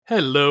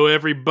Hello,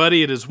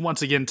 everybody. It is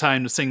once again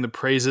time to sing the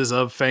praises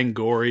of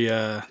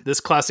Fangoria. This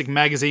classic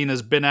magazine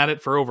has been at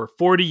it for over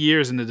 40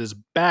 years, and it is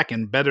back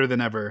and better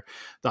than ever.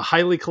 The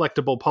highly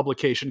collectible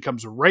publication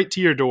comes right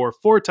to your door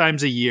 4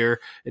 times a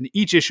year, and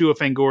each issue of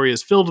Fangoria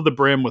is filled to the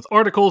brim with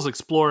articles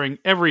exploring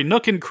every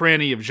nook and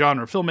cranny of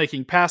genre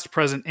filmmaking, past,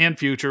 present, and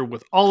future,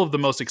 with all of the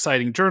most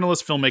exciting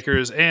journalists,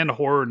 filmmakers, and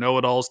horror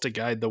know-it-alls to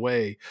guide the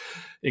way,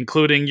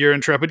 including your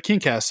intrepid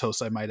Kingcast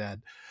hosts, I might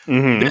add.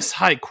 Mm-hmm. This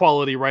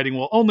high-quality writing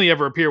will only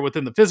ever appear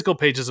within the physical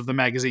pages of the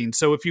magazine,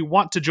 so if you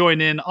want to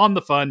join in on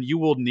the fun, you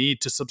will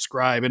need to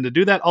subscribe. And to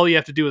do that, all you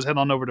have to do is head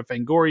on over to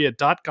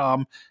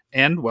fangoria.com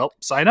and, well,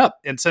 sign up.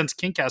 And since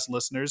Kingcast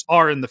listeners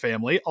are in the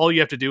family, all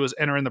you have to do is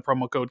enter in the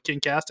promo code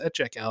Kingcast at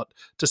checkout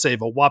to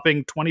save a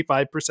whopping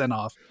 25%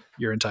 off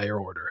your entire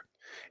order.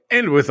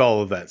 And with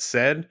all of that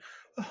said,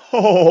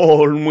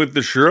 on with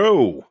the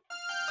show.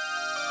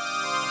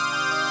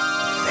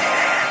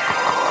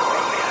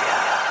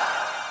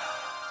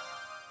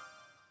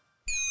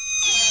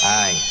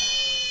 Hi,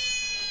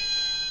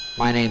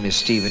 my name is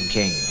Stephen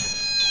King.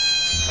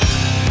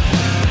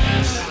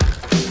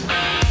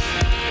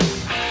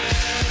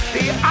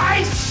 The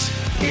ice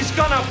is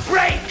gonna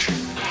break!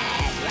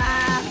 Bad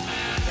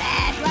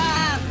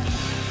Rob!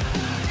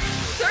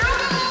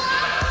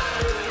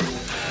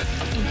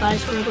 You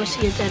guys wanna go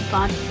see a dead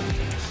body?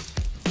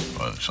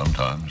 Well,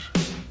 sometimes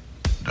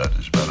dead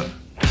is better.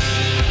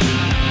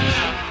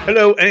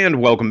 Hello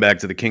and welcome back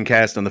to the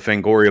Kingcast on the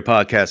Fangoria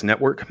Podcast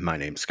Network. My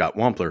name's Scott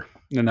Wampler.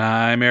 And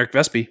I'm Eric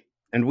Vespi.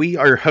 And we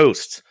are your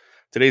hosts.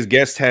 Today's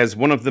guest has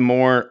one of the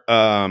more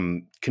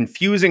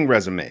confusing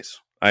resumes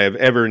I have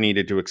ever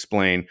needed to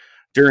explain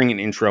during an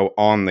intro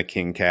on the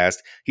Kingcast.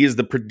 He is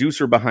the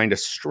producer behind a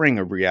string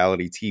of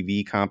reality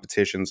TV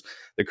competitions,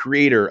 the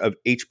creator of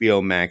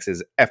HBO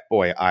Max's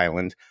F-Boy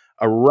Island,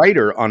 a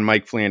writer on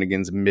Mike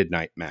Flanagan's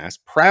Midnight Mass,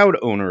 proud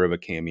owner of a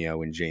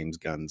cameo in James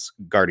Gunn's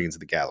Guardians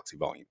of the Galaxy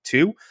Volume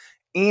 2,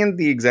 and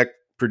the exec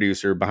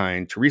producer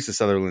behind Teresa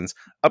Sutherland's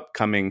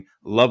upcoming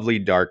Lovely,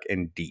 Dark,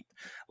 and Deep.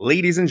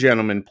 Ladies and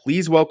gentlemen,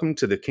 please welcome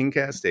to the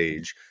Kingcast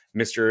stage,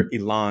 Mr.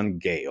 Elan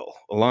Gale.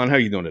 Elan, how are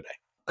you doing today?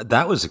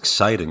 That was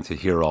exciting to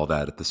hear all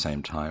that at the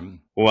same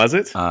time. Was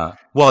it?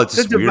 Well,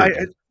 it's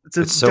weird.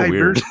 It's so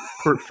weird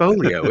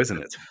portfolio, isn't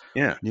it?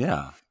 Yeah.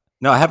 Yeah.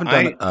 No, I haven't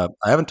done.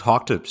 I haven't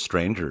talked to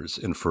strangers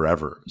in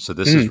forever, so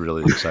this is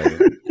really exciting.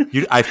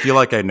 I feel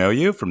like I know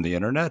you from the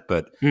internet,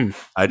 but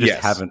I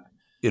just haven't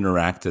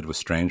interacted with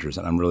strangers,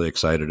 and I'm really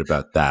excited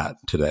about that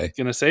today.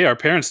 Gonna say our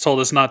parents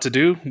told us not to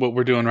do what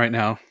we're doing right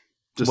now.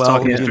 Just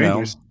talking to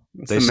strangers.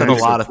 They said a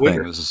lot of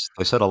things.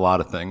 They said a lot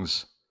of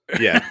things.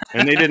 Yeah,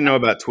 and they didn't know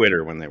about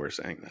Twitter when they were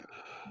saying that.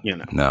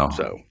 No.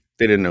 So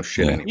they didn't know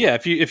shit anymore. Yeah,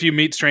 if you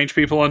meet strange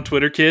people on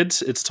Twitter,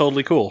 kids, it's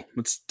totally cool.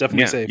 It's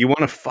definitely safe. You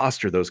want to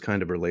foster those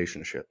kind of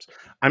relationships.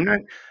 I'm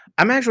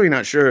actually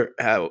not sure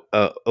how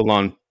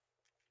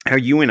how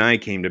you and I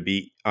came to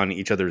be on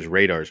each other's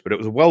radars, but it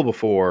was well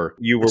before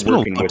you were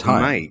working with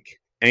Mike.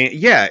 And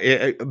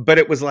but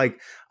it was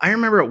like, I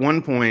remember at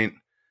one point,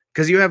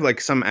 because you have like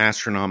some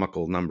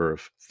astronomical number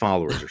of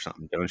followers or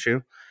something, don't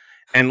you?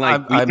 And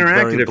like we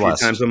interacted a few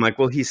times. I'm like,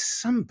 well, he's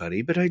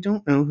somebody, but I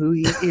don't know who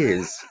he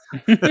is.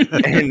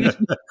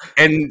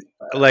 and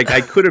like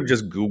I could have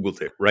just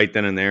Googled it right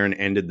then and there and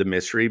ended the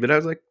mystery, but I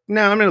was like,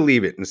 no, I'm going to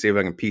leave it and see if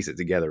I can piece it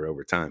together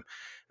over time. And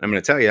I'm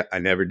going to tell you, I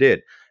never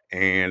did,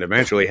 and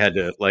eventually had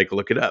to like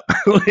look it up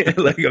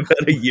like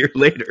about a year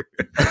later.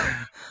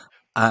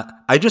 I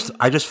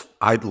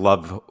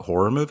love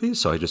horror movies,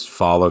 so I just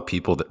follow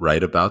people that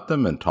write about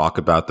them and talk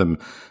about them,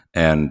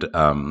 and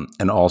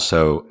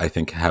also I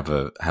think have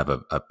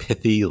a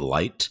pithy,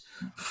 light,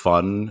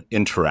 fun,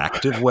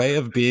 interactive way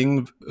of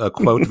being a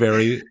quote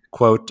very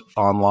quote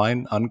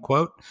online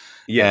unquote.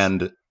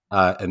 Yes.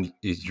 And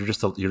you're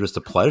just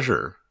a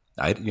pleasure.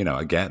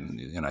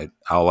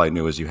 All I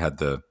knew is you had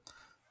the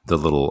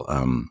little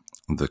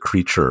the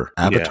creature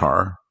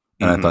avatar,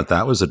 and I thought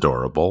that was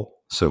adorable.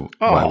 So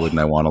why wouldn't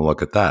I want to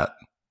look at that?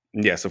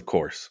 Yes, of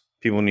course.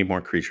 People need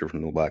more Creature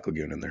from the Black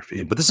Lagoon in their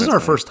feed. But this is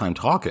our first time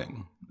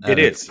talking. It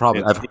is.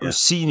 I've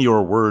seen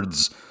your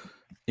words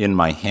in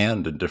my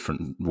hand in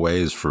different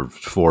ways for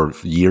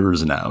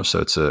years now. So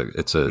it's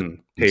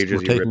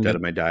pages you ripped out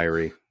of my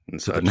diary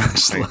and such. The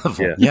next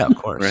level. Yeah, of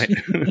course. Right.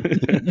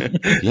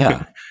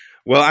 Yeah.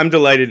 Well, I'm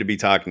delighted to be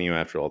talking to you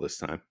after all this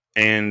time.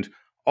 And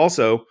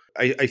also,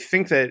 I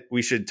think that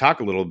we should talk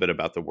a little bit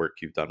about the work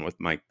you've done with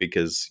Mike,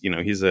 because,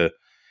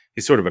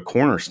 he's sort of a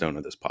cornerstone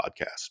of this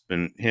podcast.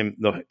 And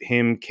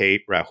him,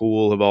 Kate,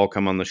 Rahul have all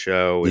come on the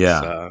show. It's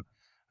a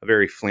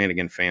very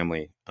Flanagan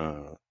family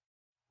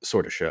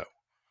sort of show.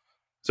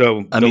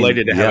 So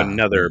delighted to have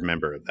another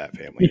member of that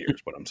family here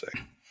is what I'm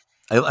saying.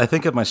 I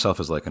think of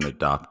myself as like an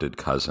adopted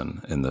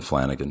cousin in the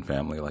Flanagan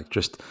family, like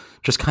just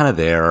kind of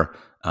there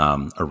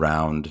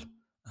around.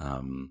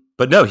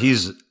 But no,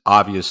 he's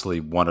obviously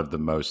one of the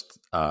most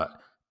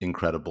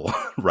incredible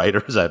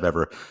writers I've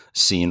ever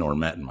seen or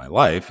met in my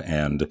life,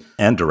 and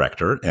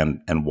director,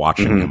 and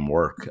watching him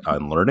work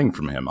and learning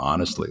from him,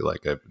 honestly,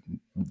 like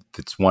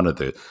it's one of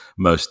the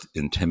most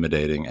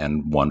intimidating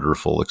and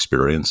wonderful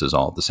experiences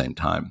all at the same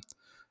time,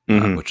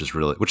 which is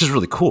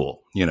really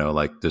cool. You know,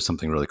 like there's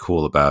something really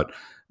cool about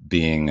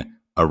being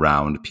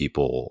around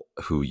people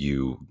who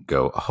you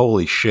go,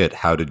 holy shit,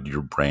 how did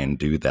your brain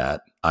do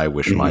that? I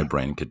wish my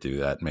brain could do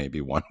that. Maybe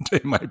one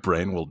day my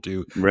brain will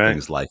do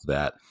things like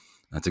that.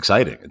 That's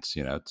exciting. It's,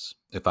 you know, it's,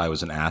 if I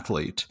was an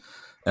athlete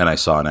and I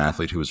saw an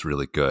athlete who was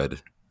really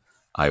good,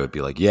 I would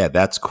be like, yeah,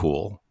 that's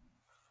cool.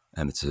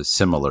 And it's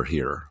similar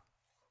here.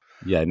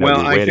 Yeah, no, Well,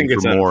 you're I waiting think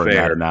it's for more in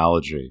unfair. that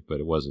analogy, but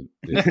it wasn't.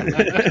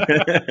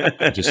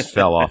 It just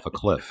fell off a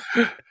cliff.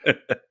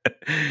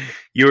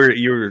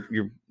 You're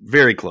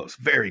very close,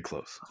 very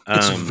close.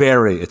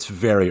 It's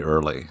very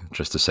early,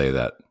 just to say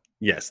that.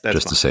 Yes, that's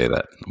just fine. to say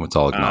that. Let's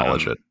all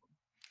acknowledge it.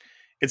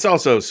 It's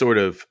also sort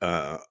of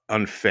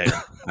unfair,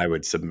 I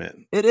would submit.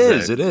 It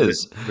is.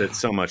 That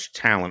so much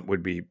talent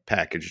would be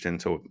packaged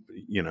into,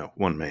 you know,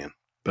 one man.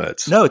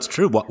 But no, it's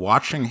true.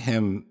 Watching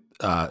him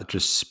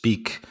just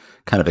speak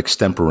kind of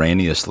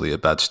extemporaneously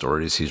about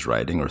stories he's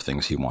writing or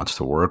things he wants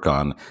to work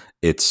on,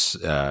 it's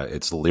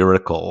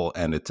lyrical,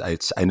 and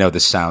it's. I know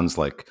this sounds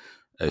like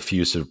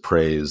effusive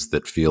praise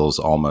that feels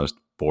almost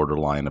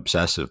borderline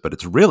obsessive, but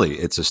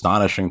it's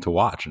astonishing to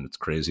watch, and it's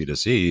crazy to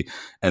see,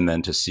 and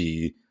then to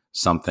see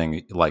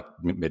something like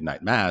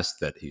Midnight Mass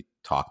that he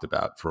talked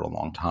about for a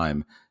long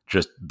time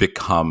just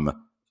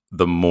become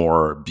the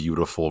more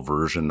beautiful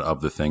version of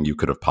the thing you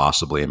could have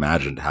possibly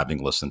imagined,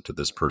 having listened to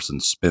this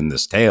person spin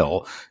this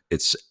tale.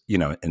 It's, you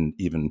know, and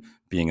even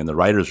being in the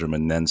writer's room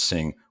and then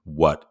seeing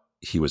what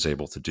he was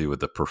able to do with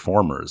the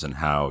performers, and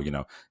how, you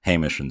know,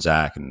 Hamish and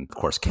Zach, and of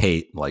course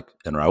Kate, like,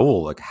 and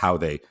Raoul, like how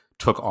they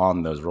took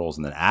on those roles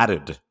and then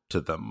added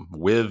to them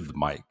with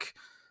Mike.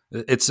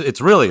 It's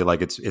really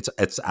like it's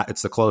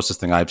the closest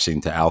thing I've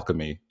seen to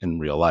alchemy in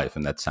real life,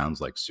 and that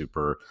sounds like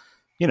super.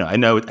 You know, I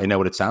know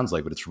what it sounds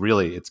like, but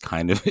it's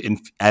kind of,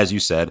 as you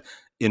said,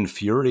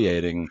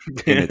 infuriating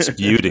in its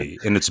beauty.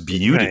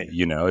 Right.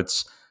 You know,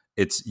 it's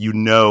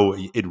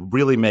it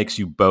really makes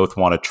you both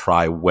want to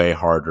try way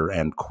harder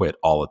and quit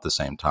all at the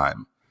same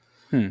time.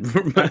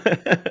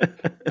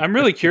 I'm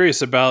really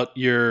curious about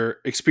your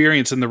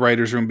experience in the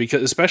writer's room,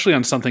 because especially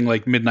on something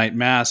like Midnight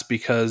Mass,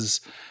 because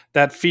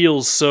that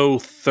feels so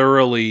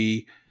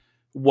thoroughly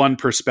one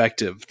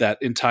perspective, that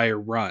entire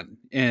run.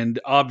 And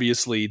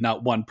obviously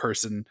not one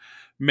person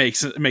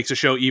makes a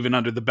show even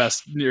under the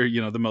best,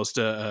 you know, the most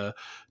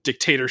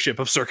dictatorship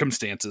of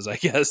circumstances, I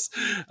guess.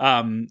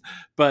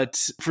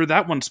 But for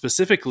that one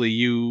specifically,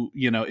 you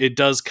know, it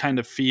does kind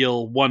of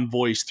feel one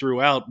voice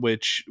throughout,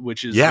 which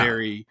is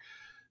very,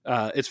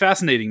 it's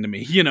fascinating to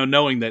me, you know,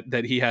 knowing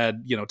that he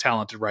had, you know,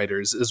 talented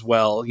writers as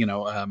well, you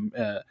know,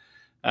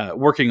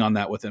 working on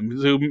that with him.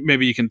 So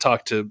maybe you can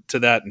talk to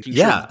that, and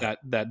sure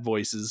that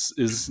voice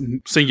is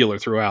singular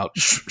throughout.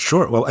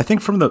 Sure. Well, I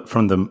think from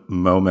the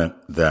moment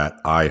that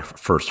I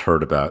first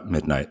heard about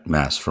Midnight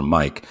Mass from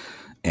Mike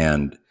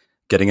and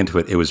getting into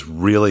it, it was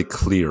really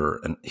clear.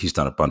 And he's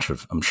done a bunch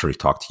of, I'm sure he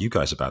talked to you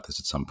guys about this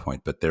at some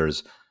point, but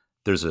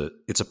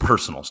it's a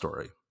personal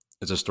story.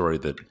 It's a story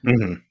that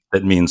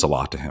that means a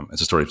lot to him.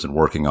 It's a story he's been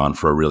working on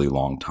for a really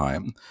long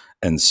time.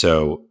 And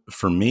so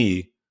for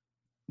me,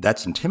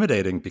 that's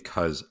intimidating,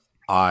 because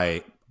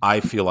I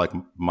feel like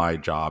my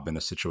job in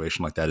a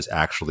situation like that is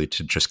actually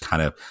to just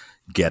kind of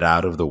get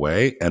out of the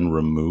way and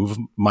remove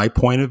my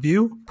point of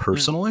view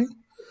personally.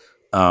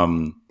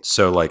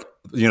 So like,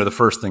 you know, the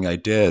first thing I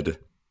did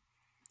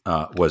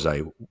was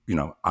I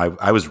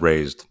was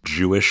raised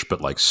Jewish,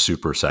 but like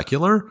super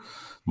secular,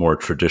 more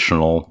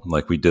traditional.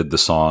 Like we did the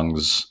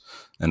songs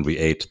and we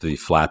ate the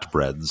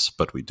flatbreads,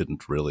 but we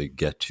didn't really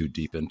get too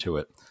deep into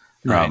it.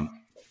 Right.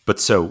 But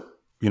so,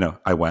 you know,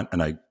 I went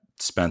and I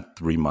spent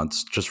 3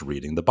 months just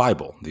reading the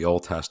Bible, the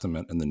Old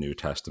Testament and the New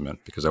Testament,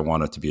 because I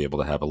wanted to be able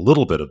to have a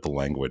little bit of the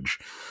language.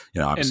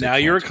 You know, and now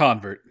you're a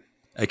convert.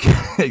 It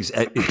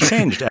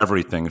changed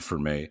everything for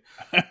me.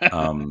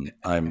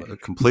 I'm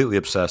completely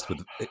obsessed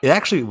with it.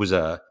 Actually,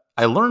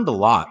 I learned a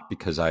lot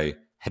because I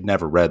had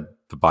never read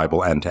the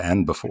Bible end to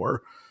end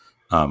before,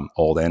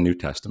 Old and New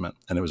Testament,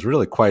 and it was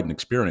really quite an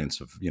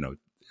experience of, you know,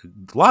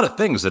 a lot of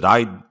things that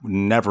I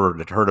never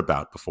had heard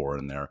about before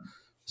in there.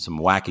 Some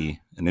wacky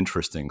and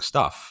interesting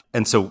stuff.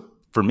 And so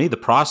for me, the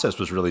process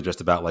was really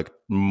just about, like,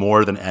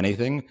 more than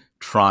anything,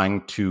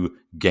 trying to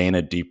gain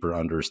a deeper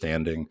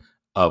understanding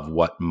of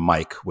what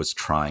Mike was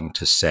trying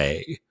to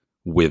say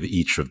with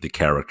each of the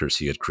characters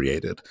he had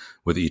created,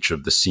 with each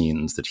of the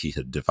scenes that he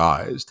had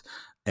devised,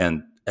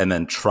 and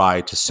then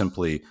try to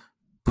simply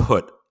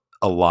put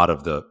a lot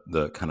of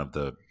the kind of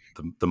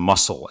the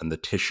muscle and the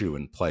tissue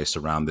in place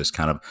around this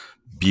kind of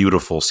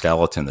beautiful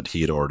skeleton that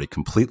he had already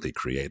completely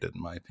created,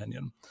 in my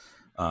opinion.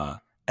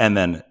 And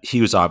then he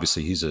was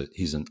obviously,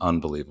 he's an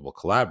unbelievable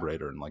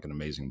collaborator and like an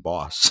amazing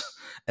boss.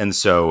 And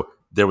so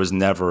there was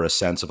never a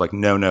sense of like,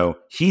 no,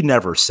 he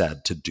never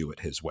said to do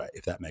it his way,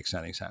 if that makes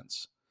any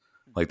sense.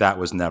 Like that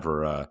was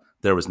never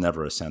there was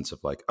never a sense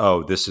of like,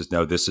 oh, this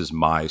is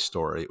my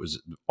story. It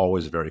was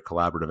always a very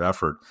collaborative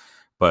effort.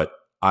 But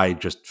I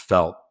just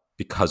felt,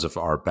 because of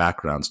our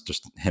backgrounds,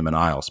 just him and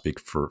I'll speak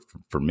for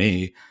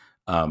me,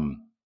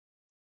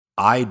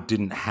 I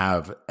didn't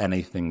have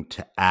anything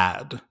to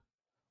add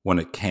when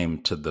it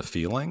came to the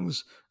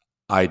feelings.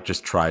 I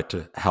just tried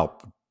to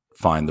help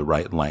find the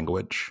right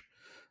language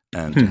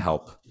and to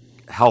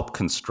help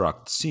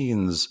construct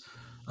scenes,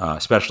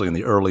 especially in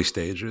the early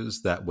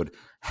stages, that would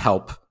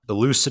help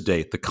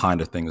elucidate the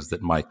kind of things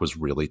that Mike was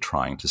really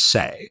trying to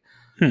say.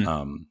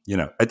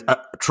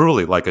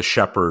 Truly like a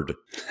shepherd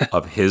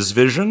of his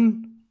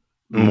vision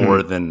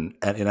more than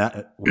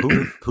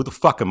who the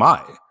fuck am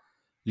I?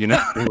 You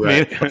know,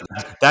 Right. I mean,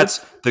 that's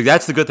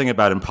the good thing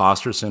about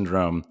imposter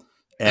syndrome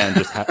and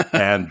just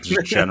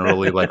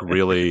generally like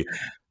really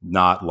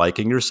not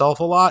liking yourself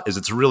a lot, is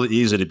it's really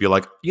easy to be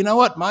like, you know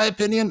what, my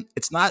opinion,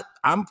 it's not,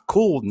 I'm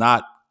cool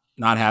not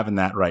having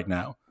that right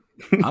now.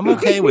 I'm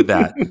okay with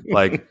that.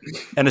 Like,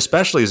 and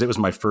especially as it was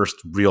my first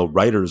real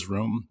writer's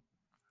room,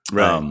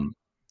 Right.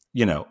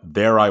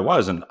 There I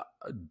was, and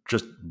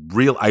just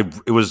real,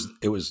 it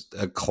was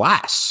a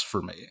class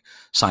for me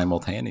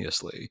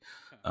simultaneously.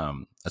 I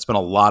spent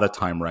a lot of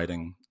time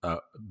writing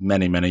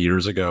many, many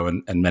years ago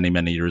and many,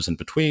 many years in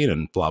between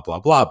and blah, blah,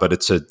 blah. But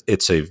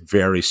it's a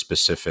very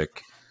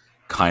specific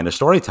kind of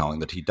storytelling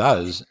that he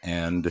does.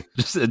 And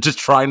just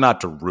try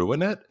not to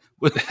ruin it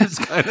is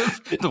kind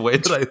of the way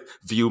that I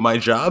view my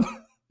job.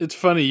 It's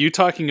funny, you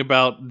talking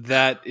about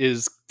that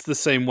is the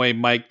same way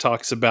Mike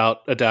talks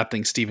about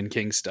adapting Stephen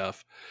King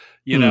stuff.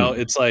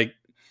 It's like,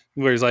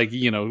 where he's like,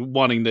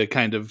 wanting to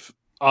kind of,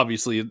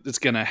 obviously it's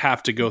going to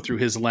have to go through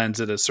his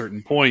lens at a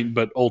certain point,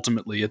 but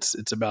ultimately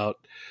it's about,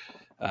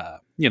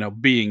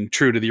 being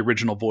true to the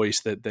original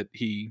voice that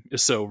he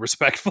is so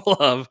respectful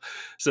of.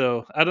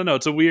 So I don't know.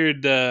 It's a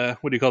weird,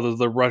 what do you call it?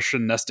 The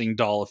Russian nesting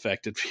doll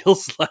effect. It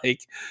feels like,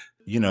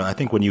 I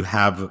think when you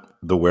have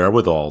the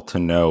wherewithal to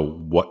know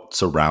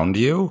what's around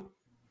you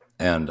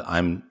and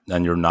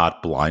you're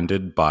not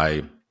blinded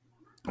by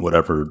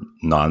whatever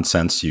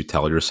nonsense you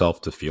tell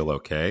yourself to feel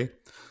okay,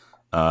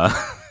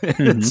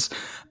 it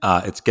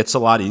gets a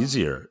lot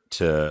easier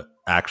to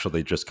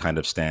actually just kind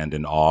of stand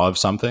in awe of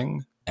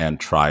something and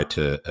try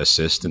to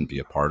assist and be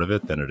a part of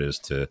it than it is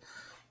to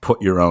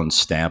put your own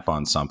stamp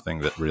on something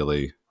that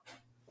really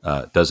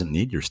doesn't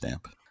need your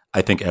stamp.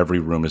 I think every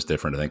room is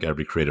different. I think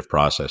every creative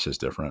process is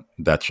different.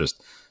 That's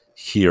just,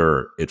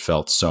 here it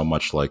felt so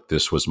much like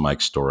this was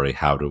Mike's story.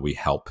 How do we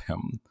help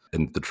him?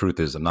 And the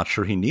truth is, I'm not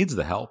sure he needs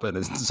the help. And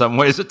in some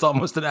ways, it's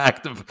almost an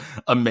act of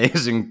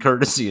amazing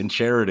courtesy and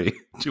charity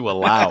to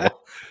allow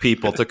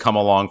people to come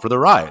along for the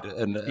ride.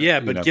 And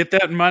get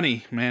that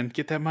money, man.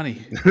 Get that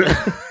money.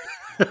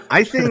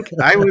 I think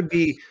I would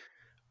be,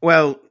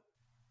 well,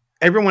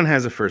 everyone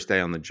has a first day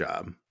on the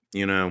job,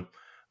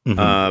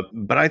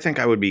 but I think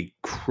I would be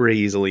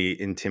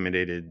crazily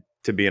intimidated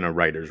to be in a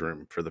writer's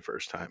room for the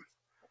first time.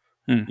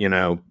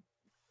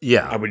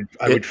 Yeah,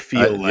 I would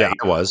feel like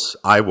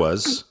I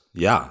was.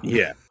 Yeah.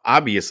 Yeah.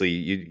 Obviously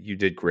you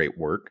did great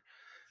work,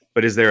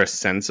 but is there a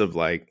sense of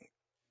like,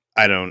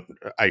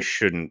 I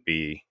shouldn't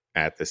be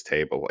at this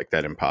table, like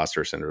that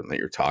imposter syndrome that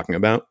you're talking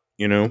about,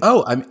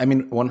 Oh, I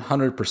mean,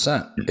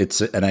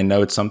 100%. And I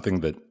know it's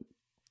something that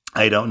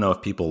I don't know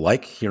if people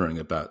like hearing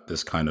about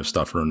this kind of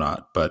stuff or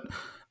not, but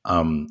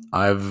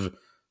I've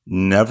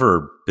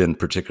never been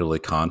particularly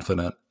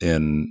confident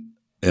in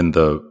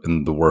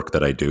the work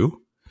that I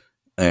do.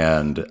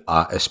 And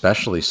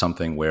especially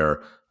something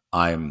where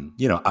I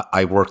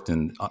worked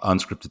in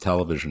unscripted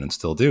television and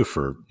still do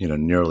for,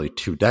 nearly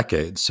 2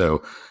 decades.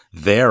 So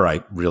there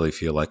I really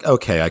feel like,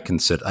 okay, I can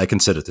sit at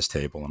this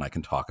table and I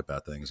can talk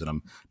about things, and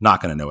I'm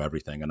not going to know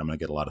everything and I'm going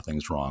to get a lot of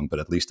things wrong, but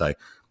at least I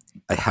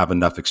have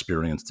enough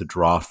experience to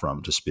draw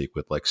from to speak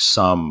with like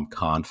some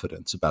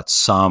confidence about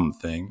some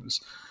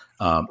things.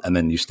 And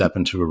then you step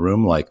into a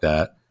room like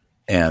that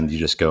and you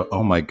just go,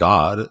 oh my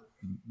God,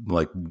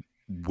 like,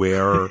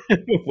 where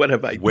what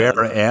have I done?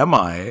 Where am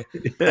I?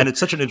 And it's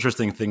such an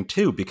interesting thing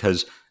too,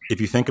 because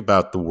if you think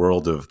about the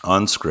world of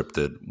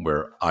unscripted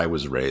where I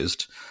was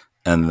raised,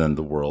 and then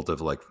the world of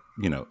like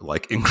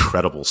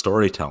incredible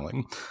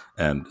storytelling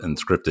and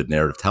scripted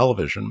narrative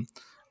television,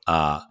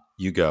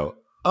 you go,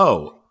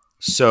 oh,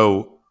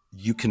 so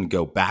you can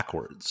go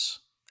backwards.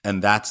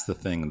 And that's the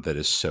thing that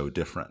is so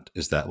different,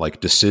 is that like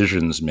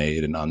decisions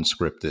made in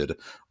unscripted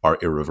are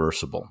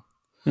irreversible.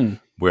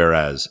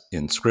 Whereas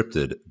in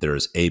scripted,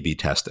 there's A/B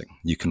testing.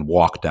 You can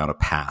walk down a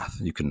path.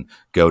 You can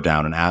go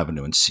down an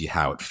avenue and see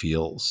how it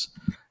feels.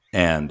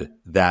 And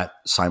that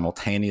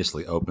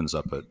simultaneously opens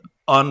up an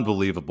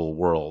unbelievable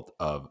world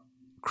of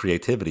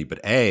creativity.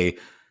 But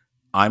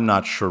I'm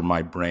not sure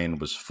my brain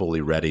was fully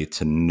ready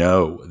to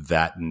know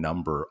that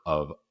number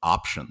of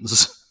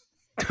options.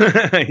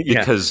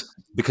 Because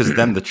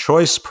then the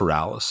choice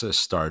paralysis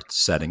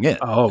starts setting in.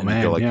 Oh, and man,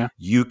 you go like,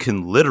 you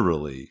can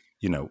literally,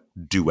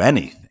 do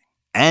anything.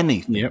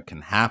 Anything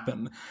can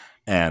happen.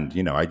 And,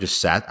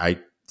 I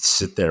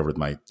sit there with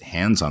my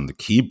hands on the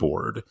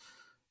keyboard,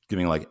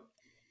 giving like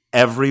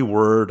every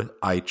word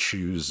I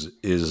choose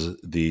is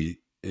the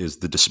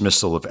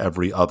dismissal of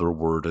every other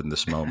word in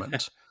this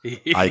moment.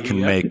 I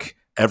can make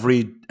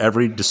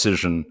every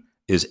decision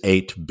is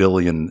 8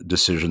 billion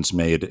decisions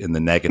made in the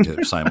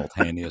negative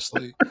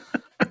simultaneously.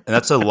 And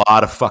that's a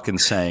lot of fucking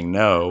saying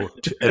no.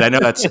 And I know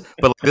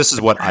but this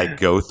is what I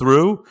go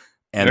through.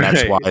 And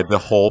that's why the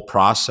whole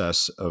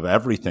process of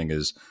everything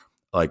is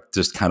like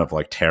just kind of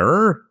like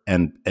terror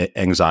and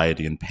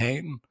anxiety and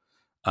pain,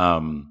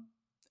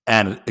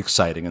 and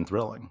exciting and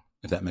thrilling,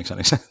 if that makes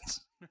any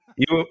sense.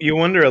 You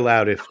wonder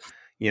aloud if,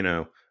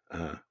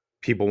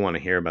 people want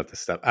to hear about this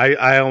stuff.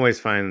 I always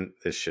find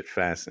this shit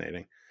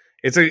fascinating.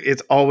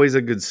 It's always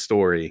a good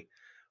story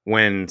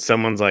when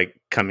someone's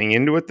like coming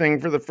into a thing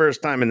for the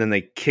first time and then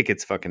they kick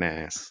its fucking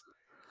ass,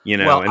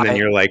 and then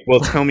you're like, well,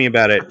 tell me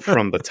about it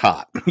from the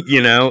top,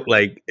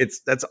 like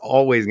that's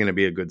always going to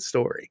be a good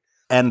story.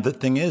 And the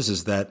thing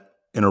is that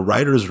in a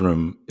writer's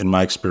room, in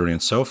my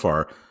experience so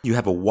far, you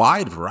have a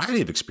wide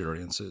variety of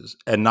experiences,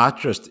 and not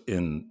just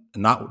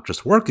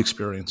work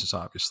experiences,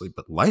 obviously,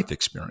 but life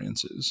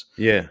experiences.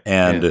 Yeah.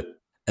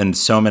 And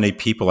so many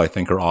people, I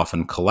think, are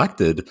often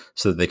collected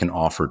so that they can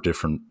offer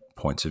different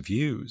points of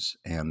views.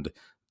 And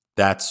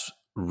that's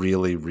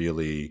really,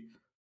 really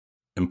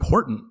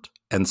important.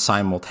 And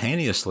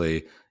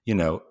simultaneously,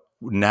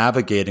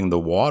 navigating the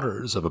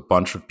waters of a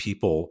bunch of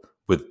people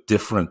with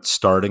different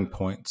starting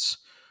points,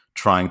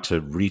 trying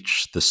to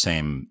reach the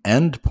same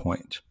end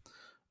point.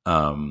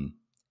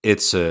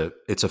 It's a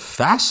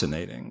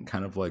fascinating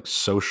kind of like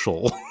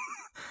social,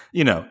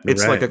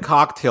 it's like a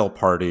cocktail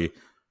party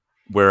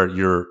where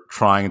you're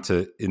trying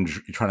to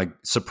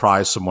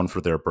surprise someone for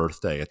their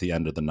birthday at the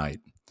end of the night.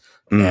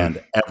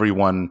 And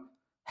everyone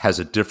has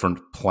a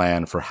different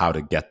plan for how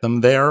to get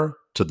them there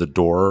to the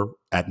door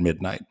at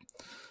midnight.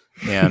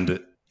 And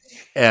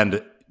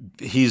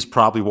he's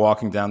probably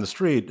walking down the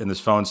street and his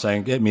phone's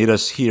saying, hey, meet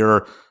us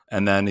here.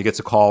 And then he gets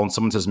a call and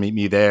someone says, meet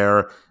me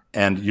there.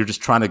 And you're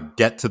just trying to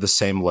get to the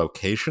same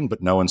location,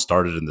 but no one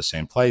started in the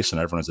same place and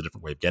everyone has a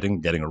different way of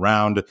getting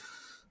around.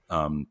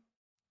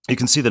 You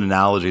can see that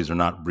analogies are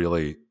not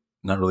really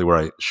where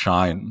I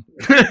shine.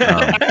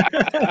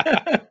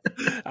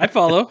 I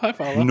follow.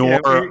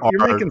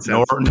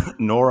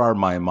 Nor are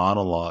my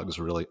monologues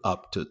really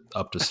up to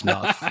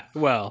snuff.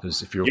 Well,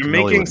 if you're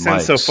making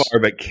sense Mike's, so far,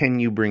 but can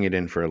you bring it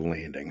in for a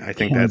landing? I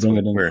think that's bring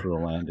it in for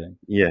a landing.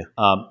 Yeah.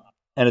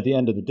 And at the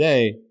end of the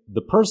day,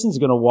 the person's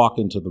going to walk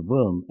into the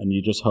room, and you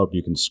just hope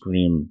you can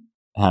scream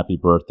 "Happy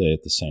Birthday"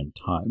 at the same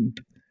time.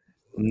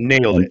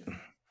 Nailed it.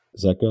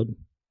 Is that good?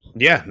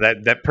 Yeah,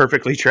 that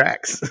perfectly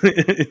tracks.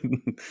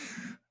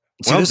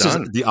 So this is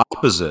the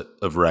opposite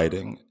of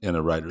writing in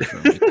a writer's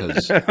room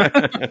because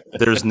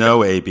there's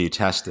no A/B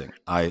testing.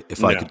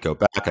 If I could go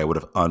back, I would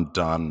have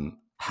undone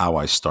how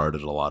I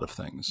started a lot of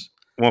things.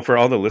 Well, for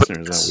all the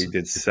listeners, we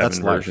did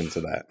 7 versions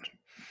of that.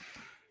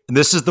 And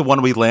this is the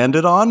one we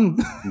landed on?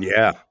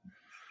 Yeah.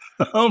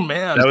 Oh,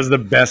 man. That was the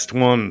best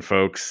one,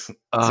 folks.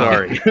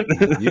 Sorry.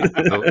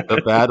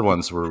 The bad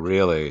ones were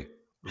really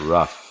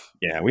rough.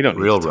 Yeah, we don't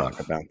need to talk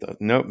about those.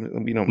 No,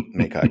 we don't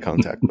make eye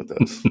contact with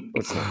those.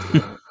 Let's not do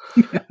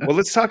that. Well,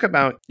 let's talk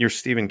about your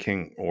Stephen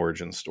King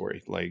origin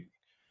story. Like,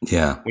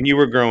 when you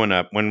were growing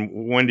up,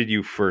 when did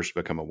you first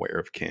become aware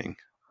of King?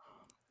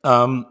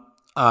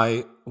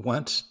 I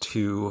went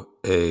to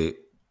a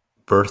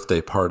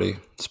birthday party.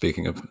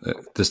 Speaking of,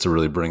 just to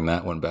really bring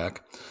that one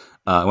back,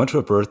 I went to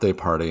a birthday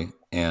party,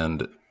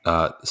 and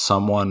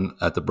someone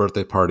at the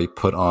birthday party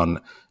put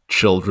on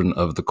Children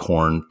of the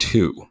Corn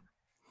 2.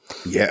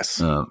 Yes,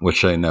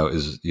 which I know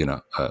is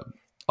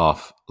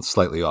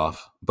slightly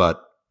off,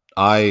 but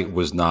I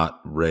was not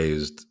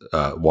raised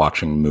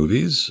watching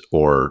movies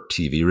or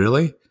TV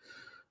really.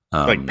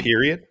 Like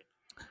period.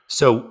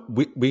 So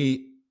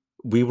we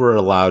were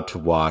allowed to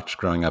watch,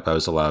 growing up, I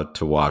was allowed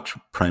to watch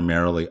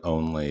primarily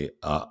only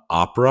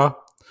opera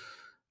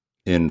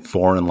in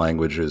foreign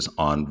languages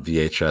on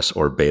VHS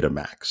or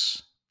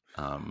Betamax.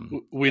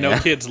 We know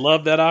kids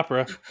love that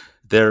opera.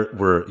 There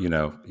were,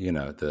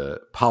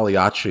 the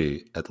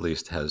Pagliacci at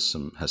least has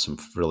some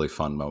really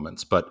fun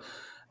moments, but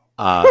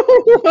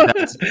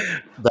that's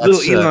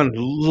little Elan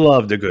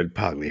loved a good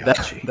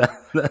Pagliacci.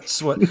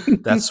 That's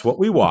what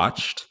we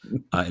watched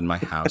in my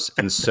house,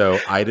 and so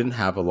I didn't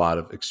have a lot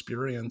of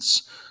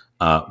experience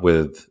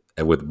with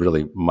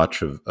really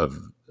much of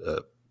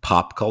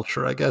pop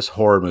culture. I guess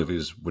horror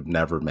movies would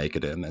never make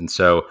it in, and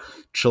so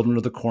Children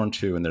of the Corn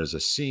 2, and there's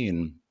a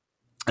scene.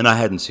 And I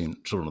hadn't seen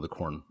Children of the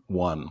Corn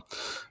 1,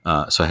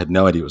 so I had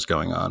no idea what was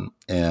going on.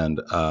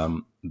 And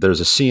there's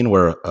a scene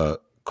where a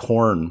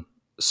corn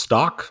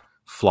stalk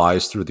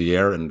flies through the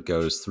air and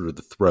goes through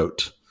the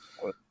throat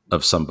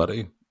of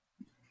somebody.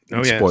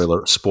 Oh,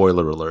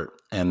 Spoiler alert!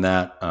 And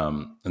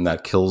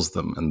that kills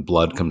them, and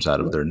blood comes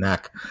out of their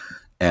neck.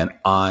 And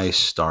I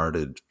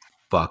started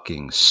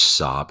fucking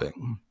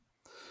sobbing.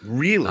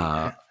 Really?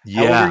 Yeah.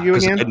 How old were you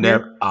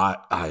again?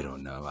 I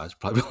don't know. I was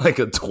probably like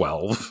a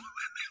 12.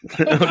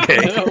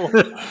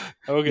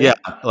 Okay. Yeah,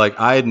 like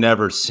I had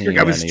never seen.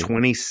 I was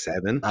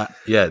 27.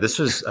 Yeah, this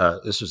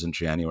was in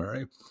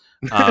January.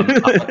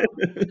 I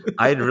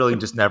had really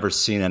just never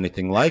seen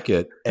anything like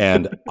it,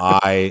 and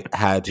I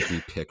had to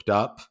be picked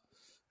up,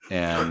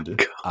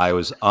 and I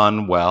was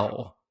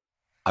unwell.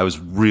 I was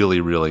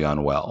really, really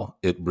unwell.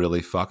 It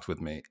really fucked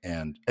with me,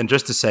 and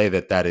just to say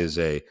that is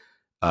a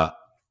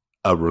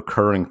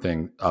recurring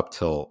thing up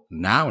till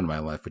now in my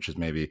life, which is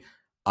maybe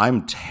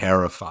I'm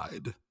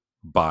terrified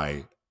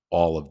by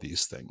all of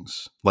these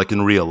things, like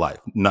in real life.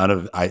 None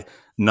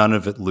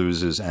of it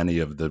loses any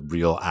of the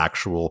real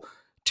actual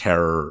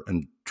terror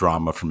and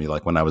drama for me.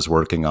 Like when I was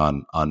working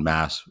on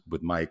Mass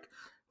with Mike,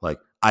 like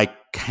I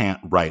can't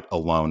write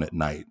alone at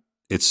night.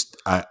 It's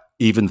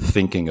even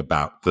thinking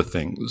about the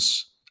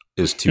things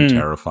is too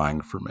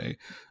terrifying for me.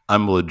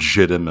 I'm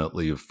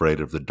legitimately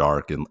afraid of the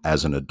dark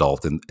as an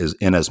adult, and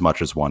in as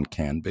much as one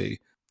can be.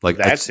 Like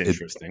that's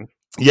interesting.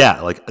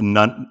 Yeah, like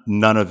none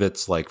of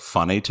it's like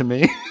funny to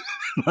me.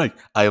 Like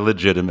I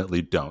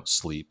legitimately don't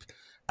sleep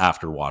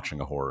after watching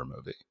a horror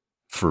movie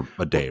for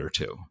a day or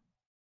two.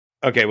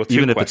 Okay, well,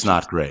 even if it's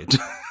not great.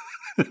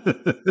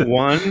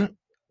 One,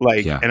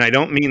 like, Yeah. and I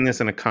don't mean this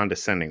in a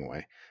condescending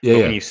way, Yeah, but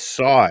yeah. when you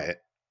saw it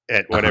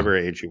at whatever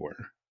age you were,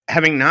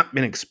 having not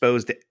been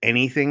exposed to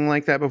anything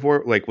like that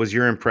before, like, was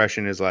your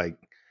impression is like,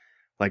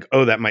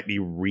 oh, that might be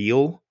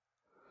real?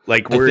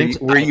 Like, were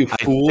you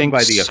fooled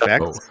by the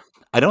effects?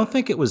 I don't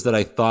think it was that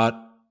I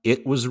thought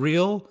it was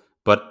real,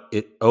 but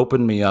it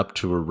opened me up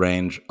to a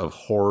range of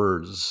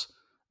horrors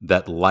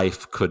that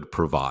life could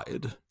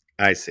provide.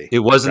 I see. It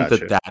wasn't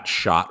Gotcha. that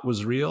shot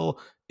was real.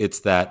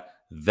 It's that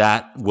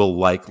will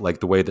like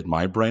the way that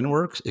my brain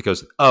works. It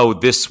goes, oh,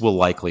 this will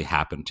likely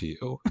happen to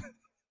you.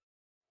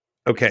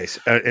 Okay.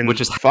 And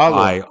which is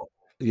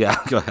yeah,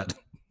 go ahead.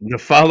 The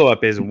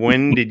follow-up is,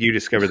 when did you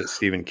discover that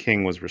Stephen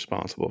King was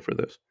responsible for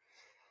this?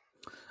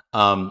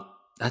 Well,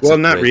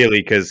 not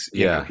really, because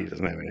he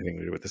doesn't have anything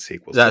to do with the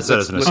sequels. That's what I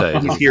was going to say.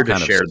 He's here to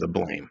share the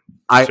blame.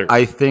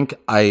 I think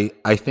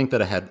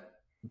that I had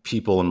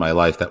people in my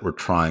life that were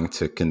trying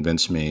to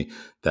convince me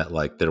that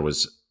like there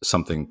was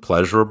something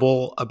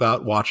pleasurable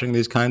about watching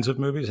these kinds of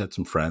movies. I had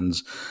some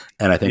friends,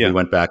 and I think we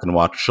went back and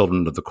watched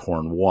Children of the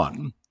Corn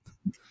 1,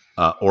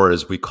 or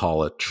as we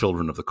call it,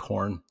 Children of the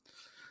Corn.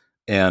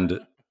 And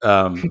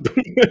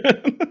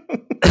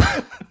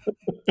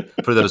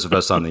for those of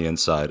us on the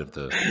inside of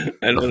the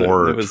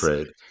horror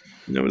trade.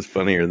 That was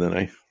funnier than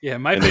I... Yeah,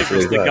 my favorite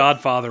is The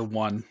Godfather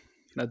 1.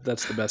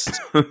 That's the best.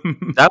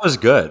 That was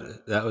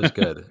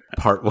good.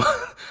 Part 1.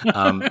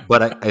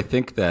 But I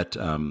think that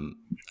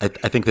I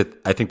think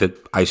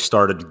that I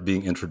started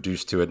being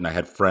introduced to it, and I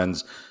had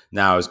friends.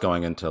 Now I was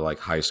going into like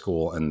high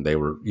school, and they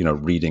were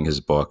reading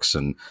his books,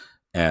 and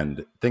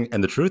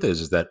the truth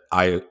is that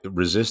I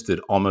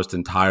resisted almost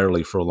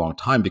entirely for a long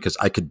time because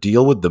I could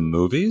deal with the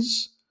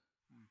movies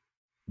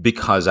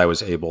because I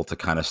was able to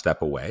kind of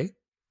step away.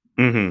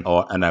 Mm-hmm.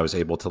 And I was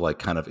able to like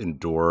kind of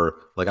endure.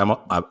 Like I'm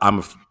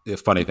a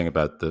funny thing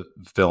about the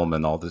film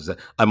and all this.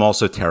 I'm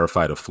also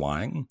terrified of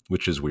flying,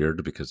 which is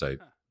weird because I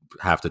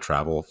have to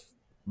travel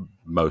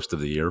most of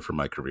the year for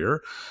my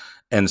career,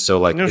 and so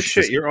like no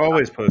shit, you're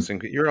always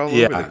posting. You're all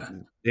over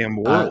the damn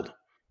world.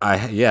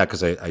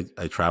 Because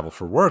I travel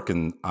for work,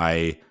 and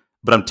I'm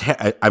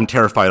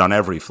terrified on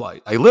every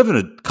flight. I live in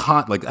a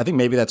I think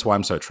maybe that's why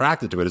I'm so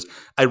attracted to it. Is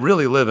I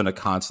really live in a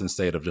constant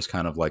state of just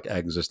kind of like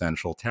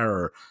existential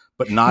terror,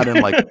 but not in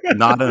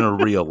a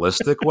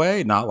realistic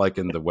way, not like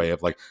in the way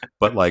of like,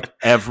 but like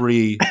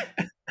every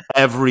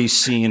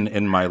scene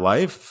in my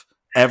life,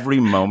 every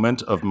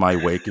moment of my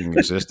waking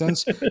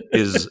existence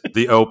is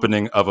the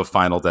opening of a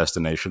Final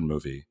Destination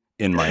movie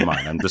in my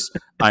mind.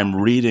 I'm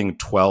reading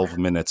 12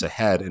 minutes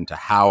ahead into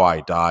how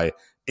I die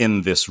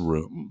in this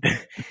room,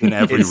 in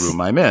every room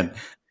I'm in.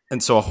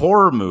 And so a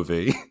horror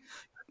movie,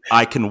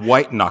 I can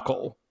white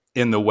knuckle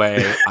in the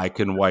way I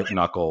can white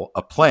knuckle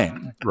a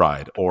plane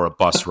ride or a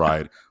bus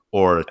ride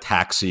or a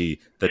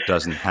taxi that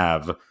doesn't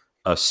have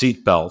a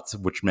seatbelt,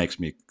 which makes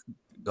me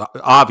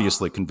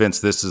obviously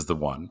convinced this is the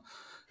one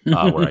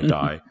where I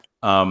die.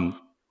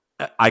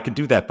 I can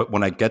do that. But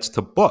when it gets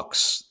to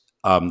books,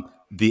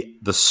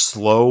 the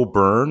slow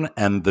burn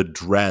and the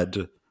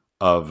dread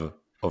of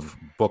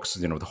books,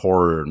 with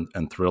horror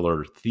and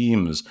thriller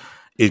themes,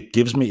 it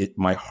gives me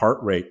my heart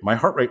rate. My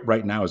heart rate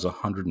right now is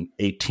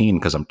 118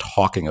 because I'm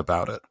talking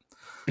about it.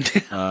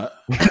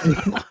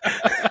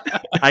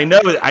 I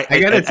know.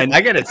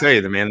 I gotta tell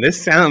you, man,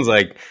 this sounds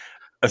like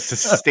a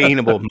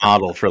sustainable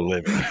model for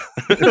living.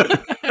 I'm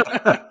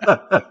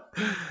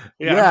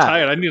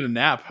tired. I need a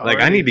nap.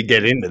 Like, I need to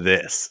get into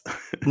this.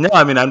 No,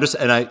 I mean, I'm just,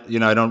 and I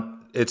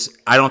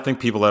don't think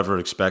people ever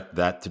expect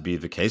that to be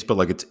the case, but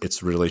like,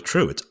 it's really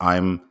true.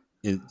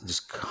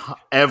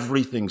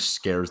 Everything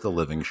scares the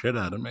living shit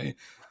out of me.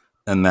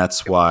 And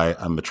that's why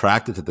I'm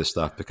attracted to this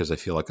stuff, because I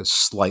feel like it's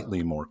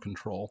slightly more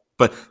control.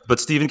 But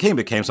Stephen King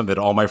became something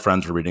that all my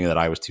friends were reading that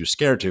I was too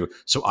scared to,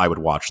 so I would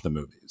watch the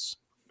movies.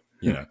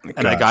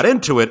 And I got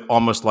into it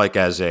almost like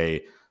I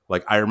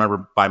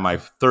remember by my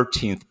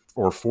 13th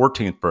or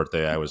 14th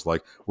birthday, I was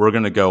like, we're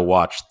going to go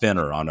watch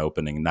Thinner on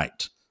opening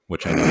night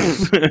which I know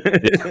is,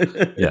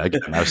 yeah,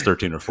 again, I was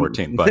 13 or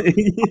 14, but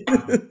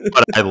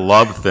I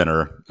love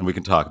Thinner, and we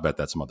can talk about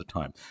that some other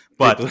time.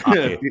 But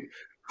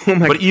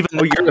even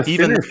you're a even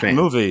Thinner that fan.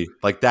 movie,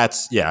 like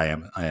I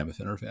am a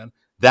Thinner fan.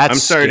 I'm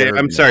sorry to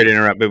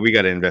interrupt, but we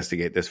got to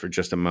investigate this for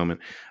just a moment.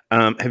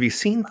 Have you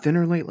seen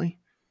Thinner lately?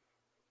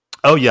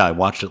 Oh yeah, I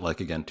watched it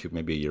again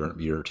maybe a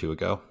year or two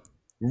ago.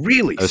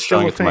 Really? I was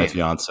showing it to my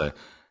fiance.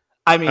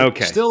 I mean,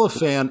 still a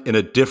fan in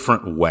a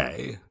different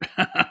way.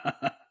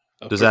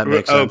 Does that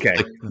make sense? Okay.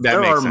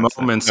 There are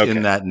moments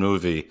in that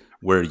movie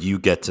where you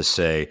get to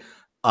say,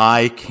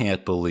 I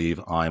can't believe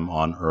I'm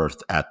on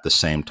Earth at the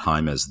same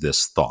time as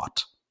this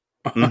thought.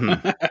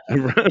 Mm-hmm.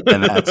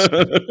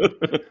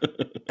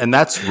 and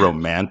that's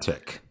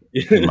romantic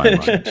in my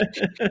mind.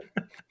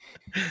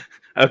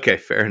 Okay,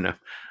 fair enough.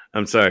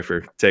 I'm sorry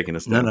for taking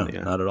us down. No,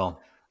 not at all.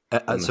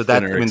 So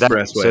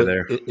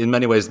there. In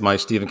many ways, my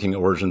Stephen King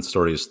origin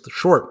story is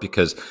short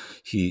because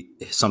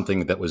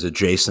something that was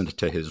adjacent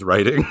to his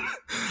writing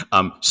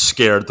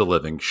scared the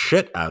living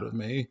shit out of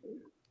me.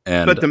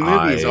 But the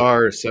movies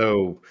are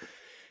so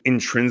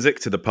intrinsic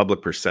to the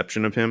public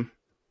perception of him.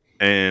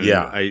 And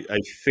I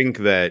think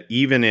that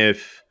even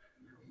if,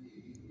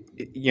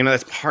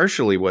 that's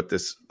partially what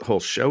this whole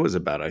show is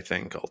about, I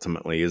think,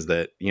 ultimately, is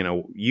that,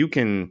 you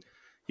can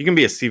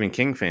be a Stephen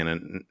King fan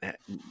and,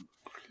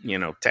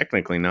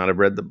 technically not have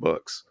read the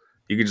books.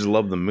 You could just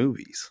love the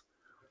movies.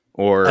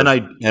 I'm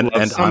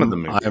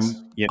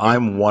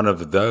one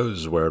of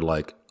those where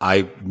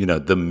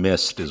The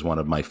Mist is one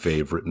of my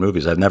favorite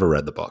movies. I've never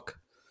read the book.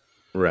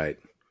 Right.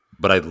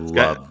 But I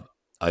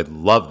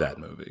love that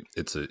movie.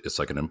 It's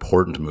like an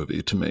important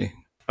movie to me.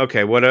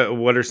 Okay, what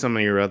are some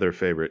of your other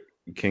favorite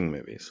King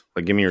movies?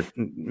 Like, give me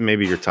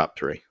maybe your top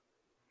 3.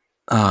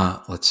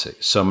 Let's see.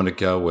 So I'm going to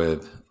go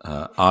with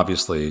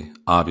obviously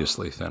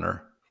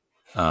Thinner,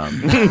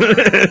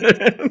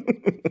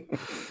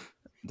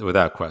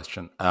 without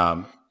question.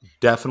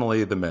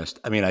 Definitely The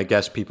Mist. I mean, I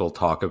guess we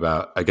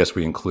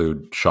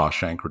include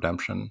Shawshank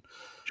Redemption.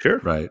 Sure.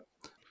 Right.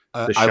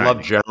 I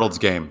love Gerald's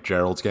Game.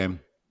 Gerald's Game.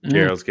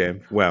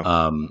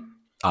 Wow.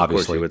 Obviously, of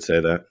course you would say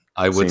that.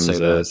 I would say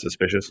that.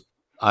 Suspicious.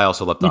 I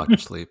also love Dr.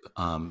 Sleep.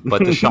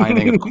 But The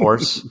Shining, of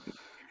course.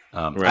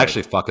 I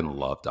actually fucking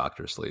love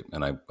Dr. Sleep,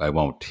 and I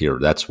won't hear.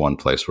 That's one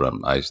place where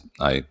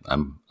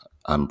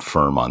I'm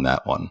firm on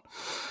that one.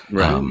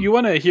 Right. You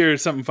want to hear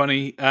something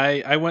funny?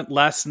 I went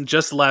last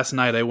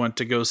night. I went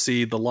to go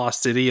see The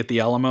Lost City at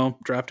the Alamo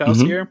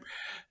Drafthouse here,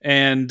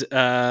 and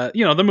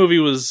the movie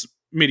was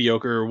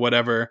mediocre or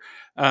whatever.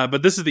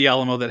 But this is the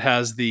Alamo that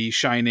has the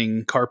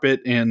shining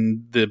carpet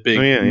and the big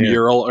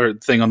mural or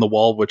thing on the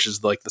wall, which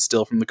is like the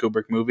still from the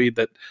Kubrick movie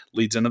that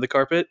leads into the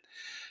carpet.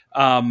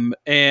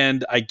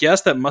 And I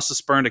guess that must have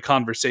spurned a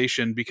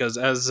conversation because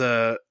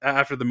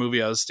after the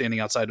movie, I was standing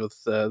outside with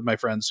my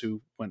friends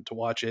who went to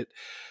watch it.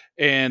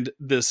 And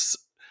this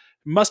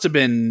must have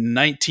been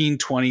 19,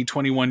 20,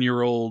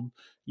 21-year-old,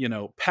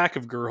 pack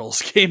of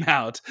girls came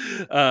out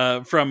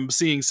from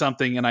seeing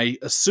something, and I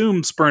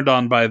assume spurned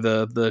on by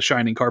the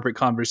shining carpet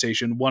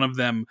conversation. One of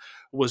them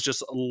was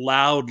just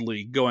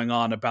loudly going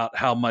on about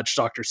how much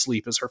Dr.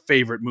 Sleep is her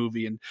favorite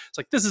movie, and it's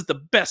like, this is the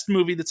best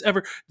movie that's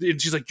ever.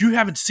 And she's like, you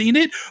haven't seen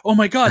it? Oh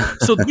my god!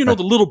 So the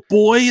little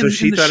boy in The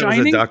Shining. So she thought it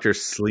was a Dr.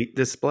 Sleep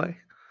display.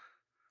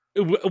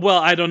 Well,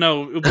 I don't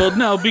know. Well,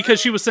 no, because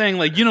she was saying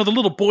the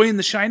little boy in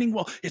The Shining.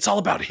 Well, it's all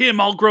about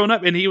him, all grown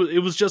up, and it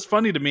was just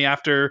funny to me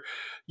after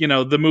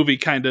the movie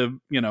kind of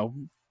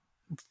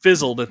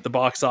fizzled at the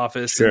box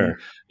office. Sure.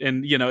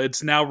 And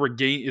it's now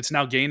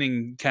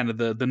gaining kind of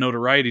the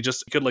notoriety.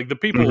 Just could the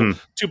people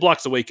 2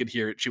 blocks away could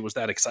hear it. She was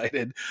that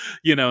excited,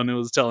 and it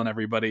was telling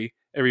everybody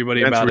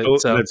about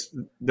it. So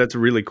that's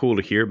really cool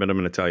to hear. But I'm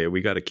going to tell you,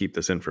 we got to keep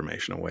this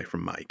information away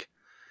from Mike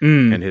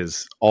and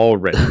his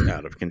already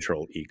out of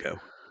control ego.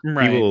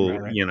 Right, he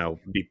will,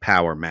 be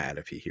power mad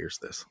if he hears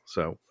this.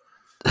 So,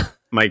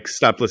 Mike,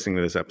 stop listening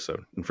to this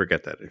episode and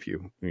forget that if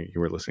you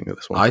were listening to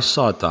this one. I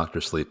saw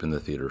Dr. Sleep in the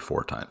theater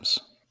 4 times.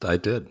 I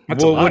did.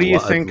 What do you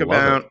think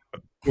about?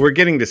 We're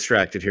getting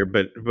distracted here,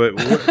 but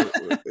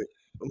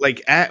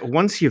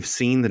once you've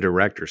seen the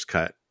director's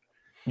cut,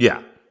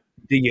 do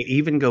you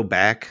even go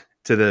back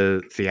to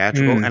the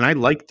theatrical? And I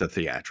liked the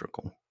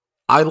theatrical.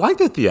 I liked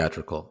the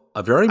theatrical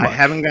very much. I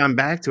haven't gone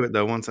back to it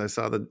though. Once I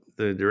saw the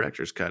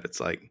director's cut, it's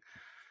like,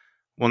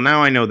 well,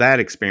 now I know that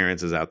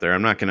experience is out there.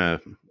 I'm not going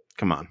to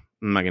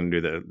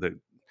do the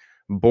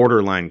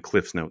borderline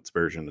Cliff's Notes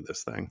version of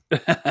this thing.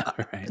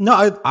 Right. No,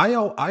 I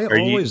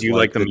always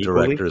like the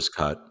director's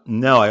cut.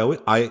 No,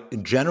 I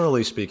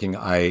generally speaking,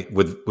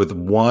 with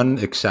one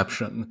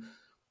exception,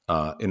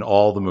 in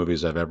all the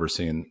movies I've ever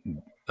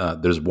seen,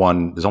 there's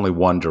only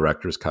one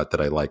director's cut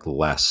that I like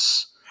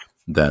less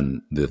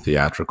than the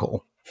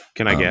theatrical.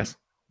 Can I guess?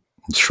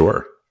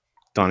 Sure.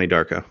 Donnie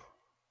Darko.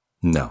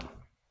 No.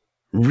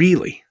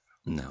 Really?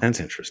 No. That's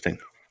interesting.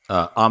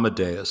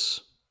 Amadeus.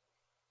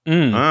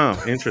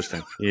 Oh,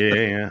 interesting.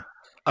 Yeah.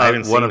 I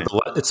haven't seen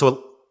it.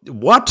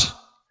 What?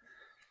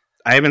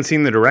 I haven't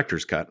seen the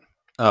director's cut.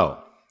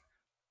 Oh.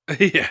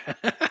 Yeah.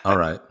 All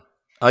right.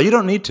 You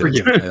don't need to.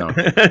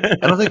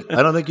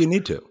 I don't think you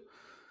need to.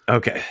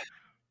 Okay.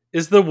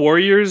 Is the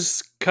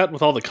Warriors cut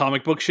with all the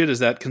comic book shit, is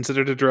that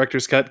considered a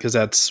director's cut? Because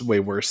that's way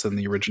worse than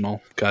the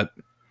original cut.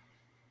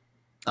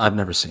 I've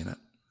never seen it,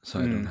 so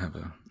I don't have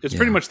a... It's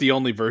pretty much the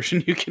only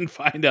version you can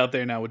find out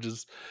there now, which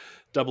is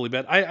doubly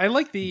bad. I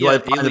like the... Do I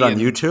find it on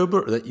YouTube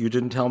or that you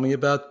didn't tell me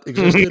about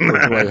existed?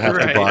 Or do I have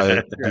to buy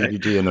a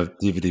DVD and a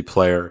DVD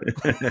player?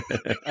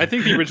 I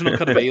think the original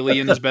cut of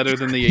Alien is better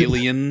than the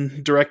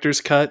Alien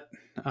director's cut.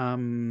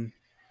 But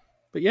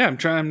yeah, I'm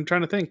trying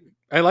to think.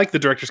 I like the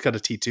director's cut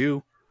of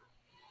T2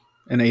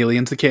 and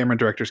Aliens. The camera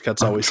director's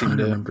cuts always seem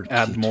to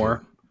add T2.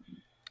 more.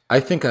 I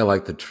think I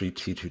like the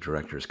T2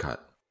 director's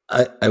cut.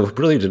 I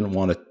really didn't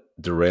want to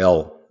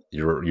derail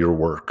your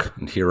work,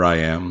 and here I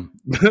am.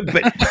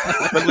 but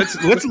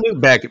let's loop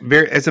back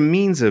as a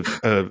means of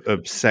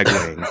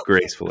segueing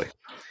gracefully.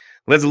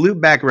 Let's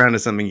loop back around to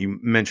something you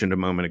mentioned a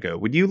moment ago.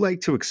 Would you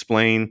like to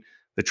explain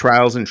the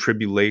trials and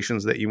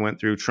tribulations that you went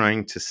through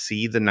trying to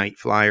see the Night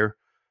Flyer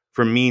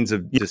for means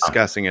of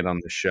discussing it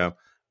on the show?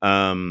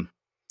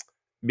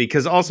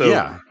 Because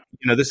also,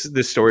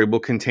 this story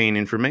will contain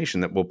information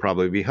that will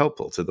probably be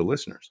helpful to the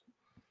listeners.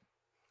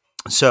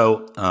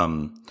 So,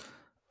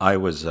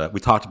 we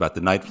talked about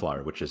the Night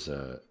Flyer, which is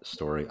a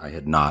story I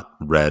had not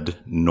read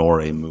nor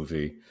a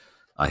movie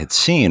I had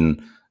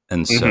seen,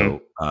 and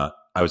so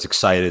I was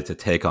excited to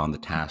take on the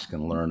task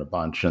and learn a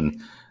bunch.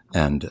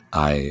 And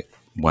I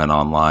went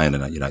online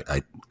and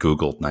I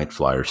Googled Night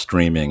Flyer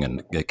streaming,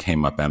 and it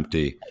came up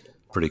empty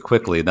pretty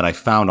quickly. Then I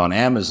found on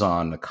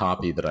Amazon a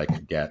copy that I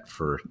could get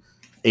for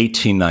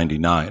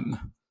 $18.99.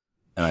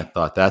 And I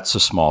thought that's a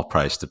small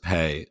price to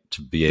pay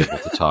to be able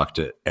to talk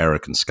to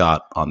Eric and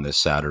Scott on this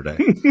Saturday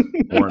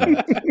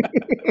morning.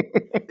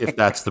 If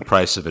that's the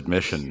price of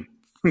admission,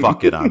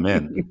 fuck it, I'm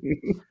in.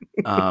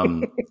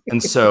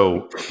 And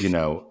so,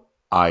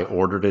 I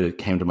ordered it. It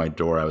came to my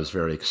door. I was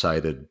very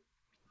excited.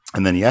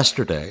 And then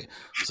yesterday, I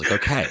was like,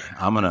 okay,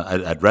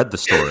 I'd read the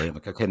story. I'm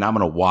like, okay, now I'm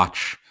going to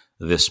watch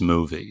this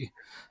movie.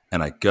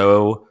 And I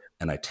go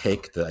and I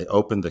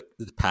open the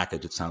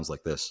package. It sounds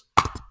like this,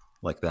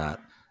 like that.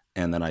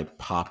 And then I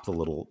popped the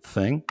little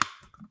thing,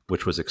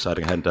 which was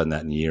exciting. I hadn't done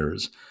that in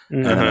years.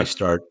 And then I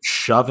start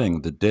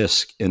shoving the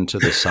disc into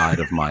the side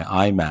of my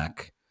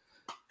iMac,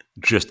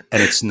 and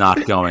it's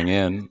not going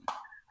in.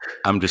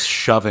 I'm just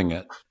shoving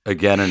it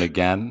again and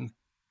again.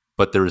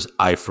 But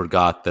I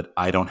forgot that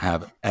I don't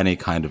have any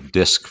kind of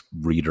disc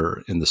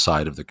reader in the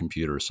side of the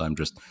computer. So I'm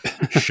just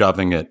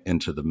shoving it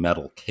into the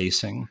metal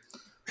casing.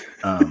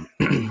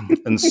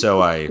 And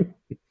so I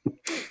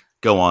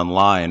go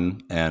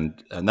online,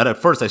 and then at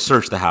first I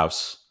searched the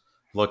house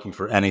looking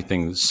for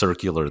anything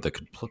circular that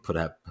could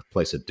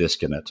place a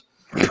disc in it.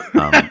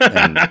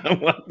 And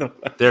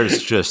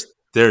there's just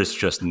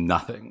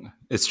nothing.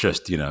 It's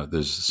just,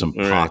 there's some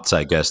pots,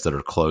 I guess, that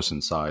are close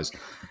in size.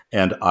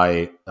 And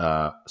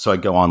so I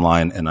go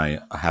online and I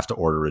have to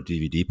order a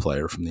DVD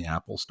player from the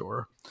Apple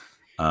store.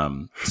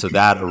 So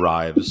that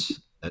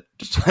arrives at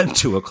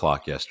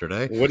 2:00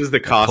 yesterday. What is the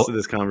cost of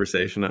this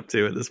conversation up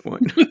to at this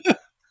point?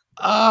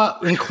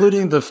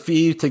 Including the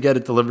fee to get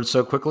it delivered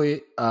so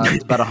quickly,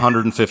 it's about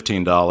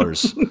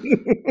 $115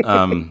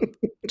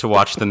 to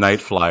watch the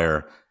Night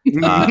Flyer,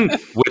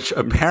 which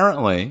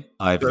apparently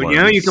I've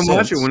learned. You can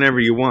watch it whenever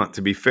you want,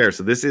 to be fair.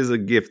 So this is a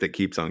gift that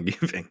keeps on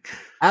giving.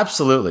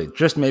 Absolutely.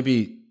 Just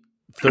maybe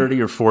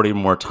 30 or 40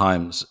 more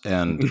times,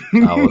 and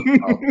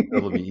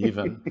it'll be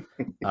even.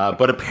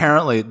 But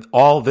apparently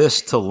all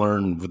this to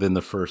learn within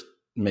the first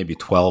maybe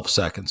 12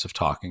 seconds of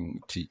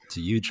talking to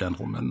you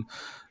gentlemen,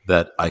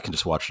 that I can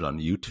just watch it on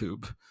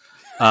YouTube.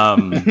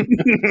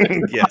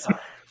 Yes.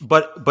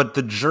 But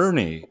the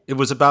journey, it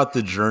was about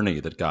the journey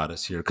that got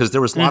us here, because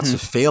there was lots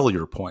of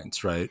failure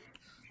points, right?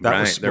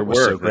 There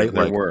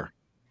were.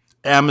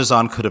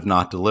 Amazon could have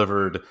not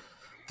delivered.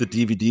 The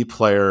DVD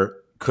player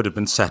could have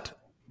been set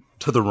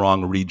to the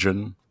wrong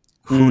region.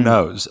 Who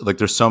knows? Like,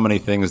 there's so many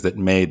things that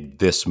made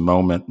this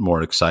moment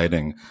more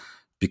exciting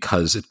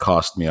because it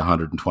cost me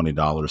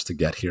 $120 to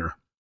get here.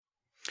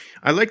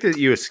 I like that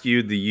you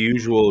eschewed the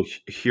usual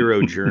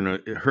hero's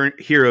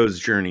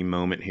journey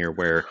moment here,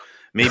 where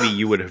maybe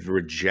you would have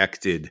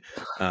rejected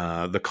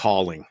the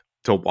calling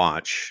to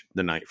watch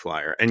the Night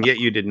Flyer, and yet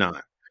you did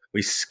not.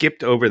 We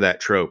skipped over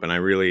that trope, and I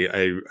really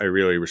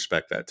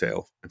respect that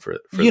tale. For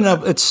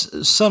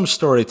it's some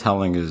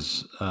storytelling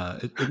is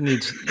it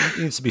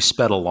needs to be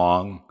sped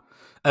along,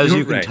 as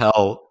you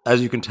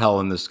can tell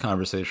in this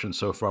conversation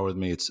so far with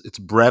me. It's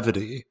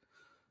brevity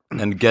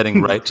and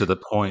getting right to the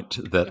point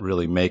that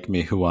really make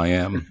me who I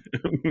am.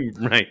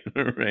 Right.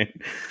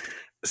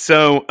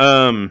 So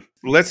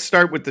let's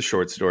start with the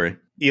short story.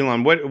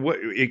 Elan, what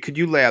could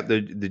you lay out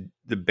the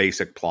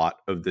basic plot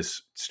of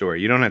this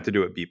story? You don't have to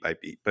do it beat by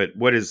beat, but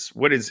what is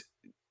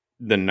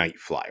the Night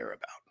Flyer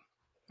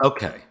about?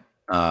 Okay.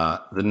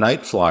 The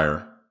Night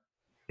Flyer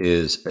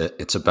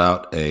it's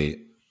about a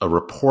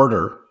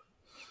reporter,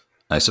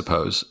 I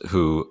suppose,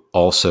 who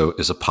also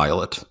is a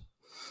pilot.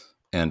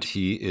 And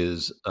he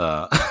is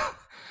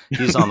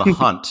he's on the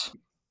hunt.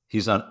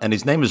 And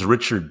his name is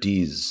Richard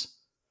Dees,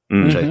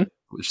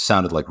 which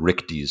sounded like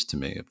Rick D's to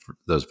me, for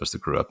those of us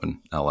that grew up in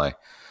L.A.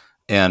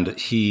 And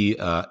he's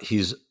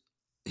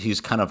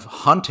kind of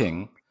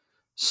hunting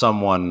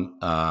someone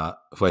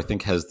who I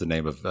think has the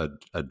name of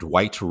a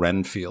Dwight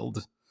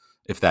Renfield,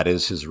 if that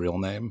is his real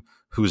name,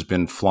 who's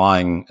been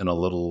flying in a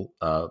little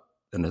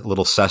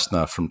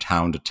Cessna from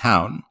town to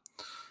town,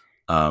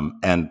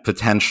 and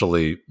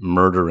potentially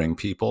murdering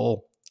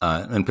people,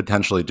 and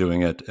potentially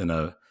doing it in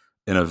a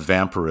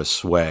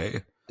vampirous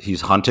way.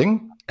 He's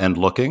hunting and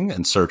looking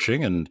and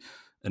searching and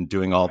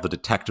doing all the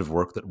detective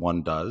work that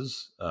one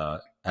does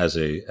as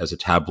a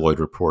tabloid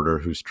reporter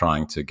who's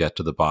trying to get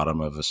to the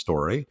bottom of a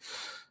story.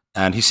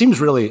 And he seems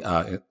really,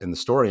 in the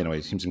story anyway,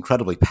 he seems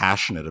incredibly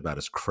passionate about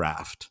his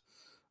craft.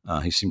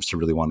 He seems to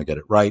really want to get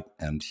it right,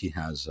 and he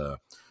has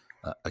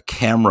a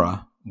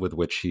camera with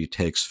which he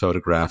takes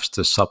photographs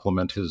to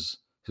supplement his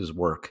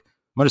work.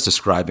 I'm just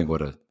describing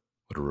what a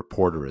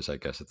reporter is, I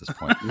guess, at this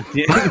point.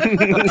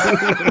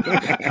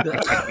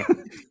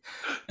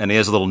 And he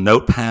has a little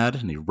notepad,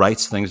 and he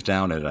writes things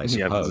down in it, I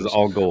suppose. Yeah, this is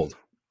all gold.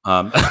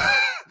 And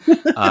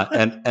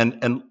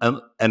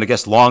I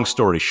guess, long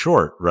story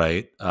short,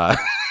 right?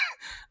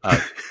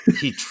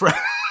 He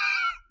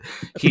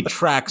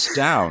tracks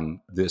down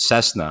the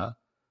Cessna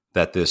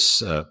that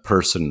this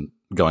person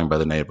going by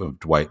the name of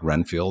Dwight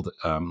Renfield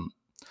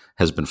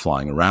has been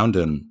flying around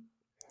in,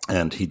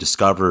 and he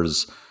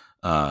discovers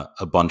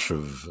a bunch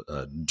of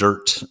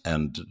dirt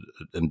and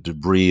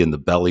debris in the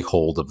belly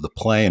hold of the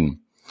plane,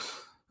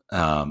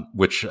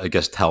 which I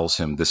guess tells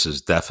him this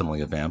is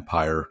definitely a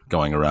vampire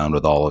going around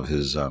with all of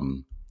his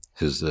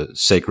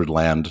sacred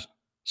land,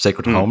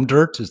 sacred home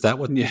dirt. Is that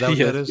what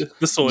that is?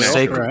 The soil,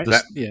 sacred,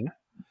 right?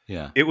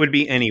 Yeah. It would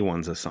be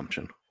anyone's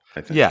assumption,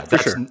 I think. Yeah,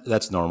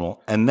 that's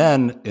normal. And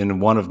then in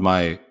one of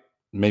my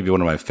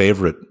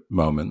favorite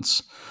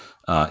moments,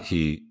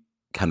 he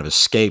kind of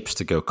escapes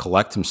to go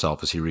collect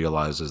himself as he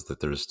realizes that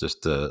there's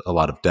just a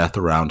lot of death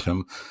around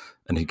him,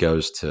 and he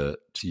goes to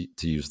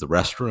use the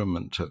restroom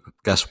and to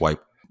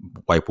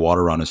wipe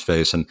water on his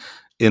face. And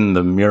in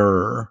the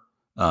mirror,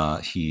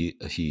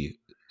 he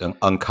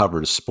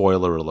uncovers,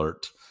 spoiler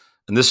alert,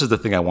 and this is the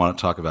thing I want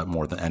to talk about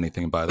more than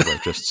anything, by the way,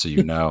 just so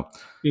you know.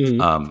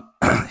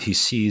 He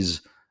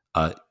sees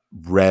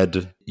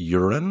red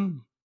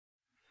urine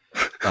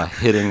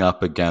hitting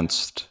up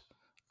against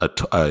a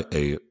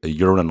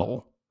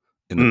urinal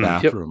in the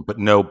bathroom, but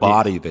no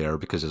body there,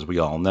 because, as we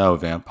all know,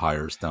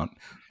 vampires don't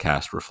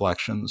cast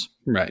reflections.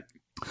 Right.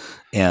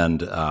 And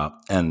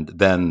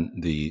then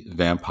the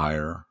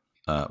vampire,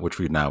 which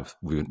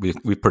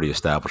we've pretty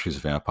established he's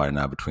a vampire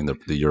now between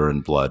the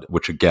urine blood,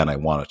 which again I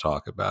want to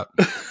talk about,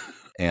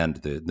 and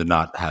the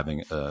not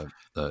having a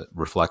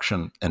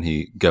reflection, and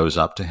he goes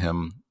up to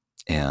him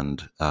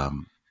and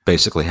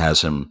basically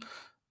has him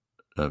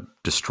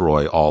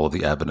destroy all of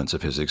the evidence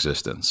of his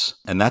existence,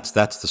 and that's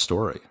the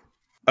story.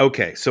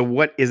 Okay, so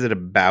what is it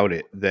about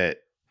it that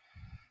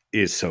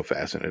is so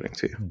fascinating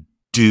to you?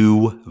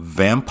 Do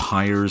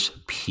vampires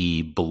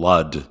pee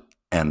blood,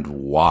 and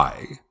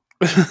why?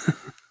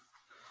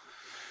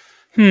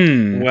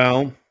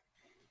 Well,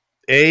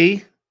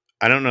 I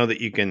don't know that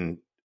you can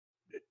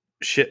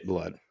shit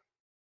blood.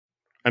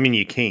 I mean,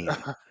 you can.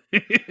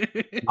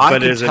 I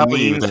can tell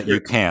you that you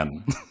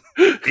can.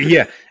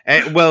 Yeah.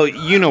 Well,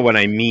 you know what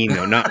I mean,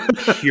 though, not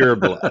pure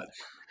blood.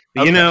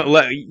 Okay.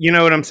 You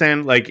know what I'm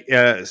saying? Like,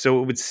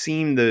 so it would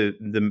seem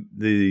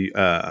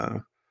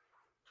the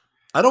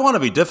I don't want to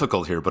be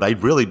difficult here, but I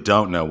really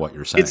don't know what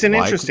you're saying. It's an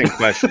interesting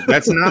question.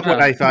 That's not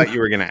what I thought you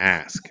were going to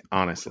ask,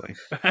 honestly.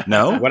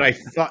 No? What I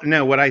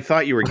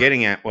thought you were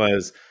getting at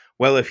was,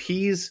 well, if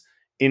he's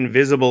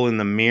invisible in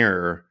the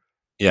mirror,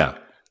 yeah,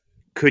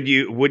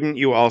 wouldn't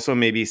you also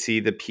maybe see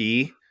the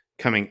pee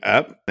coming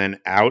up and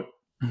out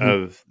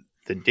of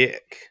the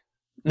dick?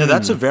 No,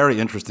 that's a very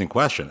interesting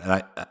question.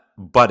 And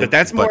but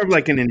that's more of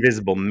like an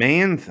invisible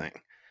man thing.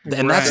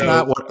 And that's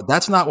not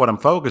what I'm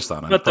focused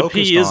on. But the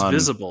pee is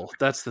visible.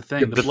 That's the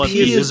thing. The blood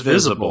pee is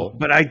visible.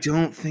 But I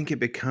don't think it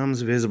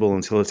becomes visible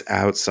until it's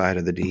outside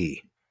of the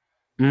D.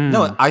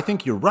 No, I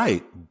think you're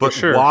right. But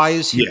why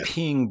is he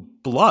peeing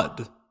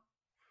blood?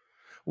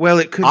 Well,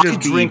 it could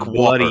just be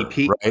bloody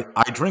pee. Right?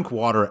 I drink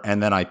water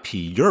and then I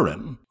pee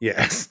urine.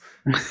 Yes.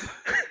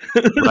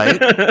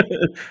 Right?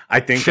 I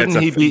think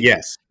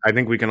yes. I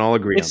think we can all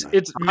agree on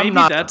that. I'm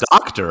not a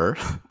doctor,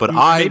 but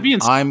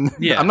I'm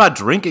not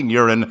drinking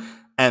urine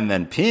and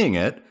then peeing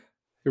it.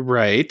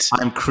 Right.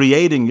 I'm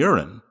creating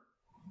urine.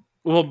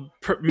 Well,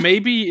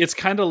 maybe it's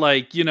kind of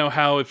like, you know,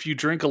 how if you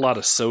drink a lot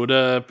of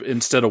soda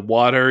instead of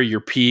water,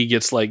 your pee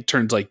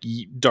turns like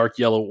dark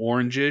yellow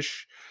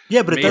orangish.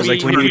 Yeah, but it does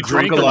like when you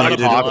drink a lot of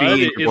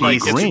coffee,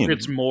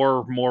 it's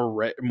more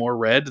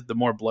red the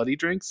more blood he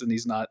drinks, and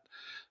he's not,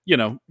 you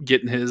know,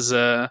 getting his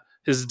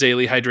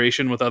daily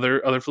hydration with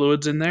other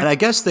fluids in there. And I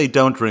guess they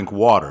don't drink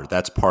water.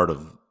 That's part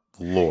of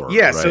lore.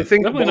 Yeah, right? so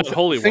think about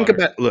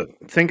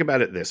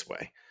it this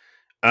way.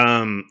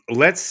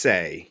 Let's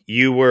say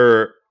you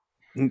were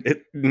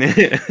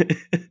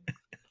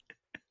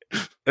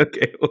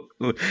okay.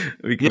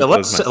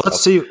 Let's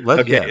see.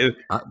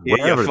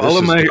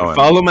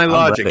 Follow my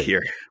logic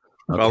here.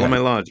 Follow my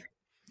logic.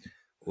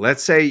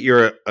 Let's say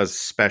you're a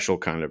special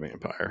kind of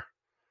vampire.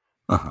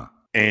 Uh-huh.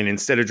 And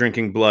instead of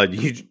drinking blood,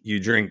 you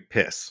drink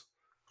piss.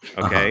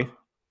 Okay? Uh-huh.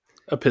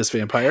 A piss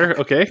vampire.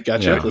 Okay,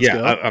 gotcha. Let's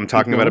go. I'm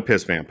talking about a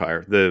piss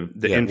vampire. The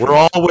we're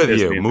all with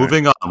you. vampire.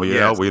 Moving on.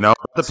 We know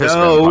about the piss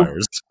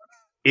vampires.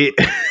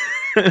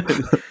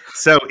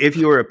 So if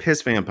you were a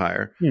piss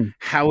vampire,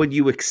 how would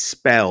you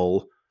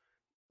expel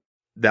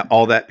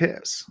all that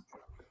piss?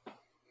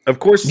 Of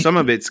course, some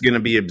of it's going to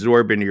be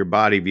absorbed into your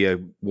body via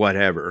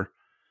whatever,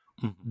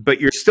 but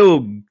you're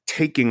still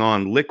taking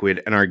on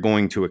liquid and are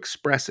going to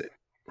express it,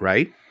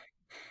 right?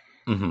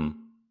 Mm-hmm.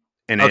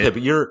 And okay,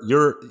 but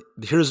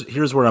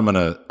here's where I'm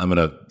gonna.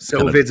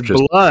 So if it's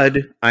blood,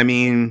 I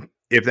mean,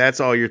 if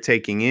that's all you're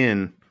taking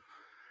in,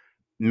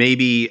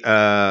 maybe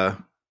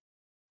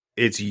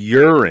it's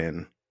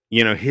urine.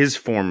 You know, his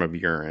form of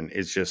urine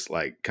is just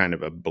like kind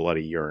of a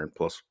bloody urine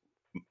plus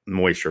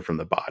moisture from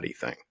the body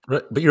thing.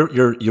 Right, but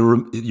you're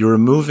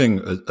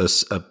removing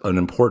an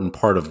important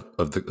part of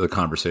the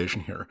conversation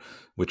here,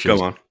 which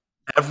is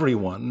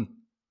everyone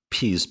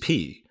pees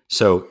pee.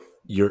 So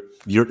you're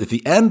if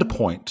the end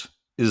point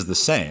is the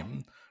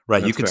same, right?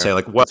 That's you could say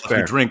like, well, if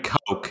you drink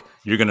Coke,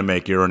 you're going to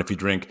make urine. If you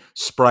drink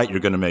Sprite, you're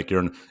going to make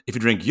urine. If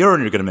you drink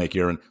urine, you're going to make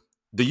urine.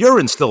 The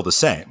urine's still the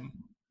same.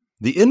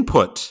 The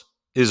input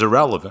is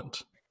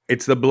irrelevant.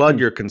 It's the blood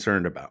you're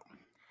concerned about.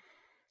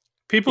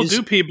 People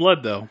do pee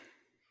blood, though.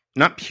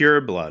 Not pure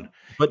blood.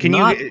 But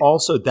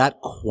also that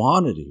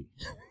quantity.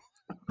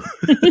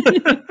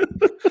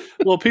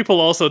 Well, people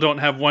also don't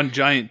have one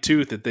giant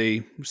tooth that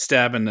they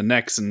stab in the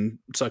necks and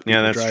suck.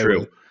 Yeah, that's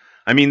true. With.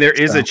 I mean, there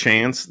is a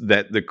chance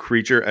that the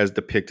creature as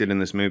depicted in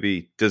this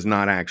movie does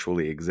not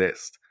actually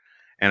exist.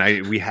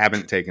 And we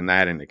haven't taken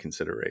that into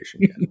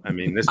consideration yet. I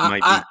mean, this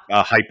might be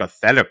a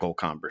hypothetical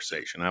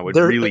conversation. I would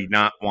really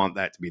not want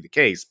that to be the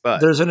case.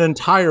 But there's an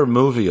entire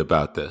movie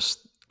about this.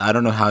 I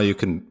don't know how you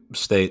can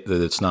state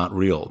that it's not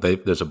real.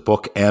 There's a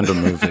book and a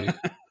movie.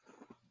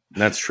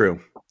 That's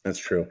true. That's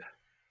true.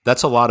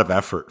 That's a lot of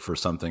effort for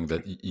something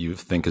that you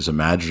think is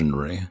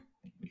imaginary.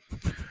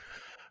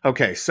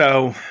 Okay,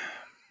 so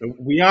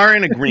we are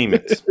in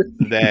agreement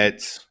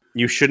that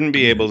you shouldn't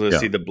be able to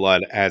see the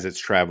blood as it's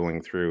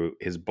traveling through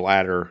his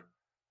bladder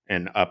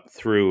and up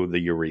through the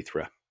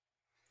urethra.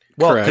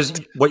 Well, because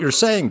what you're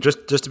saying,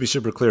 just to be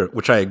super clear,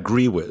 which I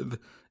agree with,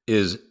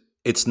 is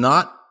it's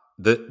not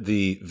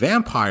the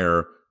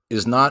vampire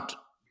is not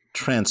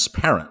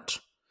transparent.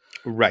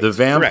 Right. The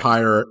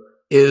vampire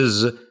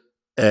is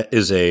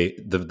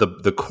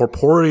the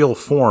corporeal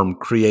form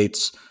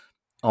creates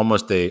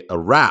almost a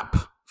wrap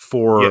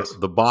for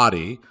the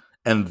body.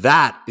 And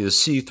that is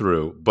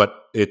see-through, but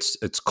it's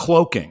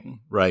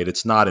cloaking, right?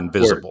 It's not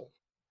invisible.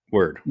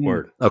 Word.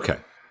 Okay.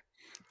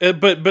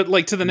 But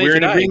like to the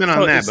naked eye. We're in agreement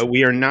on that, but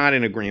we are not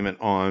in agreement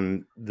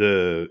on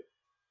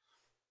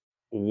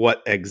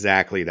what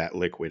exactly that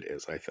liquid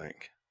is, I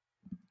think.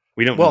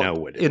 We don't know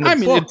what it is. In the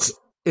book,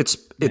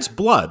 it's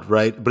blood,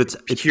 right? But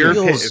it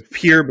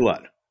pure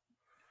blood.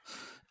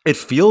 It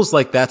feels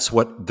like that's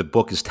what the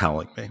book is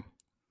telling me.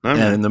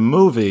 And in the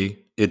movie,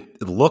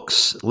 it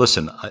looks,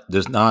 listen,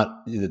 there's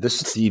not,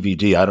 this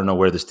DVD, I don't know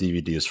where this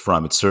DVD is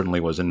from. It certainly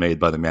wasn't made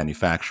by the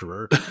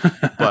manufacturer,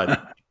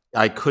 but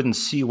I couldn't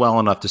see well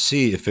enough to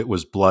see if it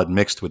was blood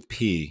mixed with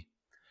pee.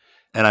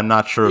 And I'm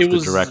not sure if the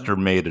director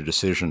made a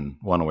decision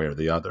one way or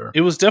the other.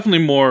 It was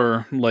definitely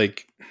more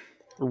like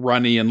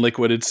runny and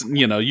liquid. It's,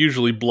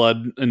 usually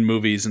blood in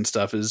movies and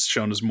stuff is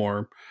shown as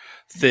more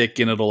thick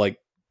and it'll like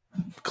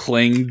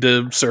cling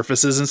to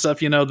surfaces and stuff.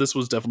 This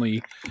was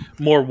definitely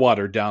more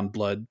watered down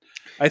blood.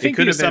 I think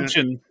the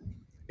assumption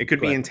it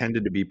could be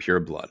intended to be pure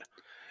blood,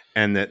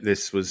 and that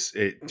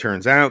it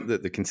turns out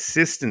that the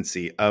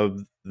consistency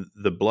of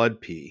the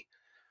blood pee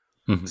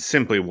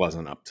simply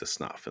wasn't up to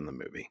snuff in the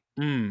movie.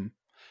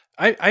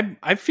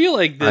 I feel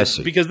like this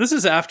because this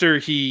is after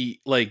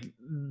he like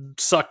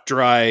sucked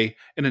dry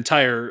an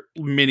entire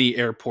mini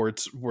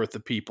airport's worth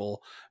of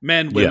people,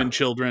 men, women,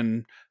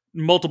 children,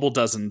 multiple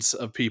dozens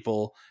of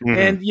people,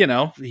 and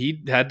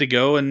he had to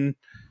go and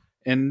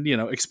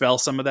expel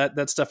some of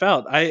that stuff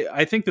out.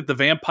 I think that the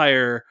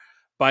vampire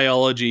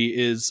biology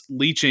is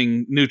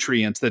leaching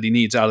nutrients that he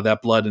needs out of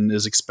that blood and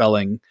is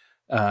expelling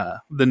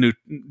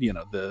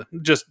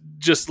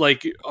just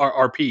like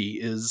our pee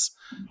is,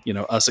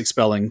 us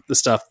expelling the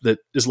stuff that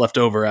is left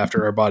over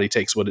after our body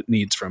takes what it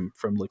needs from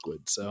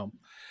liquid. So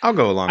I'll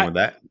go along with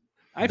that.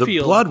 The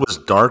blood was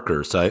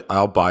darker, so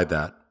I'll buy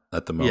that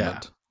at the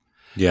moment.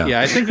 Yeah,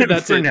 I think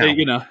that's it.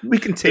 Now. We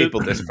can table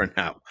this for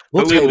now.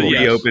 We'll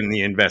reopen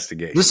the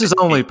investigation. This is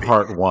only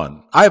part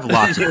one. I have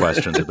lots of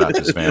questions about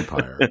this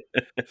vampire.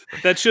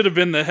 That should have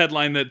been the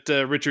headline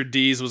that Richard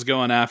Dees was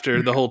going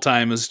after the whole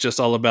time. Is just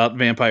all about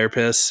vampire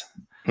piss.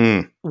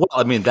 Well,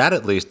 I mean, that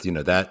at least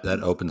that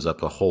opens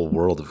up a whole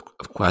world of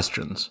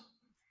questions.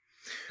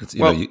 It's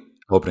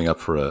opening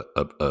up for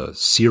a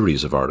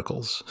series of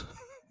articles.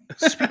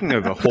 Speaking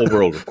of a whole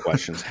world of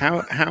questions,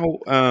 how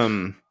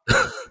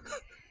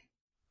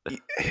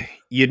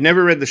you'd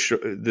never read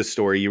the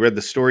story. You read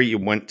the story. You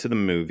went to the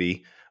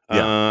movie.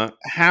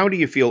 How do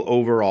you feel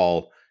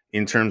overall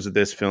in terms of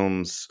this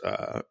film's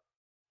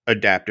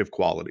adaptive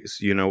qualities?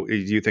 Do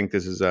you think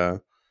this is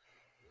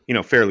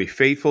fairly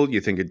faithful? Do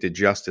you think it did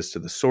justice to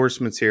the source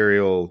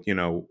material?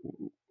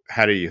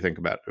 How do you think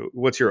about it?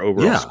 What's your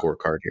overall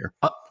scorecard here?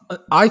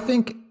 I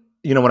think,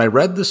 when I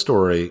read the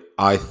story,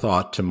 I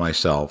thought to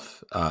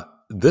myself,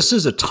 this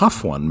is a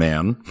tough one,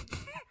 man.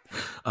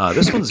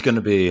 This one's going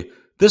to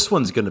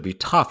be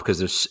tough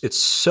because it's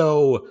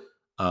so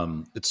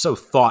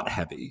thought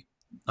heavy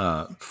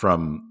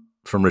from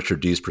Richard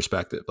D's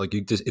perspective. Like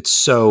it's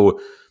so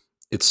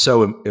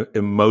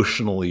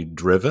emotionally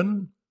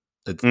driven,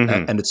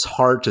 and it's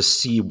hard to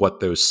see what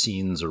those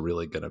scenes are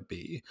really going to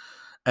be.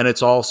 And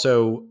it's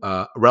also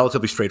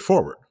relatively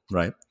straightforward,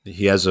 right?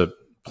 He has a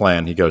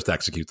plan; he goes to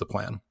execute the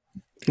plan.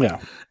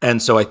 Yeah,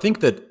 and so I think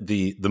that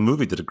the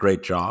movie did a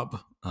great job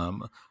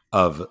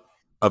of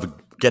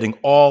getting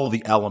all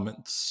the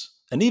elements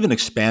and even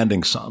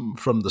expanding some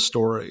from the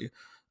story.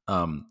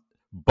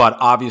 But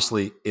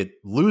obviously, it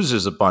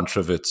loses a bunch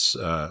of its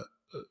kind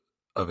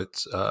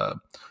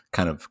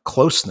of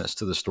closeness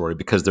to the story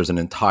because there's an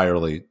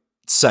entirely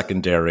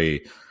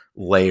secondary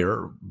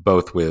layer,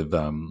 both with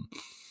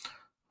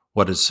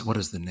what is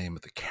the name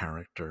of the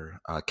character?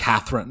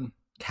 Catherine,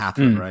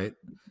 right?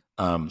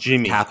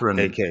 Jimmy, Catherine,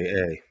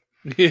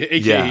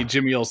 aka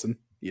Jimmy Olsen.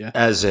 Yeah,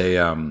 as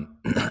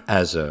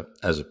a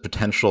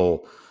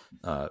potential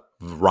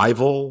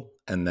rival,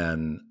 and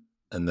then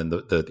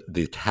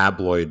the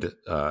tabloid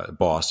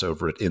boss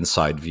over at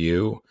Inside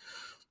View,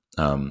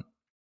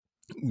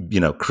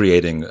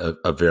 creating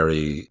a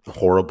very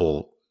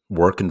horrible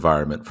work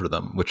environment for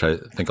them, which I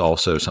think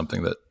also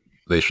something that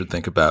they should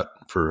think about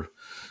for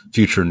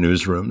future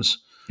newsrooms,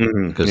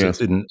 because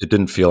it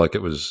didn't feel like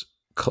it was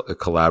a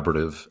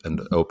collaborative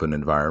and open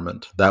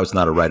environment. That was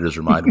not a writer's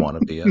room I'd want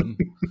to be in.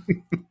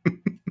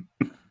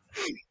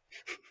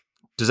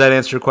 Does that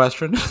answer your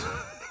question?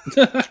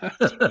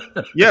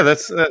 Yeah, that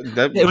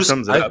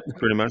sums it up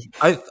pretty much.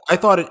 I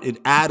thought it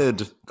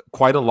added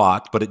quite a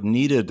lot, but it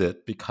needed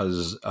it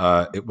because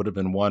it would have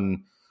been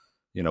one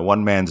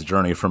man's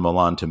journey from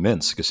Milan to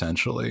Minsk,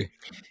 essentially.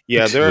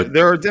 Yeah,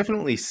 there are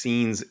definitely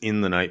scenes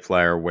in The Night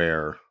Flyer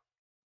where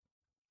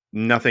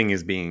nothing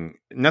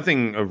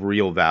of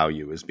real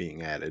value is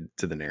being added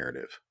to the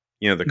narrative.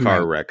 The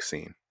car wreck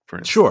scene, for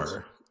instance.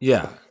 Sure.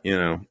 Yeah.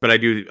 But I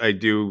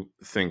do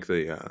think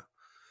the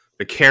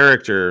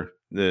character,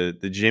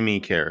 the Jimmy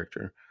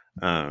character,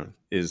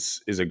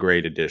 is a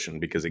great addition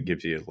because it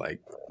gives you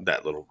like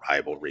that little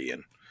rivalry,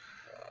 and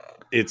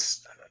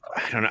it's,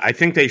 I don't know, I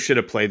think they should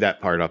have played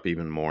that part up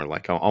even more,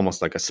 like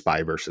almost like a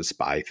spy versus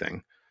spy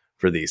thing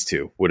for these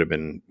two would have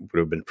been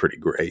pretty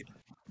great.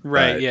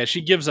 Right. Yeah.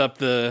 She gives up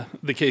the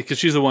case because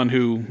she's the one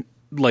who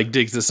like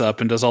digs this up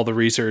and does all the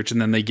research,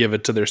 and then they give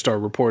it to their star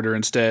reporter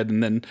instead.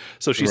 And then,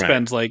 so she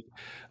spends like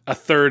a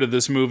third of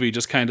this movie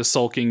just kind of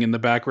sulking in the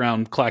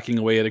background, clacking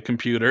away at a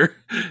computer,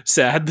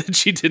 sad that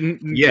she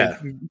didn't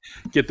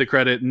get the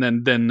credit. And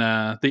then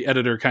the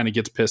editor kind of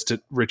gets pissed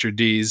at Richard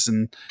Dees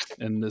and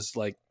is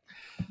like,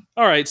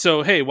 all right,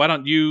 so hey, why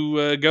don't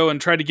you go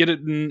and try to get it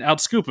and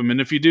outscoop him,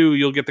 and if you do,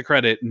 you'll get the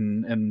credit,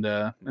 and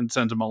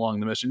send him along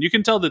the mission. You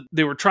can tell that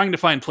they were trying to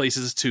find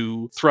places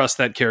to thrust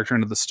that character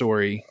into the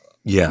story.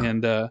 Yeah,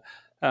 and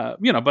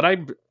but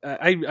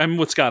I'm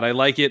with Scott. I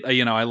like it.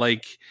 I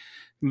like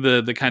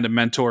the kind of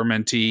mentor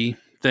mentee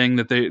thing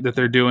that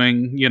they're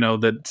doing.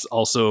 That's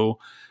also,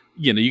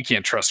 you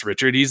can't trust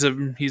Richard. He's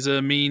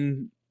a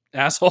mean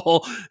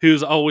asshole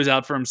who's always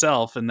out for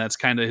himself, and that's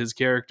kind of his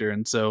character.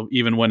 And so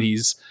even when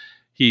he's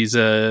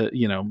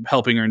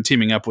helping her and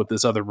teaming up with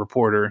this other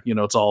reporter,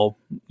 it's all,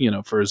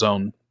 for his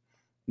own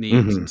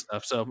needs and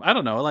stuff. So I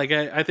don't know. Like,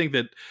 I think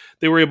that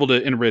they were able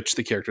to enrich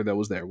the character that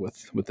was there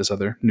with this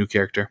other new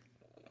character.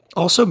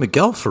 Also,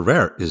 Miguel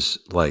Ferrer is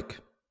like,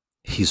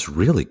 he's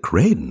really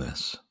great in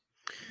this.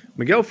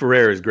 Miguel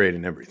Ferrer is great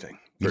in everything.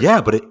 Yeah,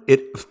 but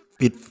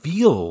it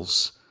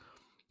feels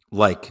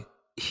like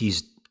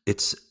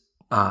it's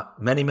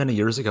many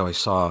years ago I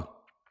saw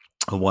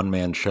a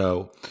one-man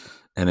show,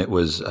 and it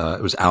was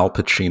Al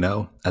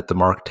Pacino at the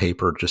Mark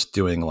Taper just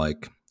doing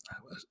like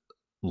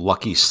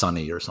Lucky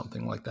Sunny or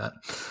something like that.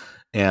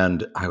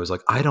 And I was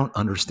like, I don't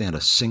understand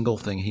a single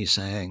thing he's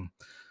saying,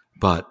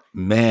 but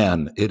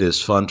man, it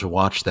is fun to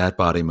watch that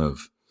body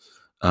move.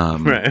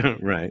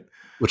 Right.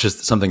 Which is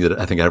something that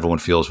I think everyone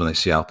feels when they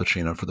see Al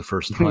Pacino for the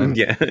first time.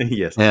 Yeah,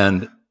 yes.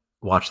 And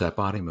watch that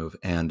body move.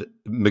 And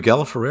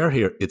Miguel Ferrer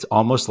here, it's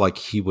almost like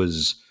he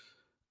was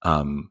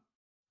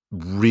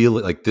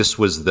really, like, this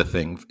was the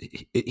thing.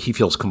 He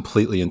feels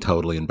completely and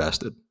totally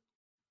invested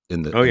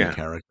in the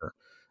character.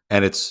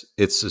 And it's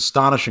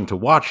astonishing to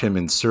watch him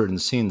in certain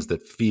scenes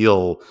that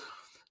feel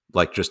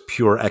like just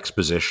pure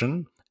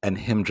exposition, and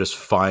him just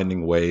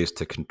finding ways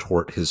to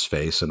contort his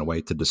face in a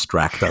way to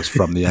distract us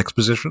from the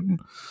exposition.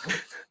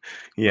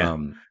 Yeah.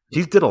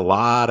 He did a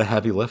lot of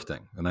heavy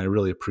lifting, and I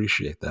really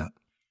appreciate that.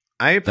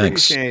 I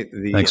appreciate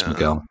Thanks,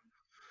 Miguel.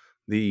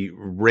 The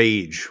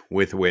rage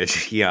with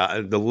which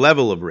the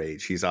level of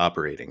rage he's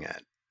operating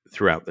at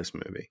throughout this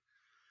movie.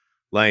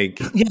 Like,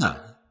 yeah.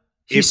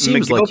 He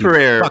seems like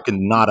he's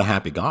fucking not a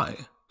happy guy.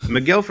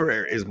 Miguel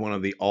Ferrer is one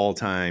of the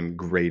all-time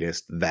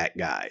greatest that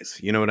guys.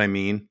 You know what I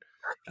mean?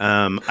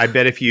 I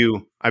bet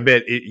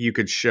you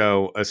could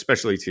show,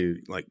 especially to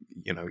like,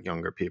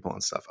 younger people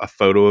and stuff, a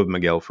photo of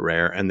Miguel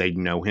Ferrer and they'd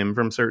know him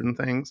from certain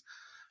things.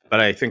 But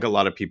I think a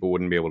lot of people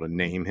wouldn't be able to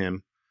name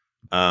him.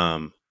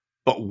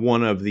 But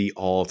one of the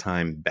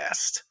all-time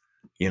best,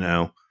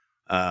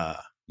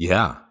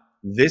 Yeah.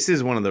 This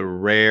is one of the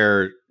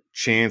rare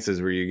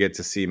chances where you get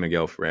to see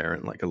Miguel Ferrer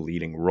in like a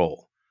leading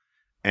role.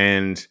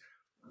 And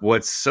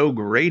what's so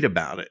great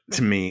about it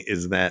to me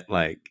is that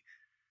like,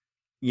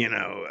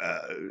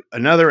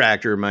 another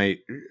actor might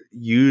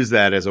use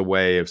that as a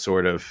way of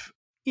sort of,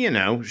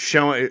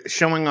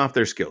 showing off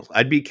their skills.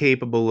 I'd be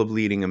capable of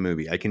leading a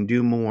movie. I can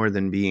do more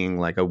than being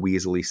like a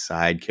Weasley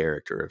side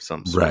character of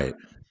some sort. Right.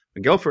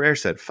 Miguel Ferrer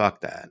said,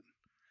 fuck that.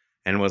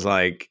 And was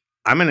like,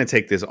 I'm going to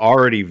take this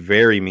already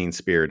very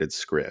mean-spirited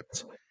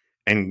script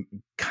and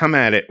come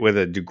at it with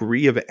a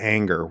degree of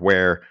anger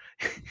where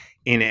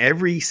in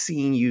every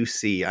scene you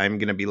see, I'm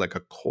going to be like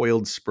a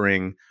coiled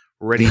spring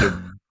ready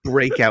to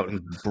break out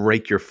and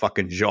break your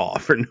fucking jaw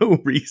for no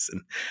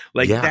reason.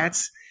 Like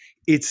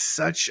it's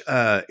such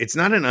it's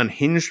not an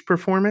unhinged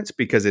performance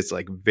because it's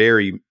like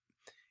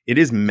it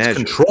is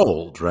measured. It's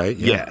controlled, right?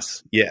 Yeah.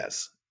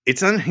 Yes.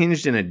 It's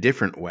unhinged in a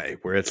different way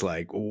where it's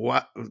like,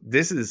 what?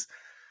 This is,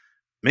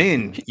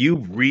 man, you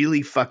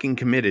really fucking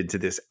committed to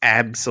this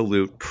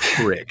absolute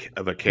prick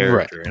of a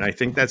character. Right. And I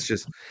think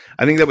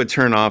that would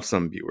turn off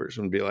some viewers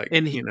and be like,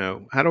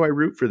 how do I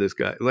root for this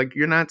guy? Like,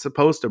 you're not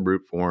supposed to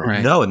root for him.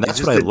 Right. No, and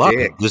that's what I love.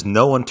 There's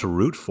no one to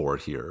root for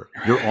here.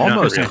 You're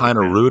almost kind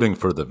of rooting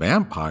for the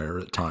vampire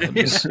at times. Right.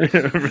 Just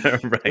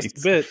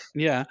a bit,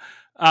 yeah.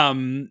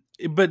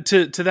 But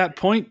to that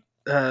point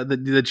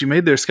that you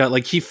made there, Scott,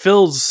 like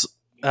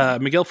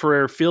Miguel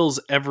Ferrer fills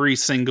every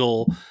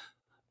single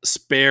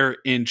spare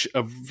inch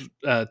of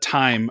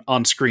time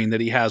on screen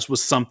that he has with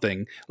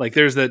something. Like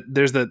there's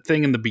that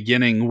thing in the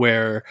beginning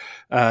where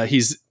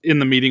he's in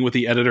the meeting with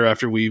the editor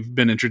after we've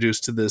been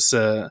introduced to this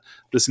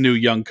new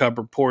young cub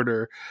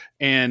reporter,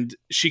 and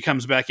she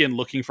comes back in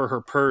looking for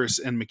her purse,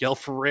 and Miguel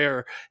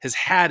Ferrer has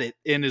had it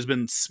and has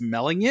been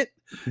smelling it.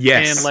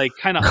 Yes. And like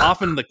kind of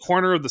off in the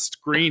corner of the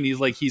screen,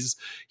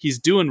 he's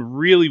doing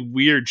really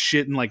weird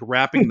shit and like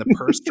wrapping the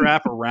purse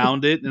strap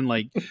around it and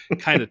like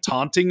kind of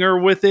taunting her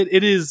with it.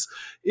 It is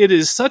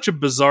such a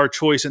bizarre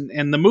choice,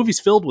 and the movie's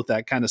filled with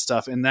that kind of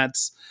stuff. And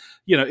that's,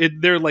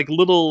 they're like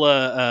little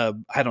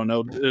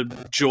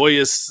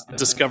joyous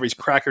discoveries,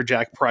 Cracker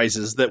Jack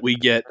prizes that we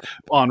get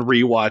on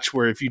rewatch,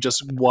 where if you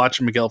just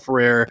watch Miguel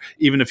Ferrer,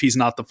 even if he's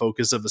not the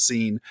focus of a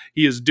scene,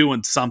 he is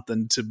doing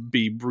something to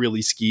be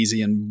really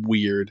skeezy and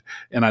weird,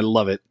 and I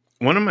love it.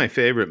 One of my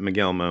favorite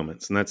Miguel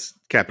moments, and that's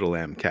capital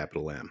M,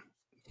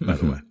 by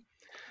the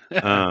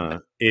way,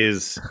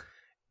 is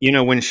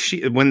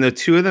when the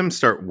two of them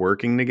start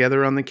working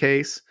together on the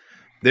case,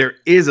 there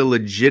is a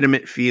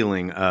legitimate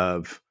feeling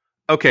of,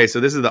 okay, so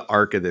this is the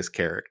arc of this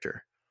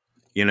character.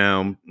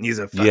 He's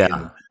a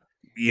fucking,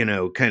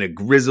 kind of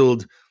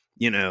grizzled,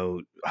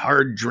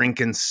 hard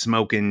drinking,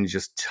 smoking,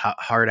 just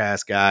hard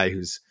ass guy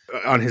who's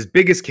on his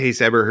biggest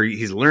case ever.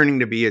 He's learning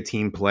to be a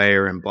team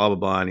player and blah, blah,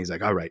 blah. And he's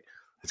like, all right,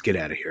 let's get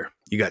out of here.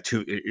 You got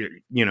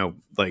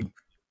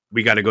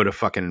we got to go to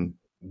fucking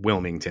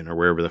Wilmington or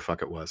wherever the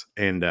fuck it was.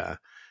 And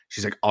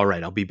she's like, all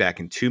right, I'll be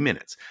back in 2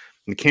 minutes.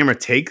 And the camera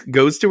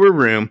goes to her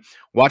room,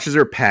 watches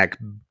her pack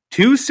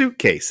 2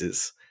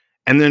 suitcases,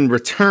 and then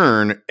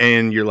return,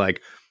 and you're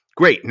like,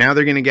 great, now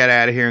they're going to get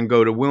out of here and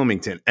go to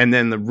Wilmington. And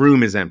then the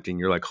room is empty, and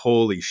you're like,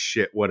 holy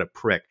shit, what a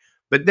prick.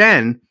 But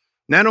then,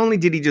 not only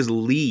did he just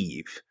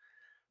leave,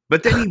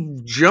 but then he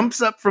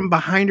jumps up from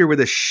behind her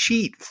with a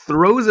sheet,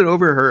 throws it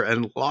over her,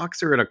 and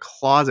locks her in a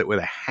closet with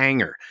a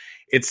hanger.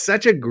 It's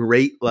such a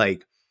great,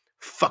 like,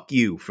 fuck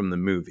you from the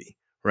movie,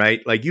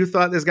 right? Like, you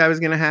thought this guy was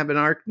going to have an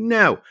arc?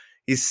 No,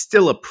 he's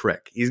still a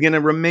prick. He's going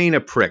to remain a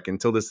prick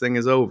until this thing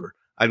is over.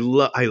 I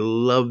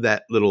love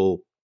that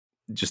little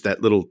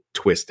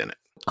twist in it.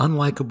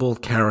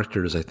 Unlikable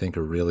characters, I think,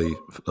 are really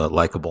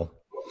likable.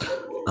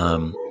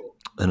 And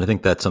I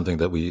think that's something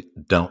that we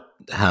don't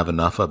have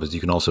enough of, is you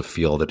can also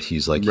feel that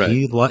he's like, right.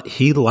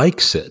 He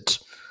likes it.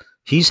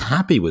 He's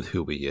happy with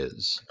who he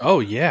is. Oh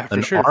yeah,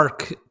 for sure. An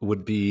arc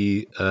would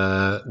be,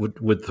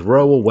 would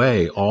throw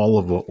away all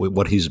of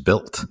what he's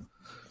built.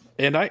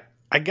 And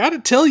I got to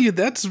tell you,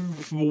 that's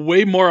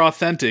way more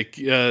authentic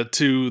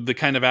to the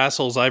kind of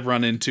assholes I've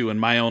run into in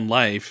my own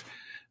life.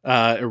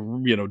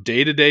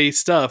 Day-to-day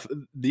stuff.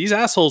 These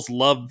assholes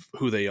love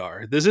who they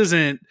are. This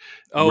isn't,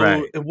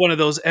 one of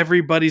those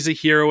everybody's a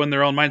hero in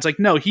their own minds. Like,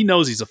 no, he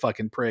knows he's a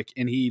fucking prick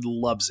and he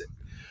loves it.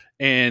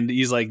 And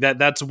he's like,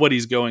 that's what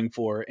he's going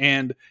for.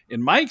 And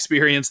in my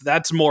experience,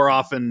 that's more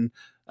often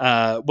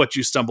what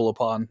you stumble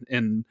upon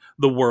in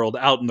the world,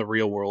 out in the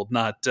real world,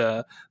 not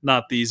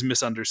these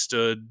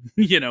misunderstood,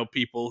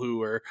 people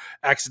who are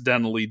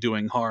accidentally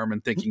doing harm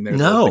and thinking they're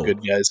the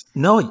good guys.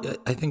 No,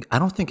 I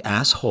don't think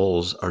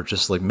assholes are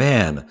just like,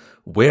 man,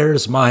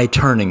 where's my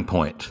turning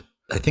point?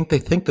 they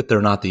think that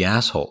they're not the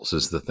assholes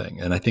is the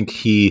thing. And I think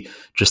he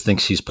just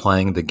thinks he's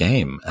playing the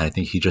game. And I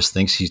think he just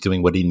thinks he's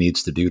doing what he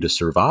needs to do to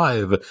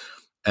survive.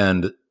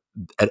 And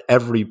at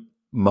every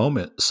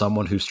moment,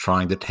 someone who's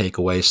trying to take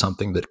away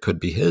something that could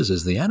be his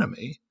is the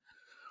enemy.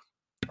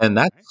 And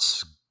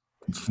that's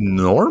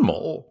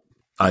normal,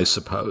 I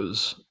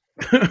suppose.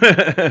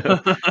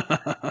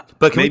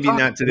 But maybe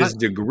not to this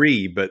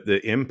degree, but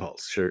the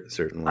impulse,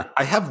 certainly.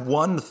 I have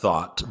one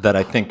thought that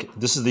I think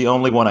this is the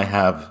only one I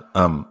have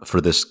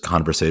for this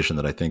conversation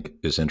that I think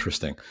is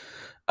interesting,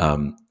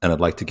 and I'd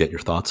like to get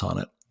your thoughts on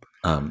it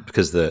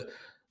because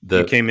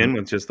you came in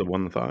with just the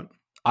one thought.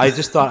 I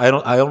just thought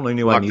I only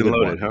knew I needed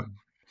one. Huh?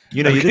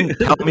 You didn't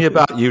tell me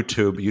about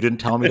YouTube. You didn't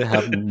tell me to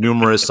have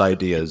numerous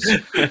ideas.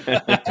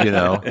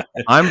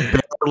 I'm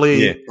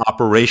barely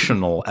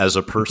operational as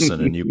a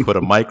person, and you put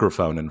a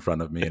microphone in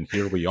front of me, and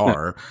here we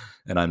are.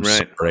 And I'm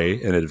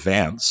sorry in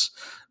advance.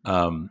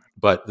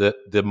 But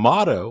the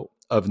motto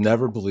of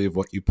never believe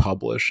what you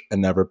publish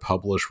and never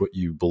publish what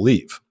you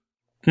believe,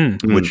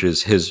 which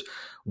is his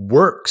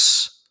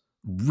works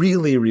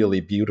really, really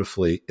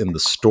beautifully in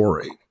the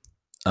story.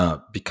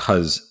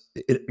 Because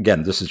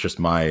again, this is just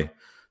my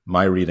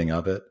reading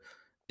of it,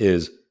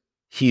 is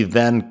he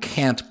then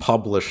can't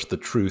publish the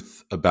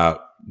truth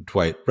about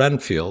Dwight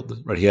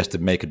Renfield, right? He has to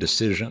make a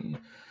decision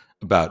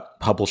about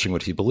publishing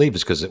what he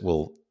believes because it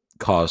will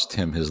cost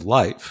him his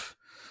life.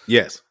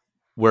 Yes.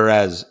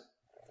 Whereas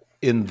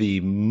in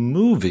the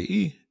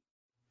movie,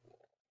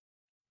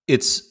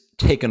 it's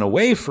taken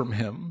away from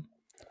him,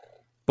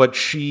 but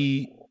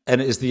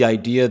is the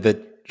idea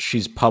that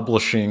she's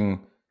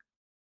publishing.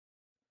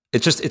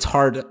 It's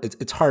hard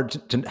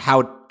to how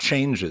it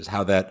changes,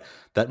 how that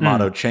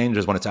motto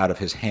changes when it's out of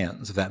his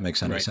hands, if that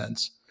makes any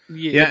sense.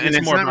 Yeah, and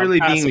it's not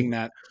really being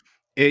that.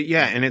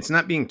 And it's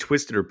not being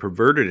twisted or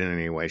perverted in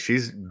any way.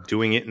 She's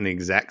doing it in the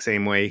exact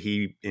same way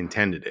he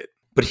intended it.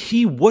 But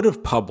he would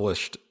have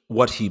published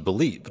what he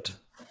believed,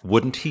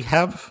 wouldn't he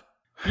have?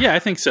 Yeah, I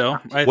think so.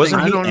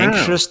 Wasn't he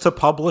anxious to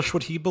publish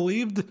what he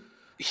believed?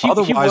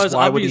 Otherwise,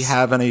 why would he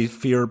have any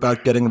fear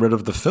about getting rid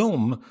of the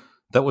film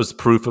that was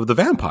proof of the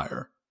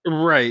vampire?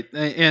 Right.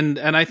 And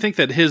I think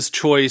that his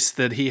choice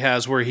that he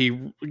has where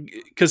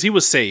because he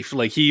was safe,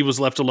 like he was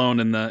left alone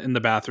in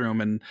the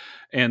bathroom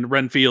and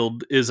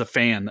Renfield is a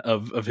fan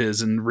of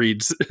his and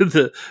reads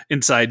the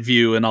inside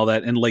view and all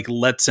that and like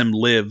lets him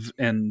live.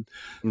 And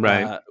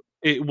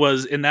it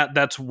was, and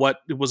that's what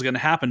was going to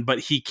happen, but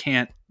he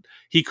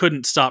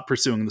couldn't stop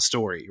pursuing the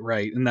story.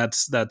 Right. And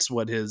that's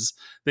what his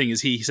thing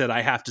is. He said, I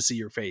have to see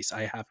your face.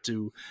 I have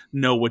to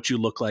know what you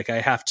look like.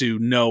 I have to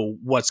know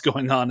what's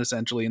going on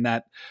essentially. And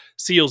that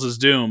seals his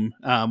doom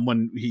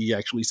when he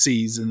actually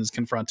sees and is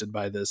confronted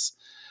by this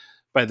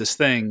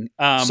thing.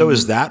 So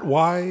is that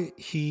why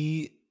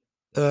he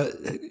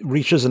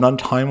reaches an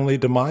untimely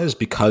demise?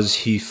 Because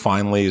he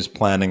finally is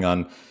planning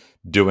on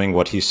doing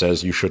what he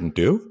says you shouldn't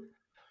do?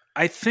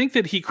 I think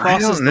that he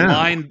crosses the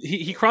line.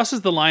 He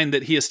crosses the line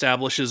that he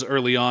establishes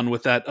early on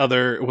with that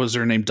other, was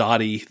her name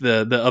Dottie,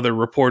 the other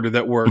reporter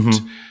that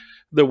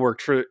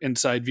worked for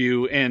Inside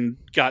View and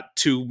got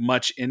too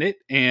much in it.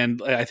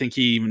 And I think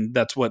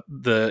that's what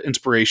the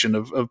inspiration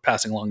of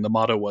passing along the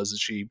motto was. Is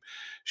she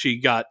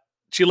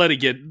let it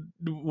get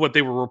what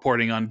they were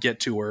reporting on get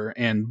to her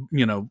and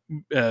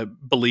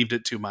believed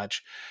it too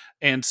much.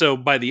 And so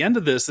by the end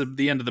of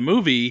the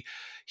movie,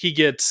 he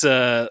gets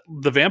the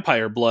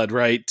vampire blood,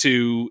 right,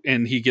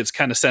 and he gets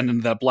kind of sent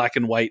into that black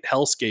and white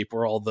hellscape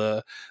where all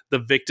the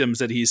victims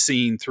that he's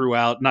seen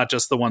throughout, not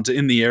just the ones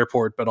in the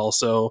airport, but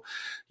also,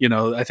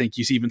 I think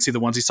you even see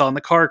the ones he saw in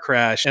the car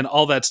crash and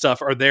all that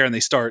stuff are there, and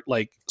they start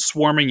like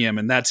swarming him.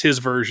 And that's his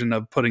version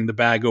of putting the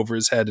bag over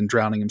his head and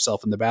drowning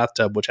himself in the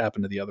bathtub, which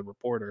happened to the other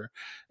reporter.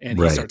 And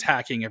he starts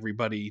hacking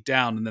everybody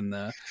down. And then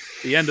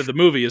the end of the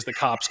movie is the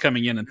cops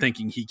coming in and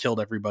thinking he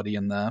killed everybody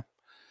in the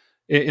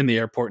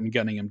airport and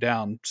gunning him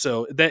down.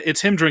 So that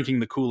it's him drinking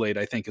the Kool-Aid,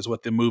 I think, is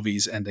what the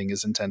movie's ending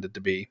is intended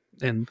to be,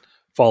 and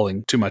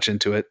falling too much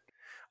into it.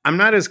 I'm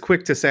not as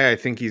quick to say I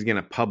think he's going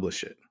to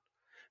publish it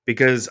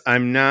because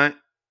I'm not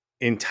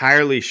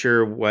entirely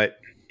sure what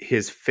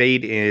his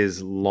fate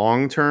is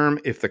long-term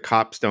if the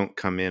cops don't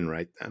come in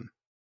right then.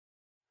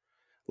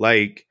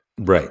 Like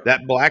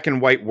that black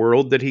and white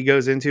world that he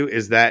goes into,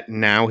 is that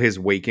now his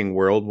waking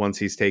world once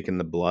he's taken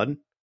the blood?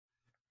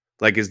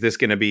 Like, is this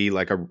going to be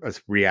like a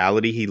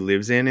reality he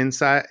lives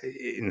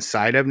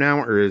inside of now?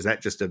 Or is that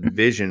just a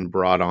vision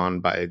brought on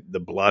by the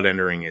blood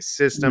entering his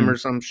system or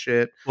some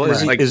shit? Well,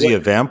 is he a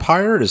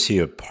vampire? Is he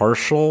a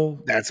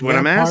partial That's what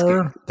vampire? I'm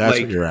asking.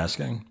 That's what you're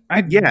asking?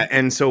 Yeah.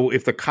 And so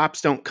if the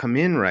cops don't come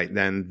in right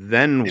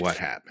then what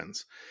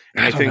happens?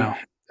 And I think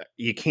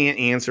you can't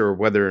answer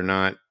whether or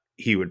not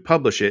he would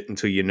publish it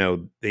until you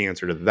know the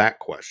answer to that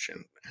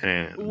question.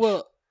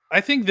 Well, I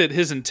think that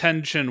his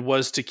intention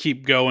was to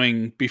keep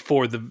going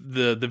before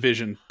the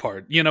vision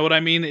part. You know what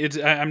I mean?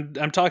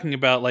 I'm talking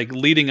about like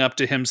leading up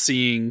to him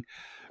seeing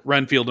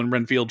Renfield and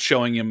Renfield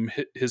showing him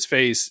his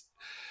face.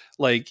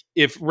 Like,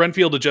 if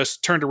Renfield had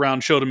just turned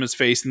around, showed him his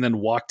face, and then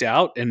walked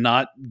out and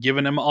not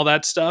given him all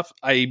that stuff,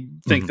 I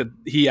think that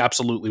he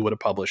absolutely would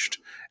have published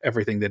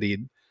everything that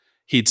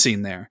he'd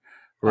seen there.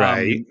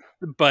 Right.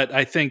 But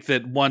I think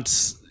that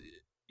once,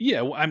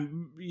 I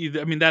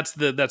mean, that's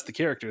the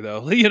character, though.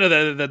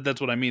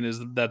 That's what I mean,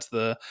 is that's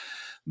the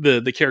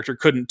character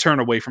couldn't turn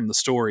away from the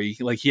story.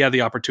 Like, he had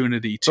the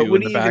opportunity to. But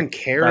would he even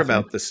care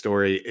about the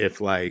story if,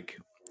 like,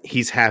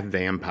 he's half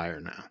vampire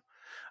now?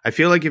 I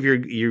feel like if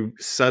you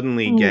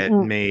suddenly get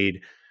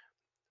made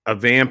a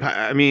vampire,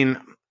 I mean,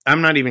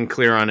 I'm not even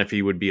clear on if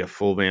he would be a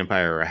full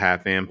vampire or a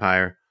half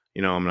vampire.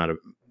 I'm not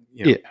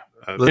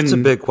That's a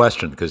big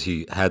question, because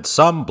he had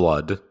some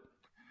blood,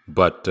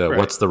 but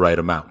what's the right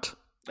amount?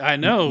 I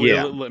know.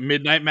 Yeah.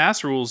 Midnight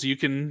Mass rules. You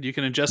can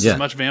ingest as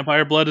much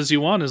vampire blood as you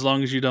want, as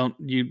long as you don't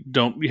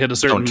hit a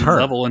certain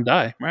level and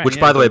die. Right. Which,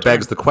 by the way,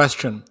 begs the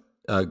question.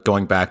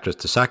 Going back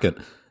just a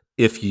second,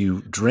 if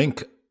you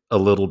drink a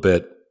little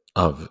bit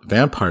of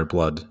vampire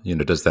blood,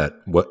 does that?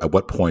 At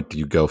what point do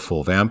you go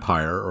full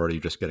vampire, or are you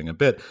just getting a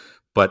bit?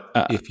 But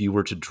if you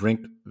were to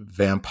drink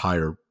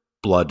vampire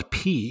blood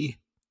pee.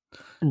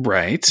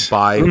 Right.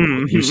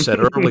 You said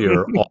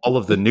earlier, all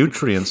of the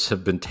nutrients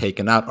have been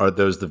taken out. Are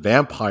those the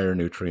vampire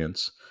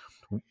nutrients?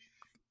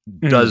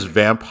 Does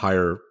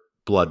vampire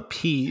blood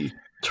pee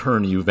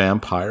turn you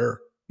vampire?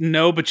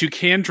 No, but you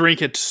can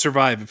drink it to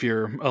survive if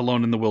you're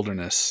alone in the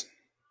wilderness.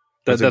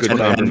 That's a good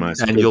compromise.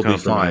 And you'll be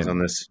fine on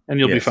this. And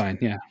you'll be fine,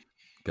 yeah.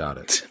 Got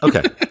it.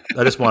 Okay.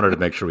 I just wanted to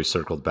make sure we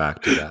circled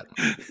back to that.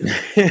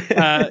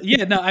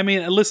 No, I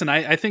mean, listen,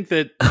 I think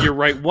that you're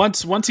right.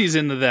 Once he's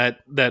into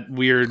that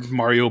weird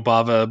Mario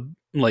Bava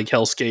like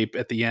hellscape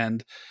at the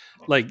end,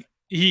 like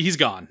he's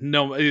gone.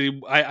 No,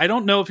 I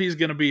don't know if he's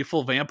going to be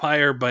full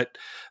vampire, but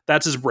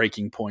that's his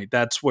breaking point.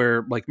 That's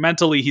where, like,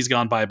 mentally he's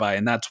gone bye-bye,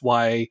 and that's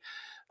why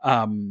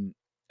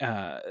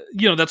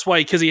that's why,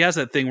 because he has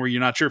that thing where you're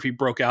not sure if he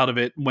broke out of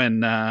it when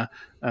the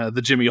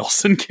Jimmy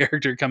Olsen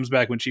character comes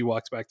back when she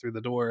walks back through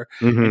the door,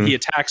 and he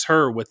attacks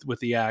her with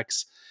the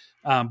axe.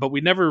 But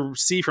we never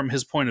see from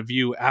his point of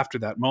view after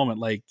that moment.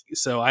 Like,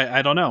 so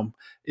I don't know.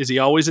 Is he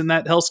always in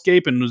that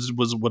hellscape and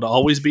would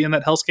always be in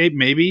that hellscape?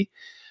 Maybe.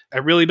 I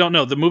really don't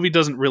know. The movie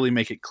doesn't really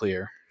make it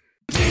clear.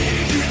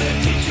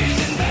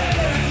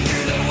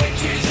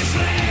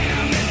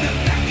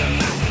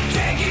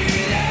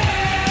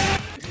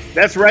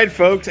 That's right,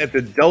 folks. At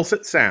the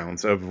dulcet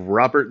sounds of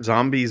Robert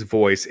Zombie's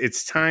voice,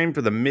 it's time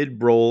for the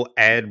mid-roll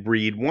ad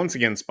read, once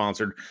again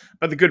sponsored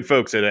by the good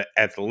folks at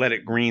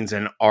Athletic Greens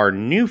and our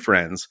new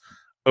friends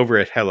over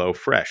at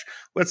HelloFresh.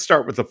 Let's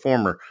start with the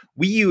former.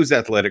 We use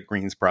Athletic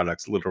Greens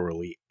products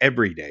literally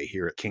every day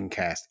here at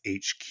Kingcast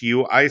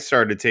HQ. I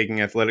started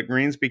taking Athletic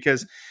Greens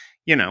because,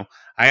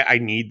 I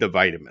need the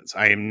vitamins.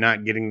 I am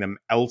not getting them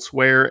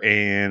elsewhere,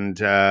 and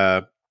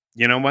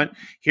you know what?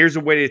 Here's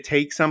a way to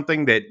take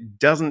something that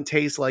doesn't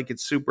taste like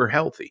it's super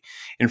healthy.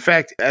 In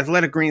fact,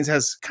 Athletic Greens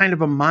has kind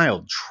of a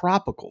mild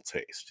tropical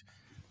taste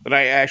that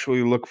I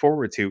actually look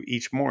forward to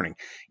each morning.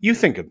 You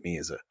think of me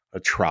as a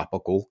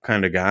tropical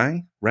kind of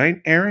guy, right,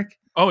 Eric?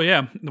 Oh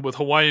yeah, with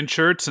Hawaiian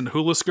shirts and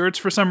hula skirts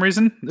for some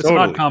reason. It's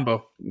Totally. an odd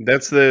combo.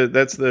 That's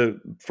the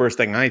first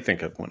thing I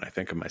think of when I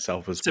think of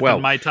myself as Sipping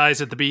well. Mai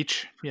Tais at the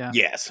beach. Yeah.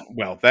 Yes.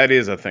 Well, that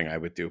is a thing I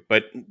would do.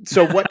 But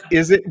so what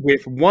is it?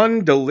 With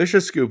one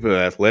delicious scoop of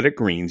Athletic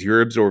Greens, you're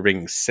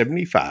absorbing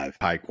 75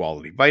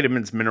 high-quality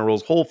vitamins,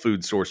 minerals, whole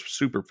food source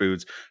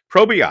superfoods,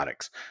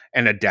 probiotics,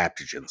 and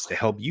adaptogens to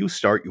help you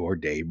start your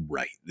day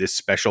right. This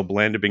special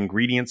blend of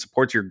ingredients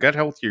supports your gut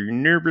health, your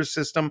nervous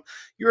system,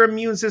 your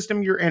immune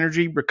system, your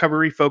energy,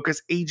 recovery,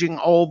 focus, aging,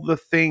 all the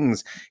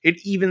things.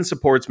 It even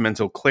supports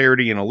mental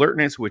clarity and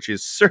alertness, which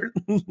is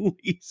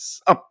certainly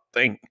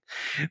something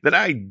that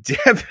I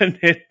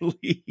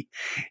definitely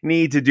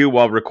need to do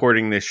while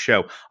recording this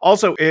show.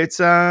 Also, it's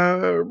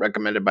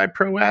recommended by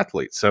pro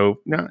athletes, so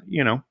not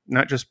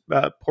just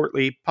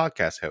portly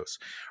podcast hosts.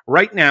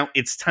 Right now,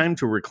 it's time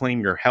to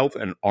reclaim your health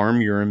and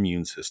arm your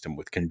immune system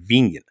with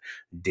convenient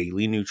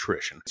daily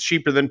nutrition. It's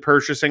cheaper than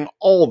purchasing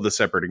all the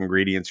separate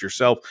ingredients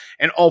yourself,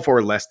 and all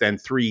for less than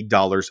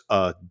 $3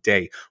 a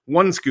day.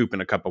 One scoop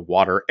in a cup of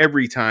water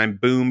every time.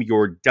 Boom,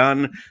 you're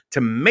done.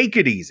 To make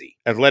it easy,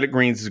 Athletic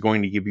Greens is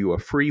going to give you a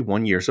free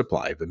 1-year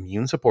supply of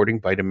immune-supporting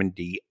vitamin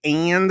D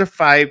and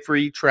 5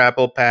 free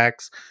travel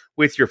packs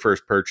with your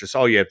first purchase.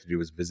 All you have to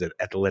do is visit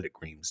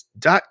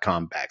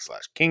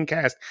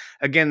athleticgreens.com/Kingcast.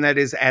 Again, that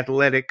is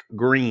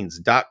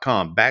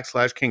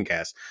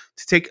athleticgreens.com/Kingcast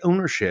to take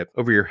ownership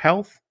over your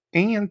health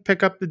and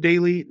pick up the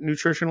daily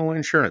nutritional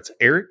insurance.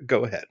 Eric,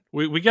 go ahead.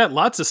 We got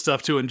lots of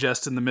stuff to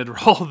ingest in the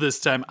mid-roll this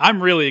time.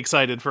 I'm really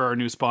excited for our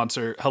new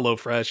sponsor,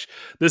 HelloFresh.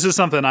 This is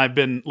something I've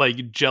been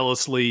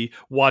jealously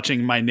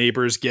watching my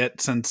neighbors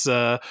get since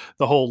the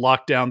whole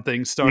lockdown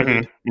thing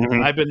started.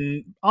 I've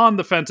been on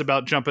the fence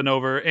about jumping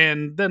over,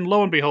 and then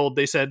lo and behold,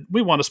 they said,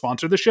 we want to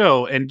sponsor the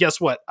show. And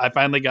guess what? I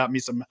finally got me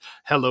some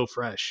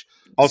HelloFresh.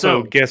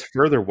 Also, So- guess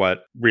further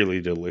what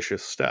really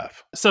delicious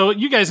stuff. So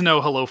you guys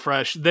know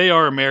HelloFresh. They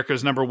are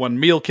America's #1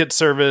 meal kit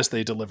service.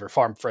 They deliver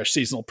farm fresh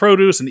seasonal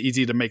produce and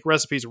easy to make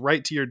recipes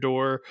right to your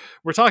door.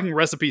 We're talking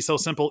recipes so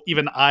simple,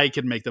 even I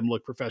can make them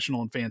look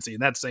professional and fancy,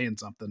 and that's saying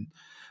something.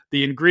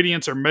 The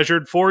ingredients are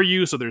measured for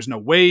you, so there's no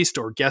waste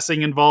or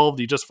guessing involved.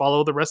 You just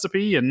follow the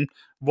recipe and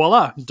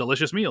voila,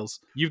 delicious meals.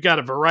 You've got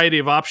a variety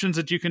of options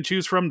that you can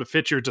choose from to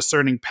fit your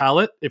discerning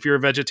palate. If you're a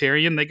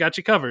vegetarian, they got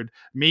you covered.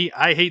 Me,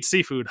 I hate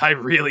seafood. I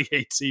really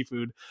hate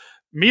seafood.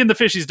 Me and the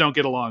fishies don't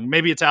get along.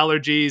 Maybe it's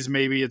allergies.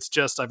 Maybe it's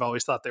just I've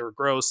always thought they were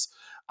gross.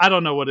 I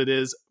don't know what it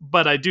is,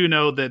 but I do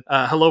know that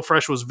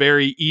HelloFresh was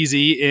very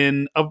easy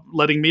in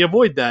letting me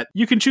avoid that.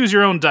 You can choose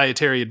your own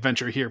dietary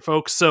adventure here,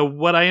 folks. So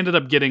what I ended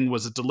up getting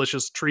was a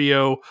delicious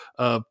trio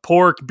of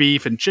pork,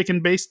 beef, and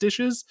chicken-based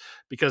dishes,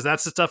 because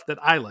that's the stuff that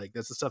I like.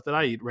 That's the stuff that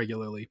I eat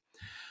regularly.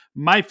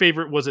 My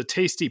favorite was a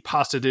tasty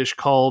pasta dish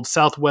called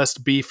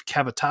Southwest Beef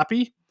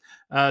Cavatappi.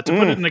 To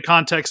put it into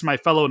context, my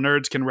fellow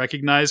nerds can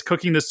recognize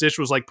cooking this dish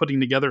was like putting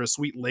together a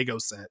sweet Lego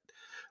set.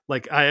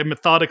 Like, I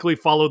methodically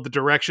followed the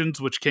directions,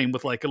 which came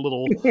with like a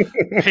little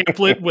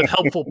pamphlet with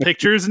helpful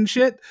pictures and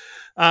shit.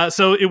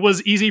 So it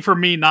was easy for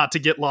me not to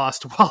get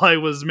lost while I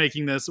was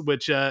making this,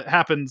 which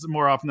happens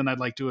more often than I'd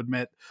like to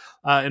admit.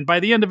 And by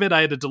the end of it, I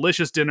had a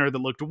delicious dinner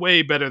that looked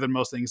way better than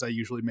most things I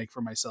usually make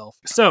for myself.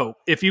 So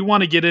if you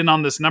want to get in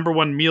on this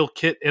 #1 meal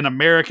kit in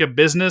America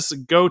business,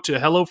 go to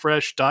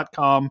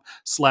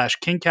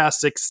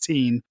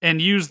HelloFresh.com/Kingcast16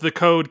 and use the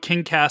code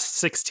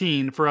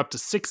Kingcast16 for up to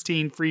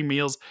 16 free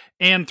meals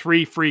and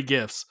 3 free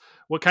gifts.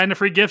 What kind of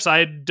free gifts?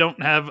 I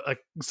don't have a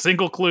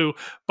single clue,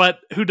 but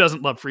who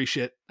doesn't love free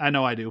shit? I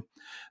know I do.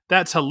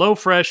 That's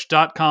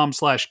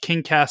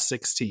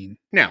HelloFresh.com/Kingcast16.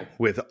 Now,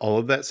 with all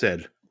of that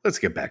said, let's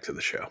get back to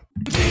the show.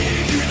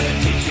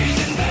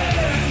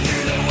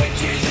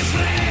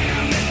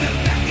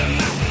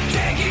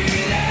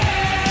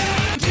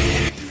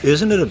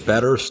 Isn't it a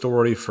better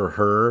story for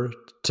her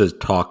to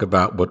talk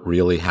about what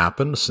really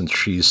happened since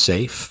she's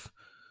safe,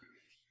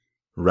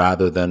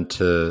 rather than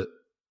to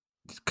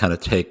kind of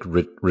take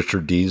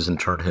Richard Dees and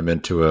turn him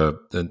into a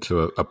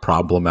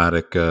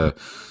problematic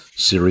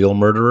serial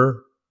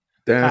murderer?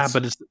 That's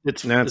but it's a good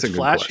flashier.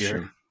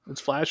 question.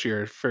 It's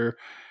flashier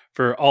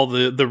for all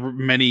the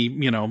many,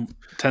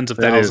 tens of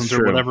That is thousands or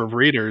true. whatever of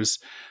readers.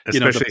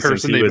 Especially The person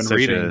since he they've was been such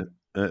reading.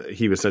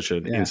 he was such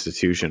an Yeah.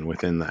 institution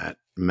within that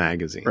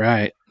magazine.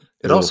 Right.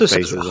 It Little also says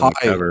faces on the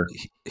cover.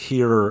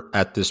 here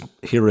at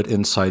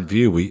Inside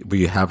View,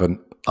 we have an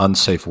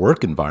unsafe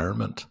work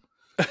environment.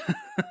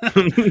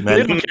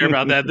 They don't care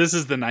about that. This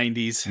is the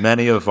 90s.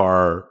 Many of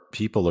our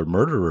people are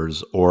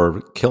murderers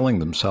or killing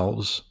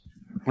themselves.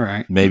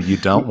 Right. Maybe you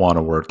don't want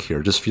to work here.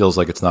 It just feels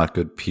like it's not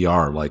good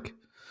PR. Like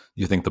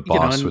you think the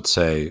boss would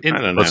say, I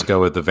don't let's know.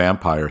 go with the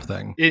vampire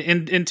thing.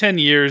 In 10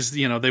 years,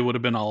 they would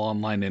have been all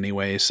online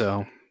anyway.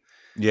 So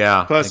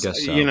Yeah, Plus, I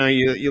guess so.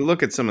 you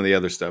look at some of the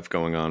other stuff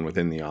going on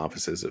within the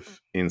offices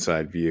of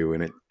Inside View,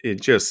 and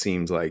it just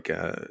seems like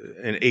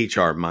an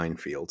HR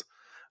minefield.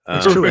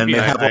 It's true, and they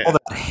I- have all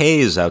that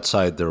haze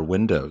outside their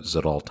windows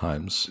at all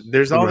times.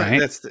 There's all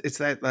Right. it's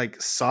that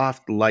like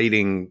soft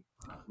lighting,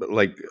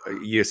 like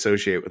you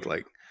associate with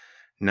like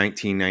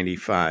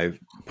 1995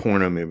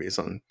 porno movies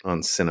on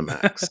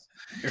Cinemax.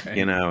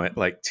 right. At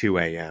like 2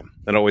 a.m.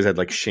 that always had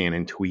like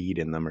Shannon Tweed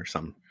in them or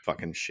some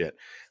fucking shit.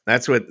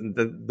 That's what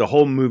the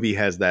whole movie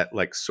has, that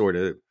like sort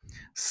of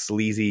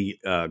sleazy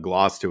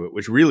gloss to it,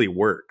 which really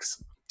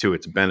works to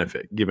its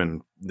benefit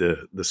given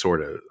the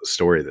sort of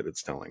story that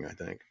it's telling, I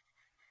think.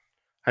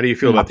 How do you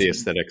feel about the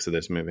aesthetics of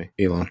this movie,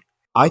 Elan?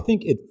 I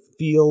think it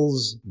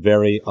feels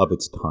very of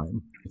its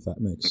time, if that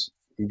makes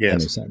any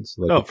Yes, sense.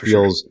 Like Oh, it for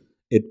sure. feels,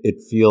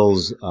 it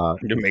feels.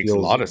 it makes a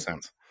lot of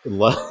sense.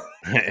 Lo-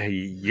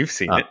 You've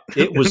seen it.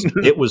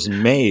 it was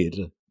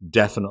made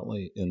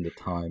definitely in the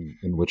time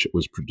in which it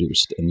was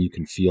produced, and you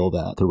can feel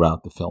that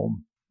throughout the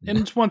film. And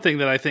it's one thing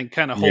that I think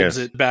kind of holds Yes.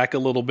 it back a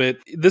little bit.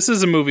 This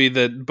is a movie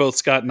that both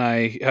Scott and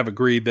I have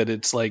agreed that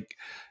it's like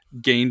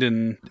gained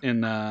in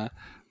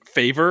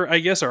favor, I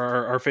guess, or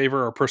our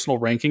favor, our personal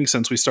ranking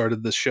since we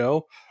started this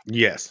show.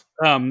 Yes.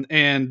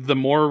 And the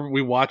more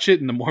we watch it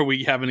and the more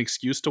we have an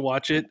excuse to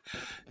watch it,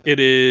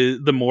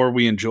 the more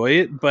we enjoy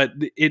it. But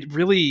it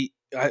really,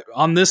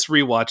 on this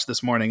rewatch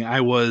this morning, I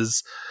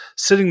was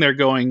sitting there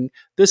going,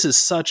 this is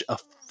such a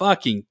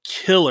fucking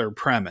killer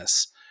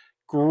premise.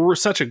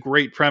 Such a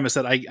great premise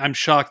that I'm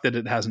shocked that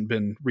it hasn't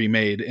been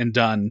remade and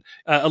done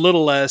a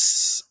little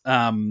less,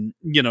 mid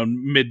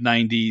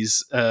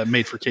 90s,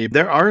 made for cable.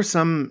 There are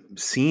some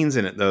scenes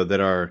in it though that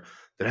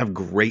have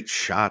great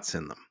shots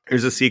in them.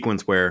 There's a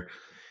sequence where,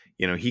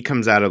 he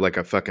comes out of like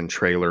a fucking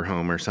trailer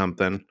home or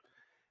something,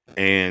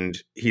 and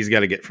he's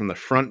got to get from the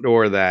front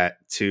door of that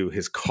to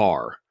his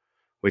car,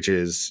 which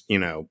is,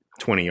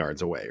 20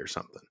 yards away or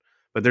something.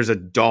 But there's a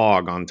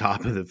dog on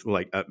top of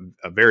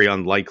a very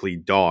unlikely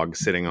dog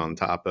sitting on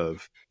top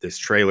of this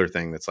trailer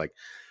thing that's like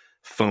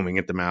foaming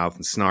at the mouth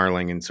and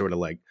snarling and sort of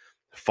like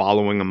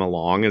following him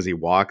along as he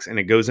walks, and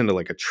it goes into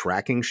like a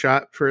tracking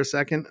shot for a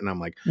second, and I'm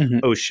like,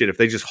 oh shit, if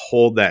they just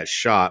hold that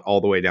shot all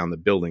the way down the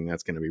building,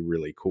 that's going to be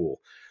really cool.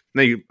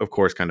 Now you of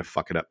course kind of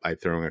fuck it up by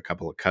throwing a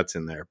couple of cuts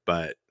in there,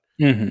 but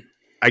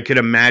I could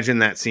imagine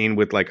that scene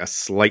with like a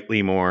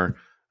slightly more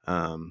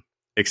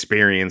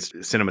experienced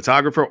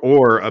cinematographer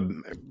or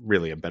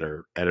really a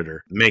better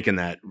editor making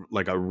that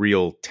like a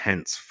real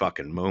tense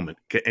fucking moment.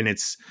 And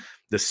it's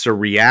the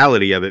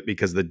surreality of it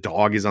because the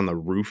dog is on the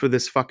roof of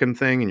this fucking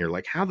thing, and you're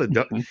like, how the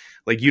dog,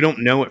 like, you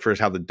don't know at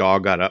first how the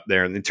dog got up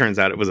there, and it turns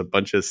out it was a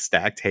bunch of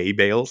stacked hay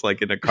bales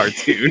like in a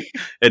cartoon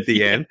at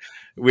the end,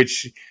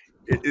 which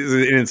is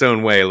in its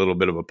own way a little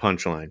bit of a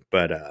punchline.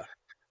 But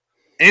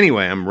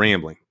anyway, I'm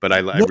rambling, but I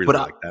really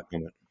like that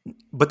moment.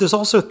 But there's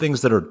also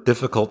things that are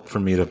difficult for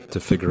me to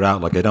figure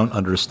out. Like, I don't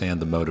understand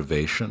the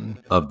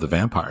motivation of the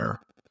vampire.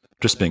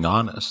 Just being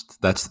honest,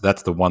 that's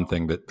the one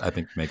thing that I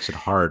think makes it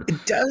hard.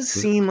 It does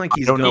seem like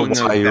he's going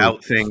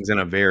about things in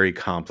a very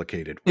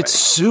complicated way. It's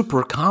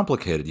super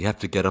complicated. You have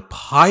to get a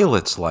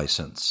pilot's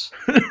license.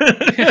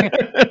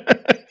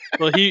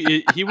 Well,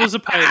 he was a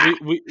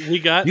pilot. We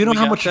got. You know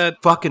how much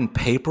fucking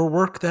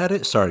paperwork that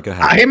is? Sorry, go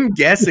ahead. I'm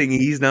guessing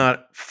he's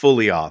not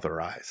fully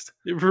authorized.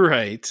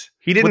 Right.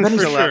 He didn't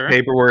fill out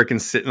paperwork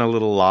and sit in a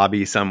little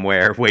lobby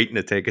somewhere waiting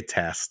to take a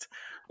test.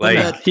 Like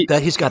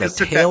that he's got a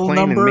tail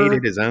number and made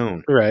it his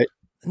own. Right.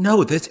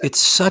 No,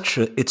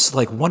 it's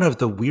like one of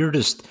the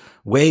weirdest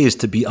ways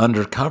to be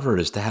undercover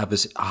is to have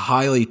this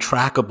highly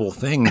trackable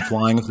thing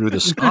flying through the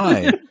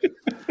sky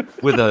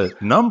with a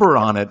number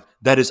on it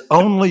that is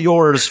only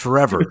yours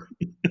forever.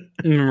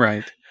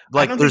 Right.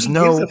 Like there's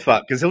no gives a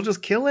fuck because he'll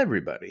just kill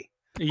everybody.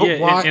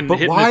 Yeah, why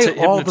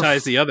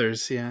hypnotize the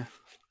others? Yeah.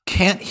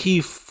 Can't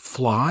he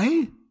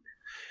fly?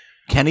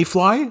 Can he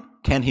fly?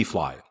 Can he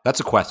fly? That's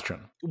a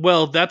question.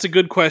 Well, that's a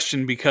good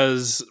question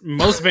because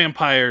most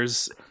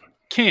vampires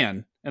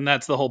can, and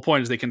that's the whole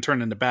point: is they can turn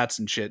into bats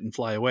and shit and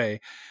fly away.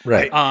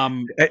 Right. I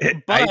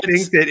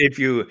think that if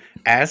you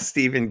ask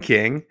Stephen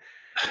King,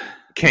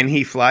 can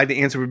he fly? The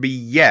answer would be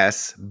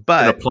yes,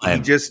 but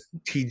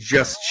he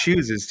just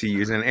chooses to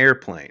use an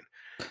airplane.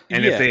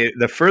 And if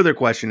the further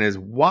question is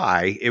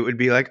why, it would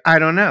be like, I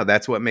don't know.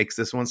 That's what makes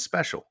this one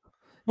special.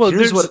 Well,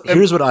 here's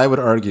what I would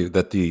argue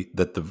that the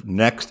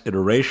next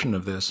iteration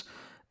of this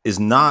is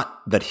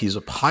not that he's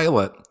a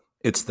pilot;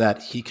 it's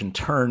that he can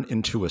turn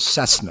into a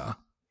Cessna,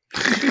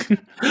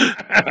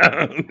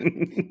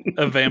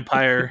 a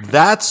vampire.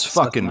 That's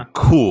fucking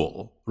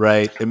cool,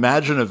 right?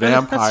 Imagine a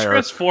vampire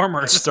starts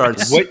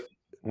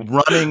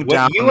running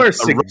down a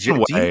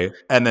runway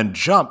and then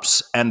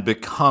jumps and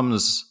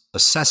becomes a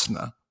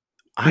Cessna.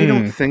 I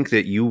don't think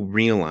that you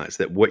realize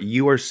that what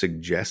you are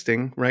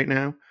suggesting right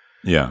now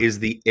is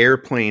the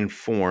airplane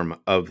form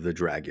of the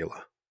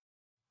Dragula.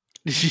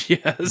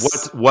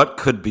 Yes. What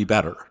could be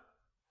better?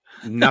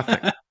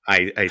 Nothing.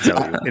 I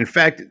tell you. In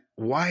fact,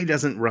 why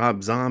doesn't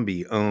Rob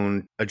Zombie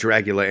own a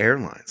Dragula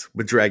Airlines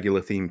with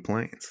Dragula themed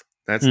planes?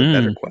 That's the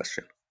better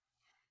question.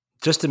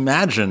 Just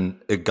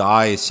imagine a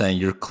guy saying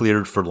you're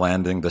cleared for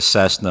landing, the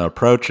Cessna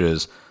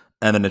approaches,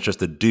 and then it's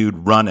just a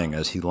dude running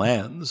as he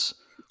lands.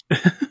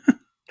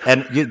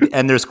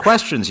 And there's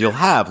questions you'll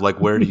have,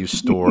 like where do you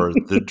store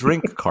the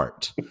drink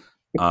cart?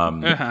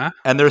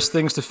 And there's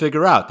things to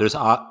figure out.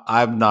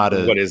 I'm not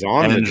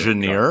an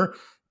engineer.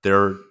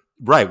 They're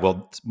right.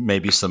 Well,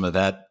 maybe some of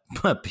that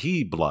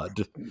pea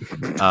blood,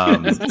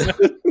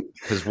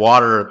 because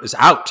water is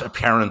out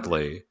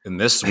apparently in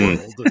this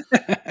world.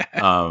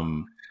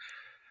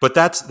 But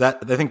that's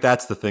that. I think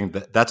that's the thing.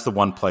 That's the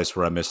one place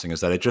where I'm missing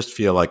is that I just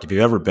feel like if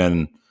you've ever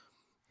been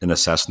in a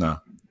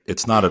Cessna,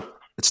 it's not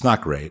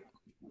great.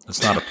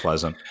 It's not a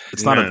pleasant.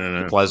 It's not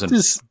a pleasant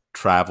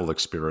travel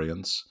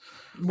experience.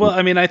 Well,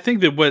 I mean, I think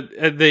that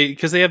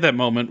because they have that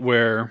moment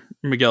where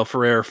Miguel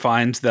Ferrer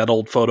finds that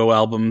old photo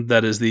album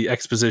that is the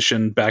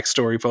exposition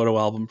backstory photo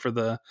album for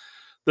the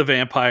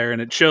vampire,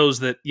 and it shows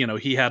that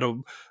he had a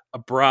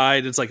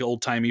bride. It's like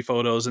old timey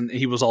photos, and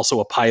he was also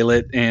a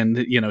pilot, and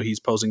he's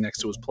posing next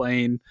to his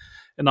plane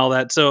and all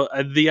that. So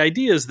the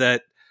idea is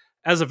that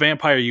as a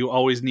vampire, you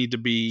always need to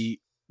be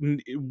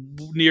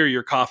near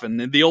your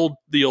coffin. The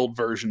old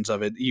versions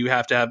of it, you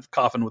have to have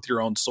coffin with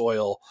your own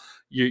soil,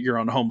 your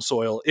own home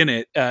soil in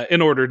it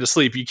in order to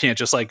sleep. You can't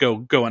just like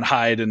go and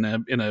hide in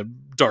a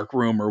dark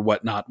room or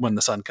whatnot when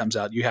the sun comes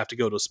out. You have to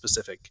go to a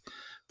specific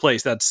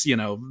place. That's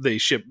they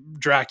ship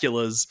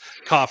Dracula's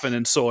coffin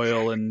and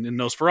soil, and in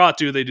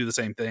Nosferatu they do the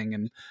same thing.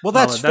 And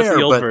that's fair. That's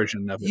the old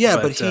version of it. Yeah,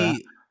 but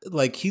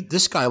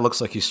this guy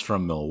looks like he's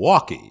from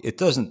Milwaukee.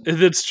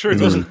 It's true. It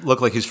doesn't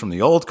look like he's from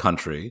the old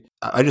country.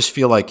 I just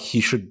feel like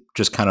he should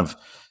just kind of,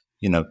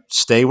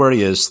 stay where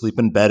he is, sleep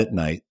in bed at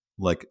night,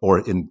 like, or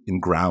in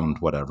ground,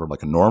 whatever,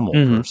 like a normal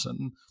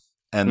person,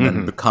 and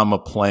then become a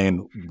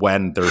plane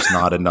when there's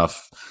not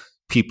enough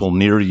people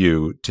near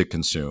you to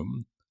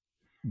consume.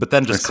 But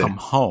then just come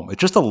home. It's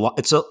just a lot.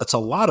 It's a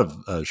lot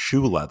of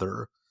shoe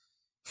leather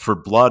for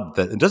blood.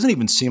 That it doesn't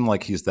even seem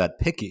like he's that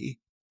picky.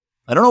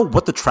 I don't know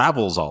what the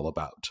travel's all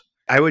about.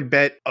 I would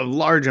bet a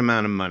large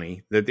amount of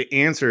money that the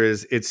answer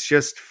is it's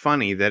just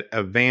funny that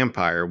a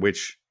vampire,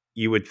 which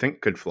you would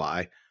think could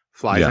fly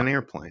flies an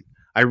airplane.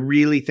 I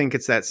really think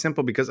it's that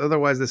simple, because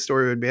otherwise the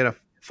story would be at a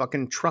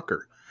fucking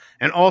trucker.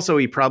 And also,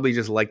 he probably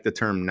just liked the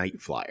term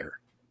night flyer.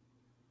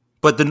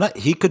 But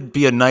he could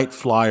be a night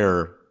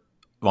flyer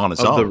on his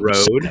own. The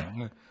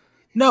road?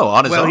 No,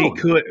 on his own. He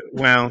could.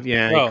 Well,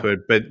 yeah, he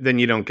could. But then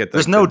you don't get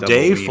There's no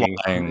day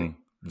flying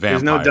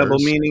vampires. There's no double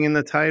meaning in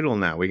the title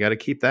now. We got to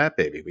keep that,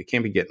 baby. We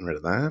can't be getting rid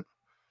of that.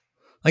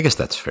 I guess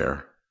that's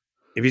fair.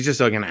 If he's just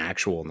like an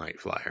actual night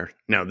flyer.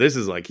 Now, this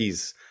is like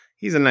he's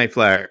a night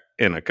flyer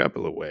in a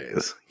couple of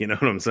ways. You know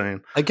what I'm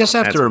saying? I guess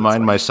I have to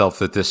remind myself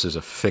that this is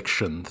a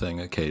fiction thing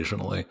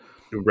occasionally.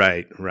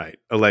 Right.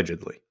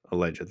 Allegedly.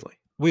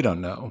 We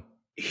don't know.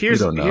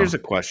 Here's a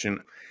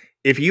question.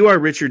 If you are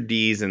Richard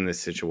Dees in this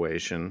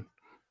situation,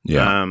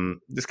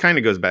 this kind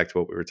of goes back to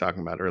what we were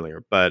talking about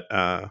earlier,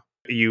 but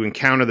you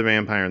encounter the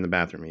vampire in the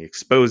bathroom. He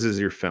exposes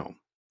your film.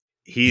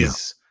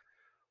 He's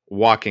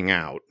walking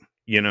out.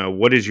 You know,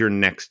 what is your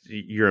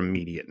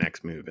immediate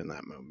next move in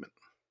that moment?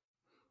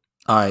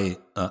 I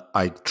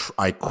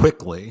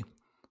quickly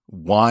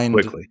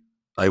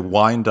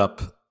wind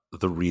up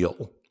the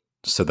reel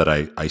so that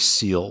I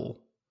seal.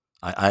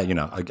 I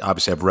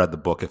obviously I've read the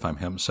book if I'm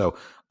him, so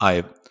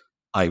I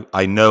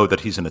know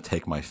that he's going to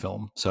take my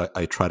film, so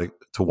I try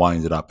to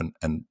wind it up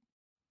and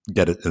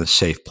get it in a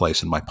safe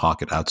place in my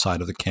pocket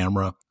outside of the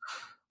camera,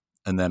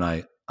 and then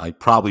I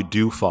probably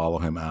do follow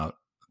him out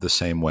the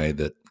same way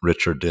that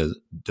Richard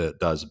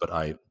does,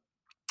 but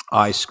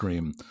I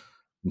scream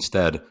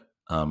instead.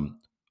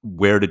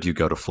 Where did you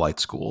go to flight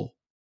school?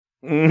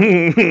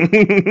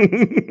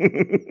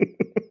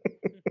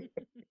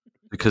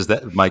 Because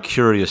my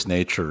curious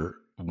nature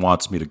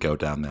wants me to go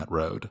down that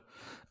road.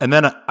 And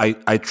then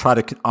I try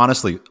to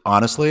honestly,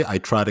 I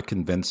try to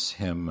convince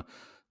him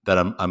that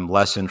I'm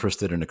less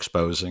interested in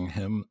exposing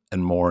him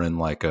and more in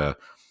like a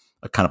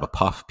kind of a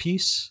puff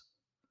piece.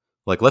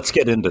 Like, let's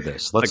get into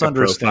this. Let's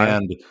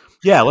understand.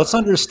 Yeah, let's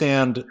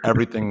understand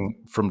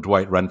everything from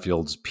Dwight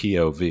Renfield's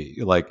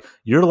POV. Like,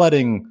 you're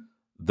letting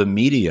the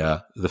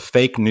media, the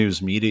fake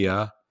news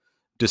media,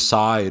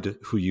 decide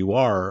who you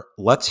are.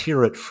 Let's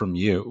hear it from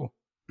you.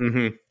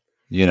 Mm-hmm.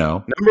 You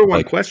know, number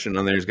one question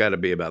on there's got to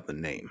be about the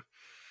name.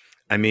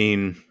 I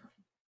mean,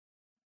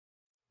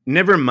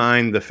 never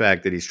mind the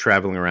fact that he's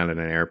traveling around in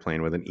an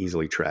airplane with an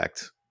easily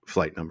tracked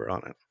flight number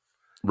on it.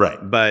 Right.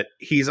 But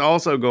he's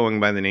also going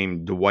by the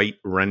name Dwight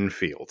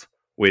Renfield,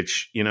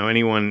 which, you know,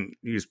 anyone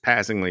who's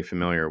passingly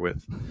familiar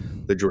with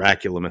the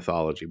Dracula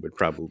mythology would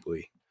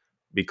probably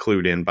be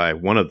clued in by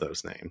one of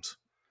those names.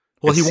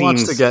 Well, he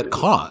wants to get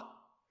caught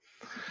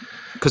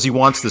because he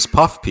wants this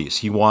puff piece.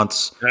 He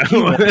wants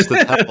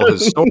to tell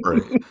his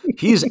story.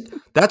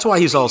 That's why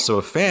he's also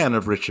a fan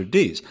of Richard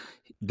Dees.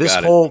 This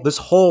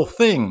whole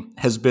thing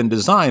has been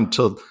designed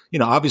to, you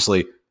know,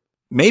 obviously,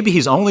 maybe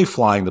he's only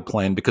flying the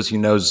plane because he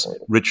knows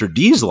Richard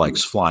Dees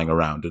likes flying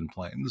around in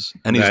planes,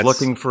 and he's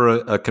looking for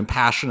a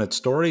compassionate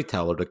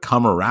storyteller to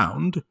come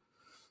around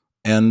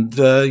and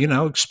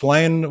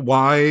explain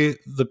why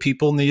the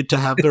people need to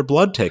have their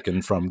blood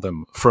taken from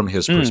them from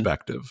his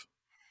perspective.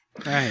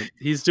 Right.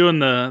 He's doing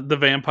the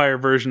vampire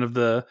version of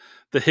the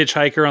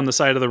hitchhiker on the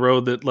side of the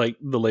road that, like,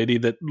 the lady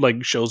that,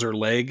 like, shows her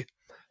leg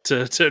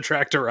to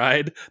attract a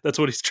ride. That's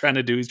what he's trying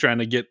to do. He's trying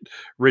to get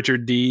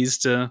Richard Dees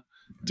to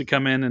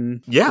come in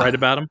and write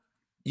about him.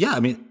 Yeah, I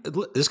mean,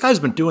 this guy's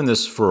been doing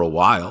this for a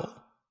while,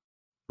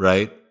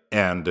 right?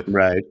 And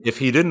if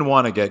he didn't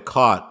want to get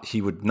caught, he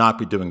would not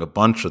be doing a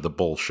bunch of the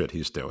bullshit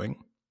he's doing.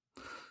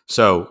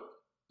 So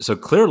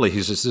clearly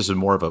this is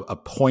more of a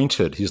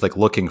pointed, he's like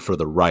looking for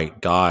the right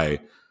guy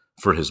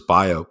for his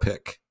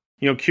biopic.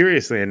 You know,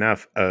 curiously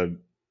enough, a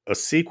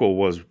sequel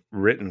was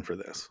written for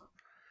this.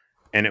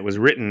 And it was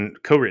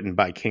co-written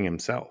by King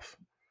himself.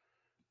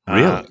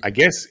 Really? I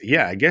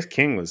guess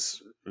King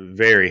was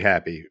very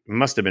happy.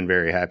 Must have been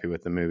very happy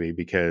with the movie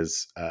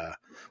because,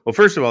 well,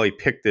 first of all, he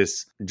picked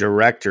this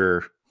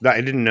director.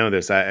 I didn't know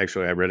this. I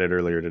read it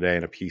earlier today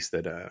in a piece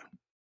that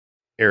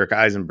Eric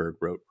Eisenberg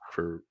wrote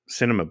for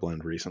Cinema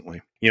Blend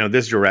recently. You know,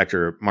 this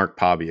director, Mark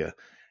Pavia,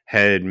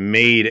 had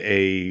made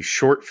a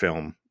short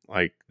film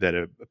like that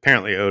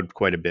apparently owed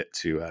quite a bit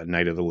to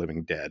Night of the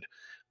Living Dead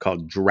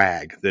called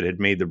Drag that had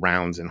made the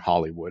rounds in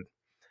Hollywood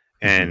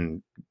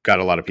and got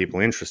a lot of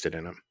people interested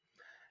in him.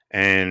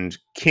 And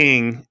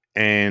King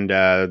and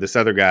this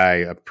other guy,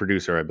 a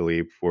producer, I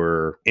believe,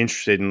 were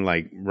interested in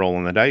like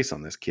rolling the dice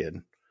on this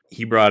kid.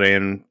 He brought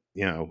in,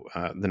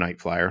 the Night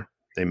Flyer.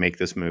 They make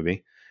this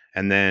movie.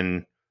 And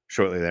then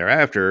shortly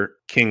thereafter,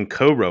 King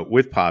co-wrote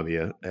with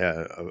Pavia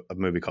a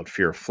movie called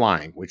Fear of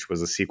Flying, which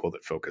was a sequel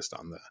that focused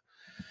on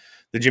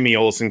the Jimmy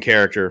Olsen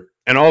character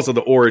and also the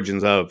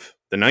origins of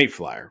the Night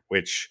Flyer,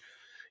 which,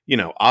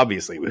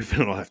 obviously we've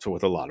been left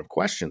with a lot of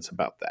questions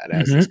about that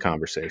as this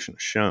conversation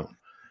has shown.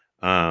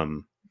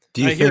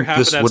 Do you I think hear half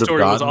this of that would have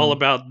story was gotten... all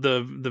about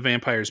the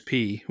vampire's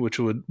pee, which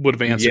would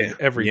have answered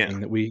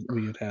everything that we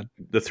had.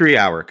 The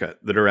 3-hour cut,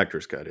 the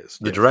director's cut is.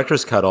 The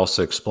director's cut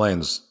also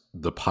explains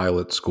the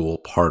pilot school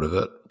part of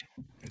it.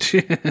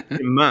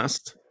 It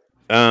must.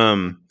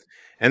 And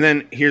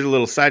then here's a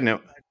little side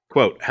note.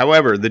 Quote,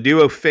 however, the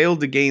duo failed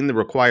to gain the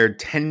required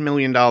 $10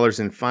 million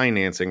in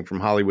financing from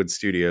Hollywood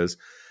studios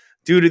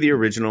due to the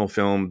original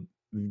film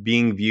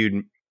being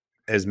viewed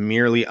as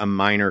merely a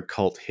minor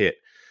cult hit.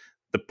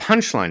 The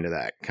punchline to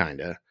that,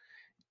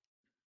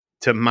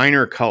 to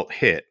minor cult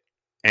hit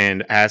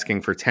and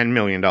asking for $10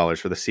 million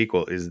for the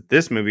sequel, is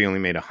this movie only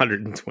made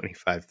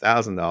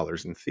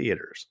 $125,000 in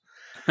theaters.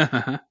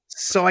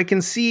 So I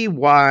can see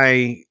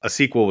why a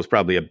sequel was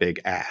probably a big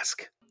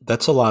ask.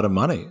 That's a lot of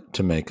money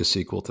to make a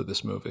sequel to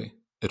this movie,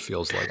 it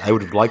feels like. I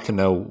would like to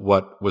know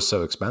what was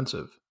so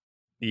expensive.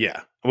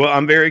 Yeah. Well,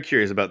 I'm very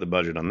curious about the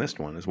budget on this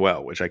one as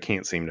well, which I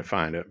can't seem to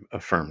find a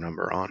firm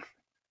number on.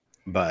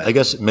 But I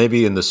guess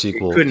maybe in the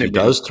sequel, he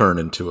does turn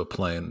into a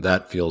plane.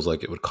 That feels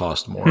like it would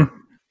cost more.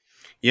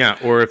 Yeah.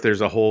 Or if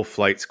there's a whole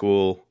flight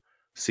school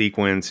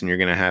sequence and you're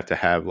going to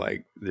have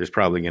like, there's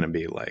probably going to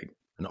be like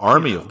an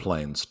army of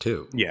planes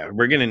too. Yeah.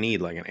 We're going to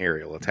need like an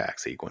aerial attack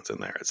sequence in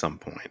there at some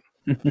point.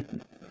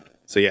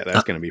 So yeah,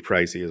 that's going to be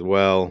pricey as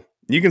well.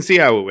 You can see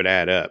how it would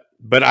add up.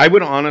 But I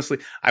would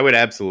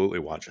absolutely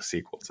watch a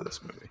sequel to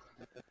this movie.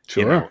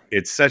 Sure. You know,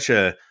 it's such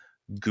a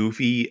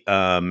goofy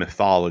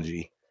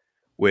mythology,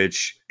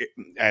 which,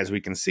 as we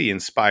can see,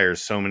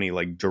 inspires so many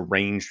like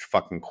deranged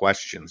fucking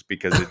questions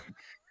because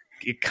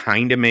it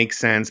kind of makes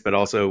sense, but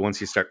also once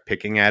you start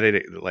picking at it,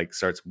 it like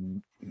starts,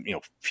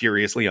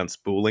 furiously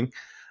unspooling.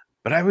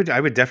 But I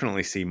would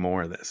definitely see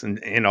more of this,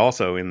 and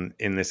also in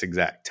this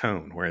exact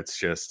tone where it's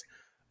just,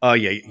 oh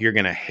yeah, you're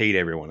gonna hate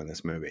everyone in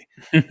this movie.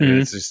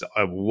 It's just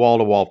a wall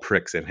to wall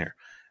pricks in here,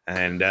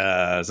 and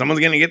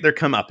someone's gonna get their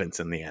comeuppance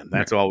in the end.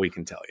 That's all we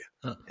can tell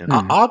you.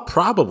 I'll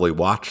probably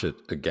watch it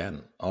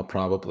again. I'll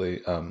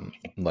probably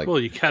Well,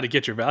 you got to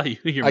get your value.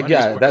 Your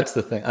yeah, that's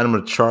the thing. I'm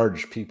going to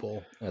charge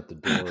people at the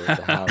door of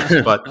the house,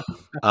 but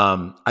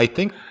I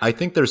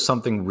think there's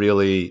something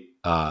really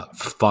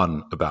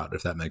fun about it,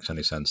 if that makes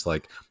any sense.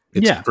 Like,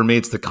 for me,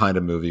 it's the kind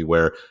of movie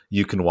where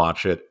you can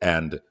watch it,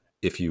 and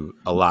if you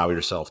allow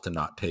yourself to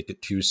not take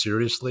it too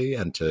seriously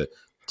and to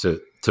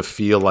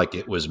feel like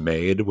it was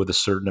made with a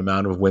certain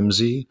amount of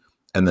whimsy,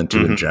 and then to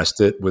ingest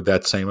it with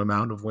that same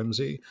amount of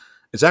whimsy,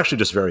 it's actually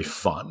just very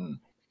fun.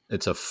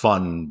 It's a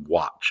fun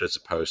watch as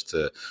opposed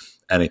to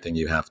anything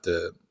you have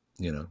to,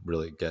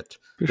 really get.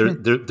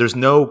 There's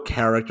no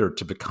character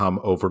to become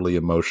overly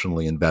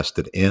emotionally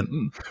invested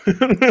in.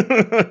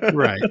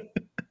 Right.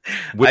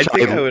 Which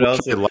I would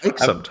also like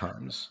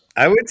sometimes.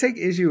 I would take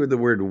issue with the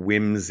word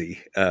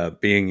whimsy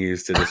being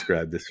used to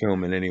describe this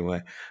film in any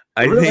way.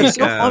 I think it's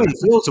so funny. It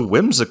feels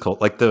whimsical,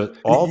 like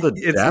all the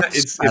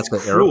deaths at the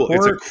cruel.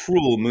 airport. It's a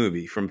cruel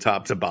movie from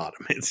top to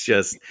bottom. It's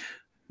just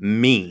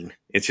mean.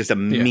 It's just a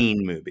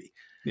mean movie.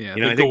 Yeah,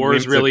 the gore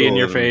is really in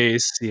your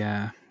face.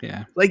 Yeah.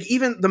 Like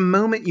even the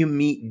moment you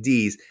meet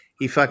Dees,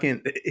 he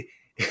fucking.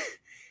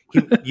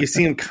 You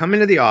see him come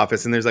into the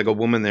office, and there's like a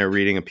woman there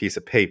reading a piece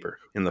of paper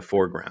in the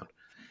foreground.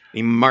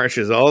 He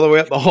marches all the way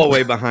up the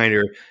hallway behind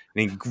her, and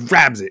he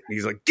grabs it. And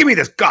he's like, "Give me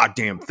this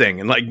goddamn thing!"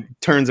 And like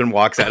turns and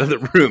walks out of the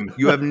room.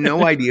 You have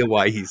no idea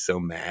why he's so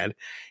mad.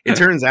 It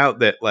turns out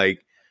that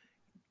like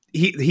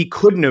he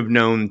couldn't have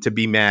known to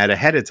be mad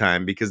ahead of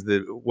time because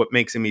what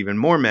makes him even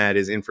more mad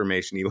is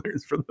information he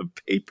learns from the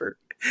paper.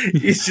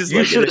 He's just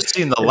you should have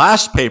seen the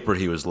last paper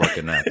he was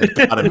looking at. It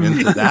got him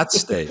into that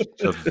state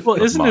of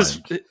isn't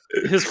mind.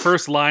 his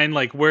first line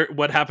like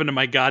what happened to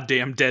my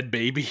goddamn dead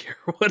baby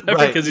or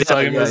whatever, because he's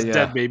talking about his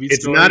dead baby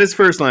it's story. not his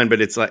first line,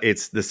 but it's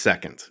the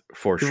second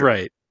for sure.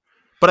 Right.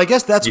 But I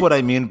guess that's what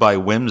I mean by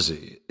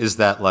whimsy, is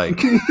that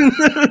like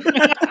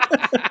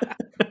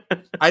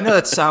I know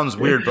that sounds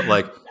weird, but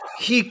like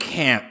he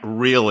can't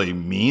really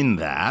mean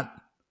that.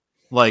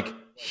 Like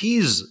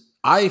he's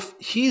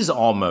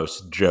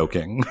almost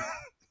joking.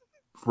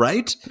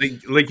 Right?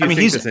 Like you think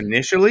this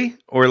initially,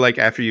 or like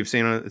after you've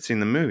seen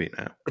the movie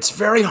now? It's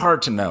very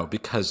hard to know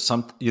because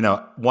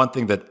one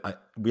thing that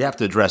we have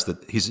to address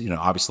that he's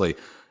obviously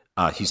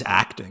he's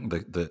acting.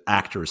 The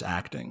actor is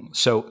acting,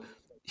 so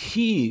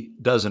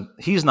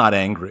he's not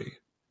angry,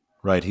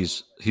 right?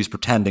 He's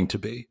pretending to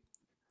be,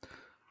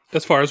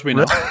 as far as we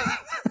know,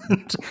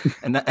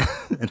 and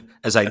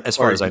as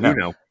far as I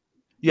know,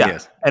 yeah.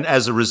 Yes. And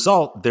as a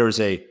result, there's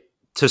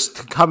to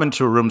come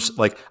into a room,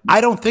 like,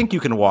 I don't think you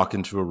can walk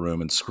into a room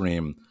and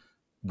scream,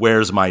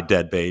 "Where's my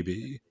dead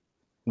baby?"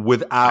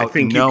 without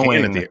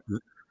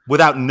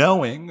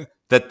knowing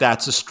that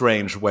that's a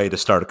strange way to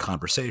start a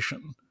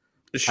conversation.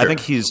 Sure. I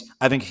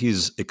think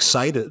he's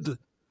excited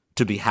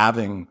to be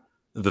having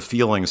the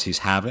feelings he's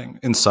having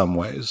in some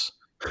ways.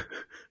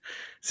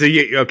 So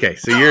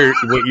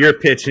what you're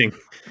pitching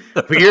is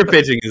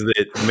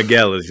that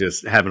Miguel is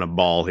just having a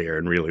ball here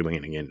and really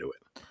leaning into it.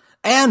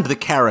 And the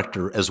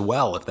character as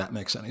well, if that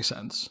makes any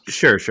sense.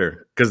 Sure.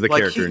 Because the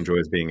character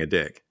enjoys being a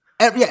dick.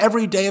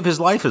 Every day of his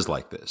life is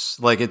like this.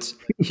 Like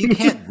he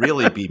can't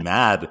really be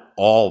mad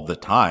all the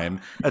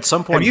time. At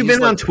some point, have you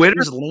been on Twitter?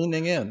 He's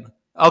leaning in.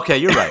 Okay,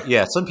 you're right.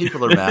 Yeah, some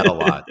people are mad a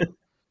lot.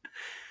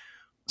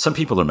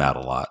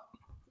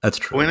 That's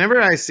true.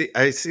 Whenever I see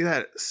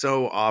that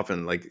so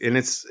often, like, and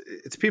it's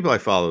people I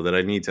follow that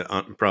I need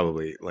to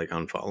probably like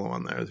unfollow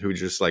on there, who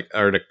just like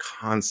are at a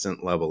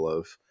constant level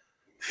of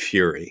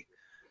fury.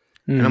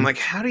 And I'm like,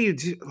 how do you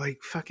do,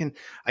 like, fucking,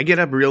 I get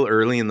up real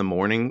early in the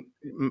morning,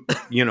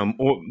 you know,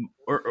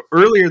 or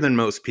earlier than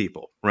most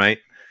people, right?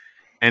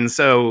 And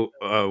so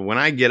when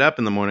I get up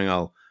in the morning,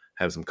 I'll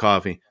have some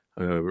coffee,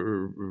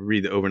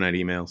 read the overnight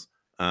emails,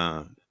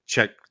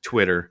 check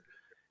Twitter.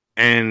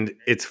 And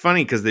it's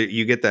funny because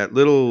you get that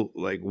little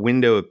like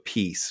window of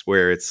peace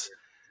where it's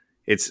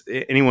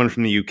anyone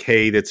from the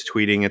UK that's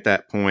tweeting at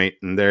that point,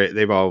 and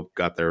they've all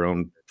got their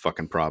own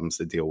fucking problems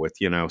to deal with,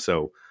 you know.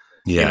 So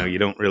you know, you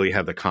don't really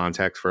have the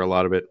context for a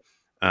lot of it,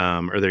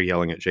 or they're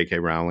yelling at J.K.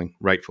 Rowling,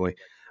 rightfully.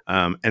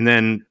 And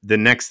then the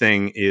next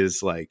thing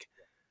is like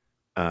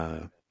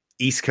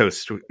East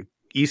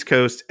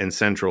Coast and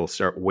Central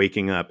start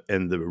waking up,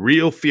 and the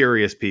real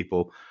furious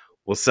people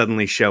will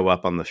suddenly show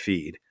up on the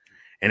feed.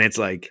 And it's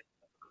like,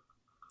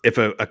 if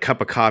a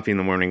cup of coffee in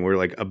the morning were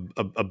like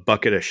a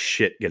bucket of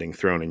shit getting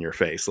thrown in your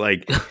face.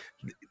 Like,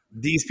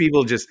 these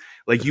people just,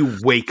 like, you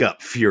wake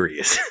up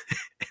furious,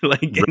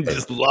 like, and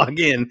just log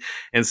in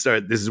and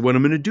start, this is what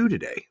I'm going to do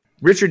today.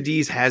 Richard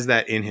Dees has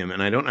that in him,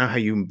 and I don't know how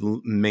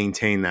you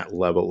maintain that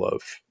level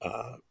of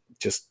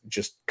just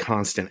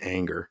constant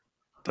anger.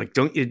 Like,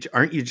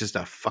 aren't you just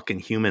a fucking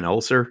human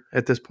ulcer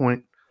at this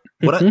point?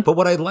 But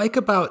what I like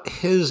about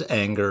his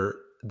anger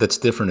that's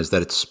different is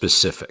that it's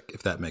specific,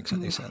 if that makes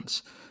any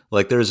sense.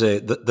 Like, there's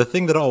the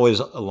thing that always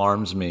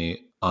alarms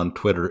me on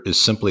Twitter is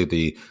simply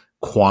the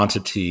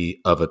quantity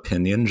of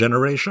opinion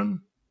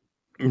generation.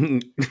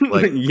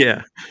 Like,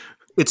 yeah.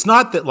 It's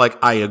not that like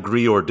I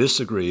agree or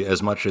disagree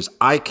as much as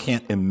I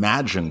can't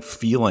imagine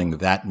feeling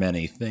that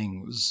many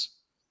things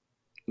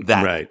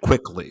that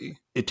quickly.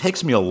 It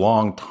takes me a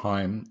long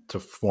time to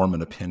form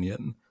an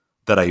opinion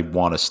that I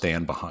want to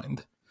stand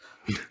behind.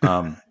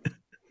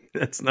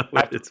 That's not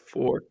what it's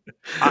for.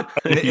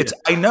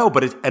 I know,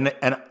 but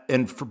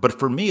but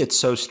for me, it's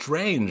so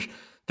strange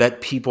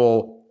that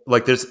people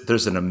like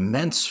there's an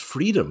immense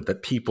freedom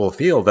that people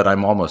feel that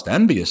I'm almost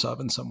envious of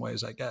in some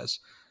ways, I guess.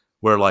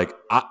 Where like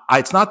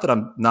it's not that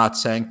I'm not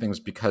saying things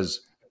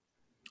because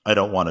I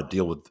don't want to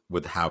deal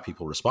with how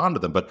people respond to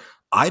them, but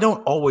I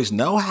don't always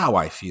know how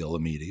I feel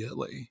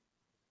immediately,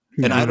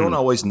 and I don't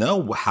always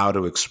know how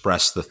to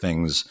express the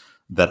things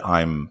that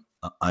I'm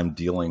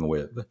dealing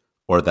with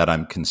or that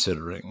I'm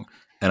considering.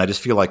 And I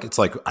just feel like it's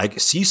like I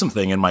see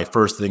something and my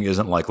first thing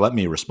isn't like, let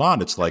me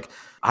respond. It's like,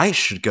 I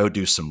should go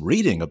do some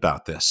reading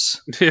about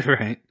this.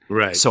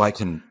 Right. So I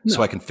can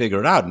figure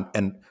it out.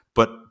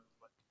 But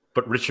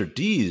Richard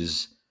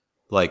Dees,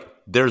 like,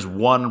 there's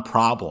one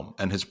problem,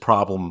 and his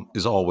problem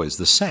is always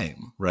the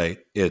same, right?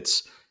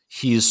 It's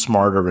he's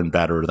smarter and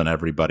better than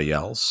everybody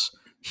else.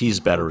 He's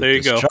better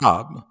at this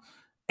job.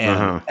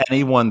 And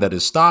anyone that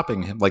is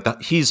stopping him, like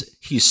that, he's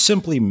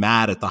simply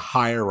mad at the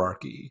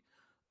hierarchy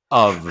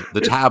of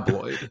the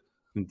tabloid,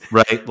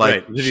 right?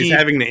 Like he's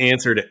having to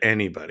answer to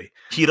anybody.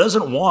 He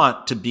doesn't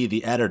want to be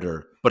the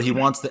editor, but he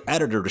wants the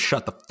editor to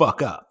shut the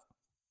fuck up.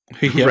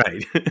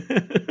 Right.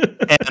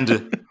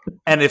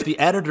 And if the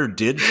editor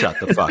did shut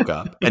the fuck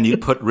up and you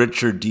put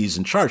Richard Dees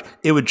in charge,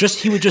 he would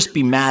just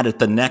be mad at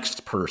the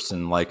next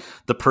person, like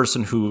the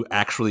person who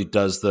actually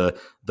does the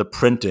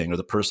printing or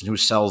the person who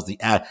sells the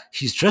ad.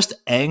 He's just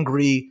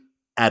angry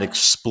at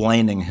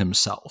explaining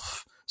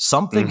himself.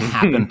 Something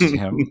happened to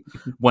him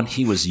when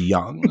he was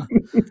young,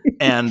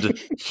 and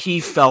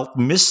he felt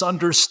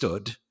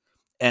misunderstood,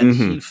 and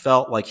he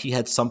felt like he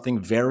had something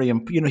very,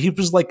 he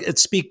was like,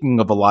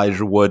 speaking of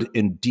Elijah Wood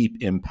in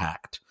Deep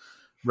Impact,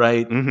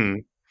 right?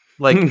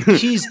 Like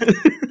he's.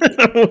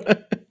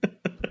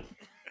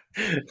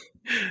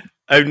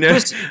 I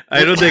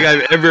don't think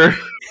I've ever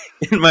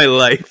in my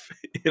life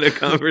in a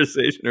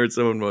conversation heard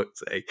someone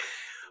say,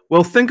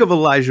 well, think of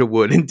Elijah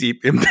Wood in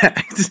Deep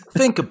Impact.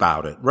 Think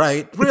about it,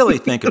 right? Really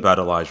think about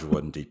Elijah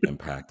Wood in Deep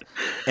Impact.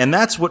 And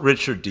that's what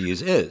Richard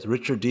Dees is.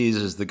 Richard Dees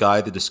is the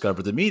guy that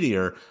discovered the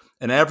meteor,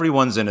 and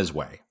everyone's in his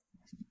way.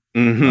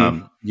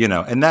 And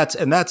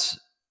that's,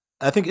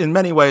 I think in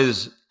many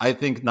ways, I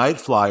think Night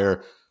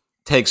Flyer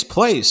takes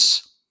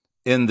place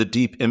in the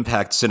Deep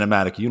Impact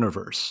cinematic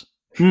universe.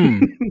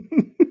 And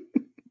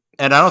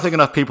I don't think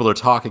enough people are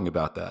talking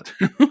about that.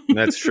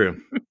 That's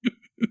true.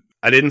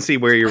 I didn't see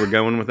where you were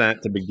going with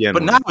that to begin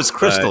with. But now it's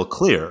crystal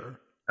clear.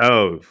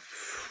 Oh,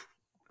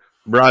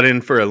 brought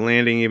in for a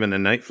landing even a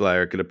Night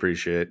Flyer could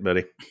appreciate,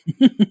 buddy.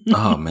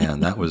 Oh, man,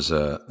 that was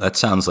that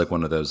sounds like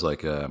one of those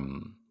like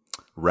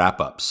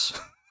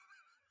wrap-ups.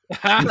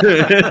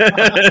 That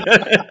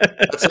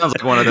sounds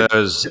like one of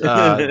those,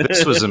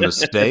 this was a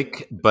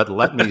mistake, but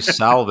let me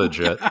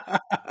salvage it.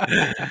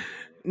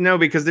 No,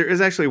 because there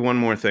is actually one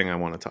more thing I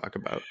want to talk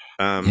about.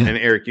 And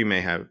Eric, you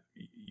may have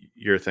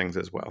your things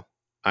as well.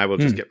 I will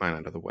just get mine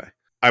out of the way.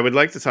 I would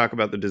like to talk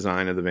about the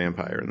design of the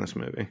vampire in this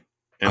movie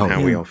and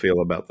how we all feel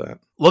about that.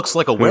 Looks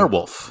like a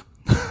werewolf.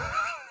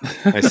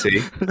 I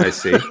see.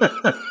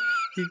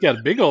 He's got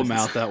a big old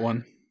mouth, that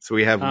one. So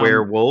we have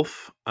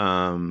werewolf.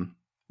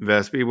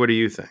 Vespi, what do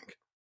you think?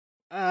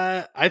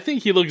 I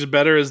think he looks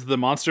better as the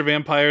monster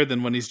vampire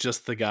than when he's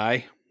just the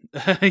guy.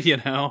 You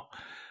know,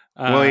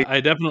 Well,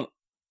 I definitely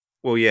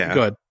well, yeah.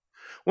 go ahead.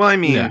 Well, I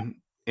mean, Yeah.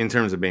 in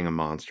terms of being a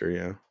monster,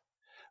 yeah.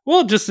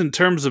 Well, just in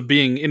terms of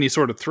being any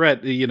sort of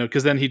threat, you know,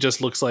 because then he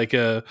just looks like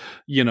a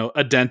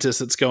dentist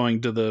that's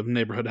going to the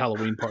neighborhood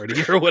Halloween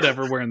party or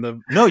whatever, wearing the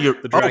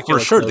The Dracula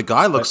for sure. cloak. The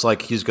guy looks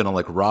like he's going to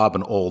like rob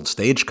an old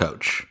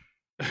stagecoach.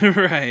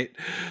 Right.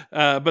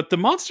 But the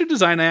monster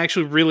design I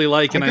actually really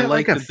like, and I got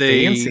like a that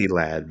they fancy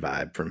lad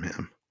vibe from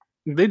him.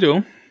 They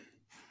do.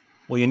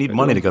 Well, you need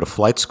money to go to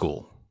flight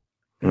school.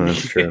 Well,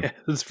 that's true. Yeah,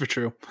 that's for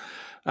true.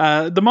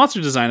 The monster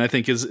design I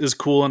think is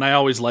cool, and I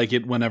always like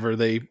it whenever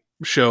they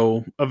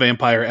show a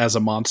vampire as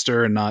a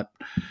monster and not,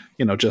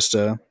 just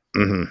a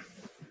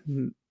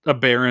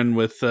baron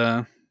with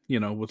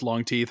with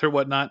long teeth or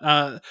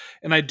whatnot.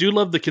 And I do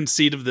love the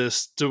conceit of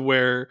this to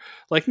where,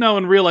 like, no,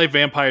 in real life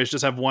vampires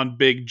just have one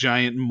big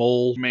giant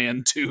mole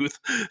man tooth,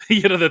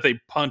 that they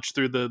punch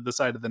through the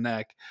side of the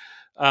neck.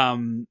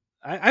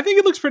 I think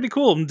it looks pretty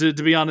cool, to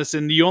be honest.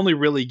 And you only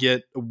really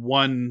get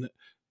one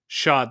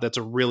shot that's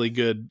a really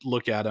good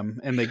look at him,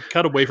 and they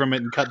cut away from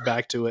it and cut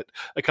back to it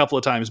a couple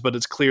of times, but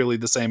it's clearly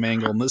the same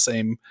angle and the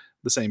same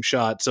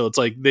shot. So it's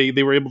like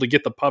they were able to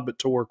get the puppet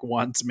to work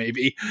once,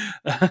 maybe,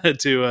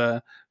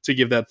 to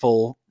give that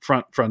full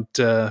front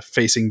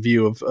facing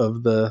view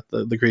of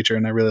the creature,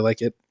 and I really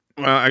like it.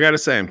 Well, I gotta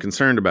say, I'm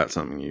concerned about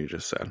something you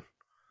just said.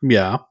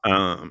 Yeah.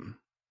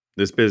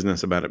 This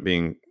business about it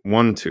being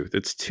one tooth.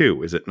 It's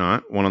two, is it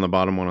not? One on the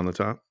bottom, one on the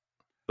top.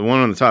 The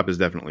one on the top is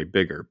definitely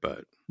bigger,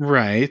 but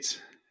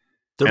right.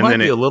 There might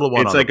be a little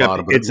one on the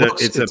bottom, but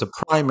it's a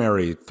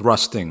primary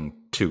thrusting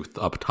tooth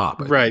up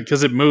top. Right,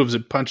 because it moves,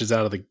 it punches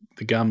out of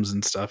the gums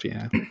and stuff,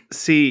 yeah.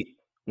 See,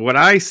 what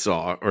I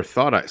saw, or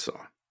thought I saw,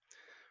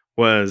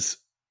 was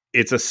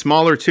it's a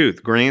smaller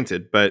tooth,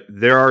 granted, but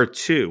there are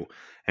two.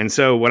 And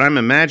so what I'm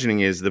imagining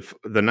is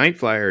the Night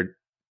Flyer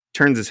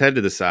turns his head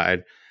to the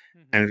side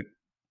and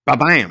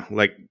bam,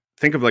 like,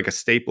 think of like a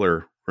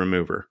stapler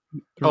remover.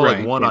 Oh, right.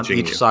 Like one on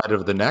each side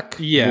of the neck?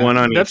 Yeah. One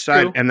on each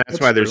side, and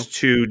that's why there's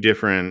two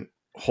different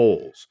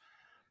holes.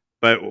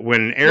 But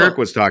when Eric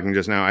was talking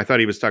just now, I thought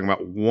he was talking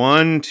about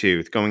one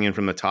tooth going in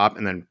from the top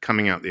and then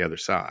coming out the other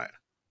side.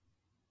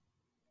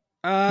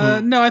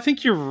 No, I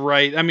think you're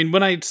right. I mean,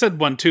 when I said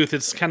one tooth,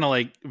 it's kind of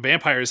like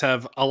vampires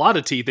have a lot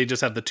of teeth. They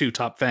just have the two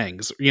top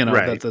fangs.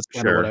 Right. That's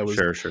kind of what I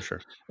was.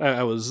 Sure.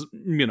 I was,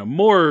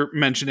 more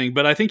mentioning,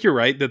 but I think you're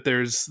right that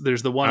there's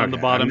the one on the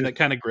bottom that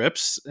kind of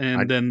grips,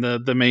 and then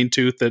the main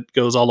tooth that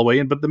goes all the way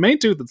in. But the main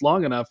tooth is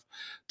long enough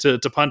to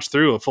punch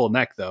through a full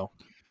neck, though.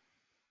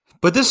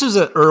 But this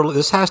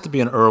has to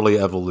be an early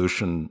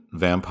evolution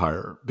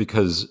vampire,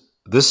 because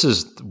this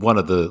is one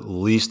of the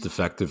least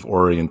effective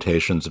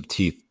orientations of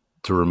teeth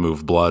to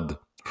remove blood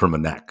from a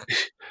neck.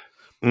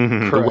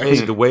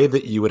 The way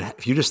that you would,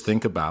 if you just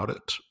think about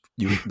it,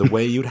 the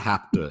way you'd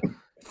have to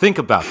think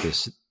about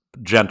this,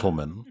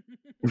 gentlemen.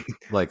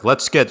 Like,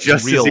 let's get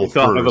just real. Just as you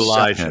thought of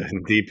Elijah second.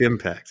 and Deep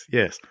Impact,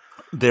 yes.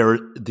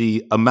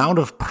 The amount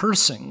of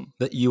pursing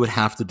that you would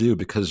have to do,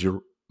 because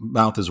your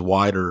mouth is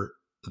wider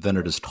than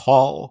it is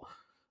tall.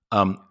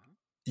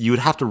 You would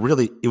have to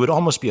really, it would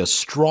almost be a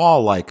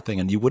straw-like thing,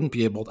 and you wouldn't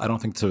be able, I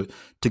don't think, to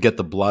get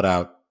the blood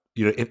out.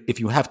 If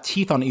you have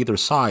teeth on either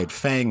side,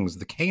 fangs,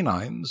 the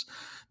canines,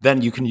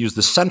 then you can use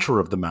the center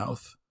of the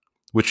mouth,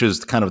 which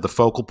is kind of the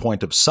focal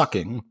point of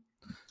sucking,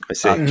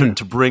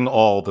 to bring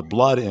all the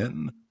blood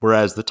in.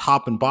 Whereas the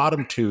top and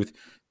bottom tooth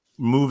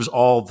moves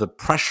all the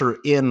pressure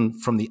in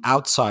from the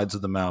outsides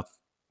of the mouth,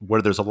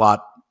 where there's a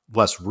lot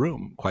less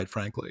room, quite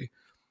frankly.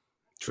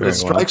 It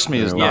strikes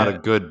me as I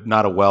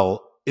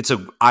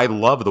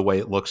love the way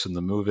it looks in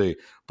the movie,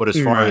 but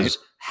as far as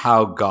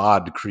how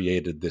God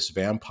created this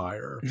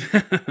vampire,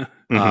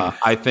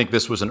 I think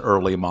this was an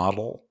early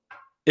model.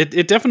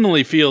 It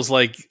definitely feels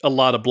like a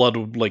lot of blood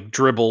would like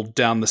dribble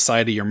down the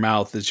side of your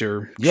mouth as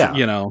you're,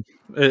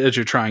 as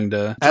you're trying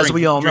to. As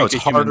we all know, it's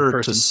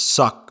harder to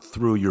suck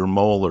through your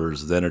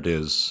molars than it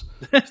is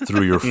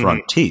through your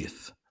front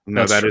teeth.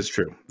 No, that is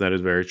true. That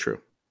is very true.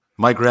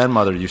 My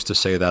grandmother used to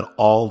say that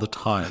all the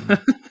time,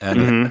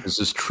 and this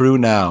is true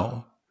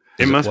now.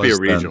 It must be a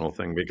regional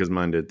thing, because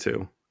mine did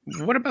too.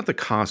 What about the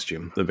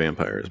costume the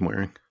vampire is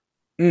wearing?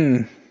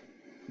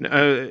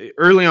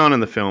 Early on in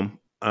the film,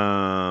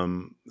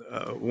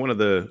 one of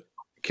the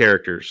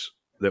characters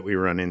that we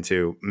run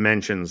into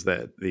mentions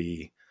that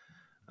the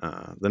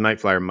Night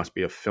Flyer must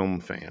be a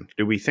film fan.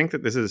 Do we think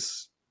that this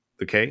is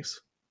the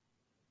case?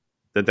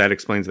 That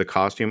explains the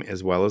costume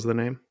as well as the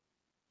name?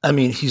 I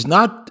mean,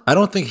 I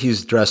don't think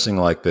he's dressing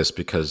like this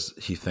because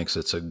he thinks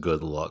it's a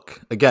good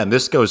look. Again,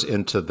 this goes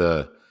into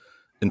the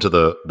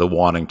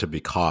wanting to be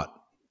caught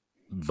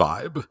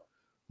vibe.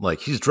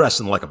 Like, he's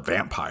dressing like a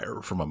vampire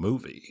from a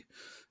movie.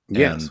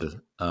 Yes.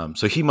 And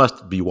so he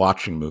must be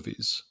watching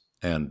movies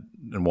and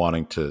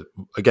wanting to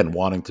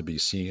be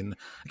seen.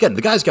 Again,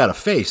 the guy's got a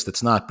face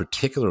that's not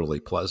particularly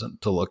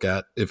pleasant to look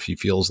at if he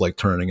feels like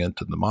turning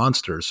into the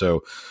monster.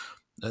 So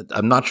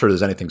I'm not sure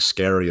there's anything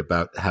scary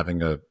about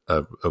having a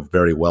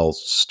very well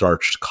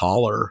starched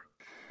collar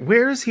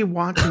Where is he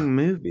watching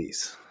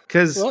movies?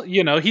 Because Well,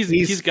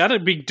 he's got to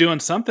be doing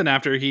something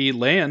after he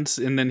lands,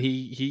 and then he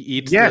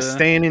eats.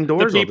 Staying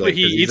indoors all day.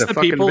 He He's eats a the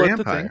fucking people vampire. at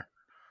the thing.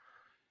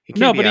 He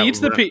can't No, be but he out eats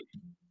the Go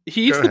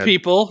ahead.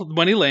 people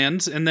when he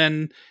lands, and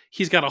then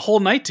he's got a whole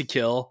night to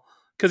kill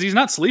because he's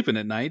not sleeping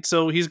at night.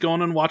 So he's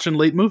going and watching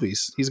late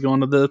movies. He's going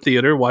to the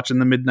theater, watching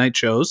the midnight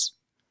shows.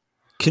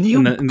 Can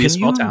you in these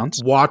small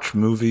towns watch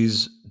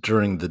movies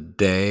during the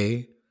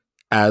day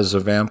as a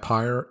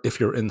vampire if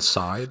you're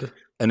inside?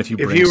 And if you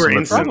were some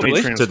instantly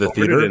advantage to the transported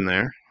theater in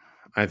there,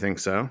 I think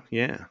so.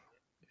 Yeah,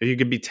 if you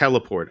could be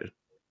teleported.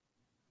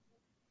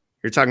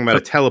 You're talking about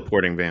a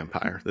teleporting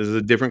vampire. This is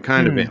a different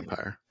kind of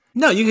vampire.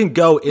 No, you can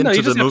go into you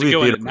the just have to movie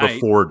go in theater at night.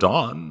 before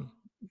dawn,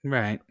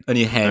 right? and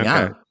you hang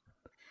out.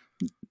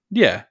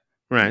 Yeah,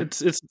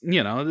 right.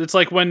 It's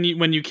like when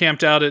you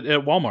camped out at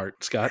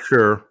Walmart, Scott.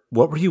 Sure.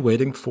 What were you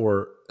waiting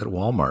for at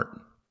Walmart?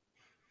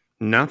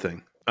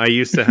 Nothing. I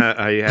used to have.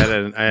 I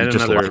had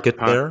just another. like it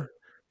there?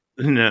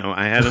 No,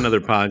 I had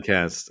another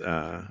podcast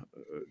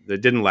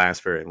that didn't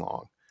last very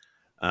long.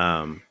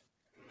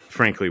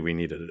 Frankly, we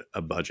needed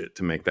a budget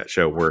to make that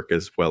show work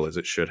as well as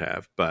it should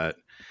have. But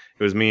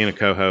it was me and a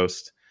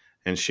co-host,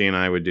 and she and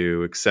I would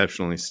do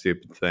exceptionally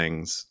stupid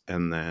things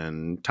and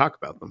then talk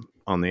about them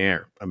on the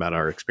air about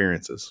our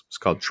experiences. It's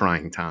called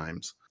Trying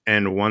Times.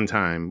 And one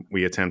time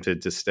we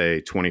attempted to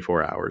stay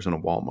 24 hours in a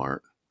Walmart,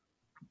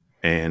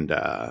 and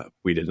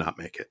we did not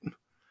make it.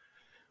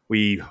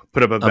 We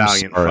put up a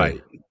valiant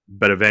fight,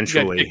 but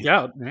eventually, you got kicked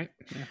out, right?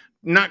 Yeah.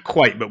 Not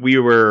quite, but we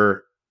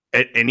were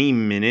at any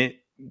minute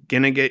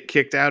gonna get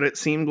kicked out. It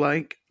seemed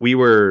like we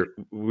were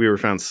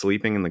found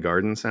sleeping in the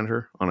garden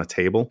center on a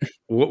table.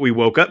 What we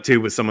woke up to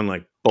was someone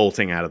like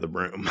bolting out of the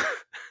room,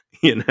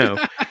 And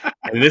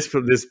this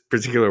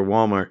particular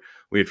Walmart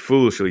we had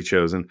foolishly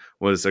chosen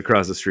was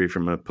across the street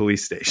from a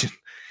police station.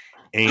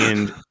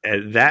 And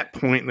at that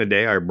point in the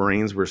day, our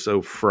brains were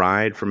so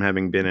fried from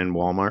having been in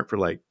Walmart for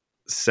like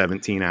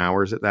 17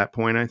 hours at that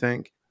point. I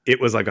think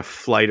it was like a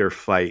flight or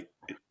fight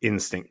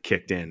instinct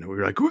kicked in. We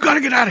were like, we got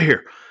to get out of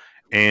here.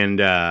 And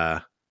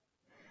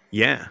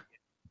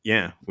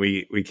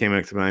we came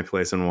back to my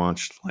place and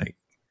watched like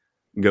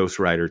Ghost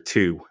Rider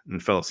 2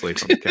 and fell asleep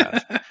on the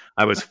couch.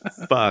 I was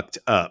fucked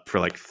up for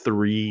like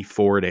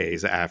 3-4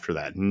 days after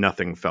that.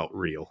 Nothing felt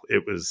real.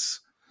 It was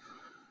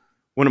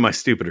one of my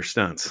stupider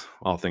stunts,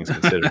 all things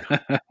considered.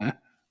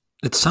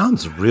 It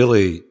sounds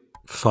really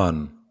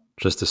fun,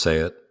 just to say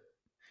it.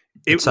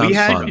 It sounds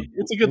fun.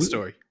 It's a good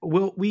story.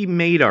 We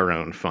made our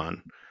own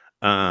fun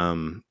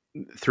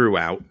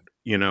throughout.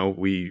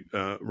 We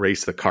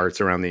raced the carts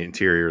around the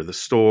interior of the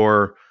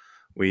store.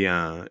 We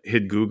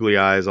hid googly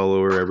eyes all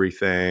over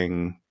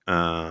everything.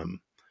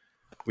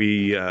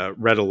 We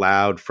read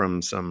aloud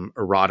from some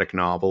erotic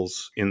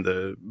novels in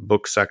the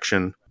book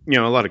section. A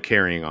lot of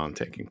carrying on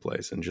taking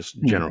place and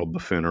just general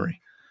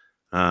buffoonery.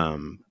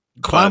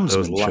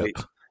 Clownsmanship.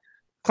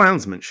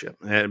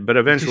 But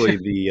eventually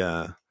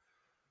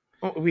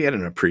we had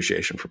an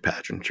appreciation for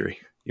pageantry,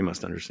 you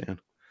must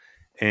understand.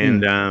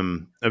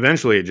 And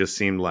eventually it just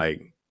seemed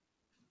like,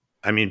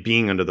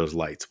 being under those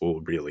lights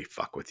will really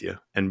fuck with you.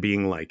 And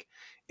being like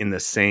in the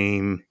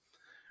same,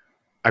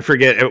 I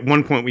forget, at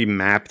one point we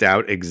mapped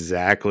out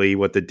exactly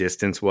what the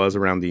distance was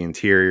around the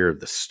interior of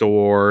the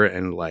store.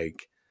 And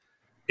like,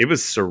 it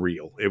was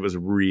surreal. It was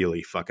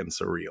really fucking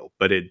surreal,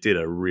 but it did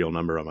a real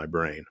number on my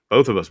brain.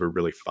 Both of us were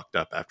really fucked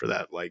up after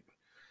that. Like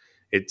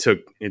it took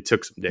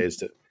some days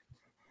to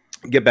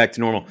get back to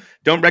normal.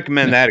 Don't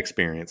recommend that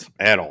experience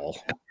at all.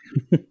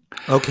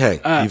 Okay.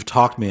 You've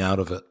talked me out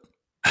of it.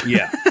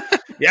 Yeah.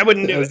 Yeah, I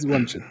wouldn't do it.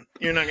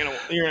 You're not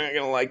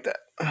gonna like that.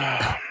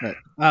 Right.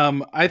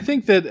 I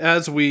think that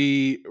as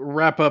we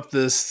wrap up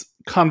this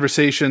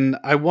conversation,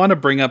 I want to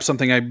bring up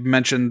something I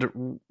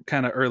mentioned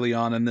kind of early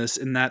on in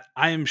that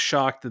I am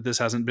shocked that this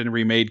hasn't been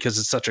remade because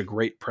it's such a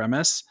great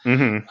premise.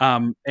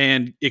 Mm-hmm.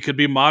 And it could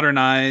be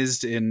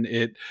modernized, and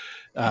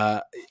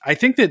I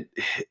think that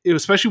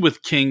especially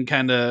with King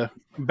kind of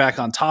back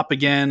on top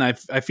again, I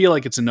feel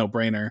like it's a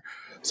no-brainer.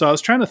 So I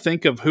was trying to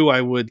think of who I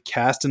would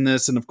cast in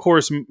this, and of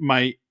course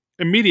my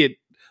immediate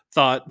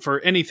thought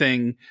for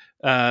anything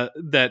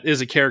that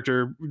is a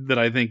character that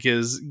I think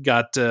is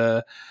got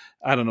some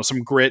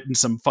grit and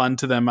some fun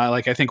to them.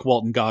 I think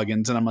Walton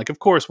Goggins, and I'm like, of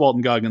course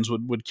Walton Goggins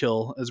would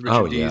kill as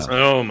Richard Dees.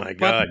 Oh my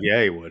god,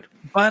 yeah, he would.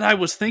 But I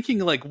was thinking,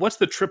 like, what's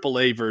the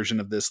AAA version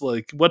of this?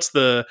 Like, what's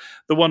the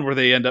one where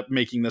they end up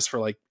making this for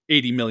like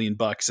 $80 million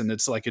and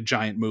it's like a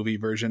giant movie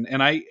version?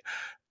 And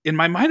in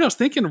my mind, I was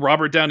thinking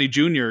Robert Downey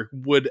Jr.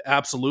 would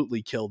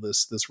absolutely kill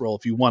this role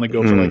if you want to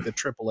go for like the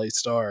AAA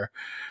star,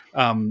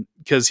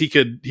 because he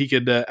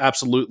could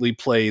absolutely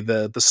play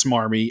the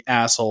smarmy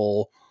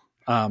asshole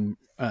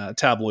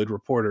tabloid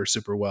reporter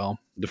super well.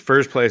 The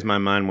first place my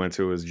mind went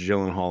to was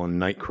Gyllenhaal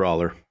and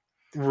Nightcrawler.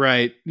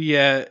 Right.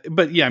 Yeah,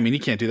 but yeah, he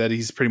can't do that.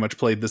 He's pretty much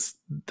played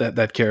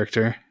that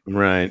character.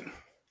 Right.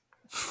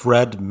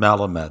 Fred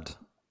Melamed.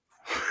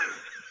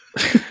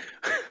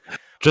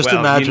 Just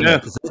imagine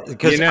it,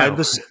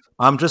 because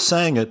I'm just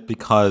saying it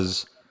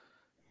because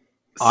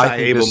I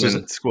think this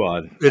is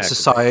squad. It's a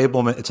Cy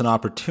Abelman. It's an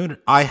opportunity.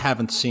 I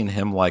haven't seen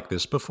him like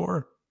this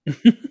before,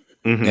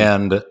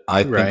 and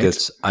I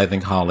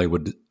think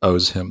Hollywood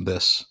owes him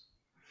this.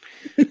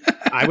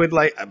 I would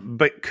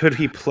but could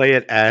he play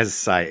it as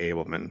Cy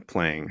Abelman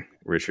playing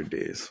Richard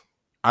Dees?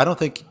 I don't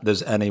think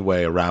there's any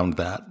way around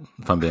that,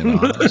 if I'm being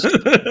honest.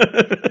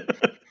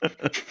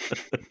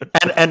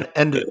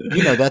 and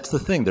that's the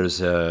thing.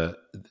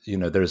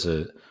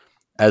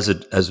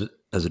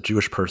 As a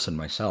Jewish person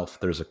myself,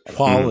 there's a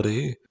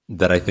quality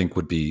that I think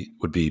would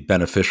be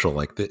beneficial.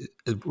 Like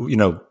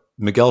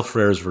Miguel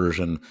Ferrer's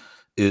version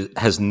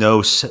has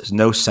no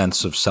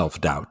sense of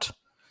self-doubt.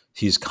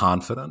 He's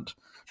confident.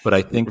 But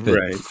I think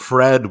that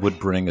Fred would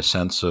bring a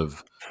sense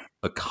of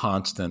a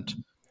constant,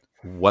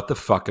 what the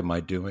fuck am I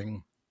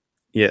doing?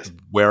 Yes.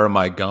 Where am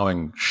I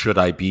going? Should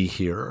I be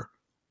here?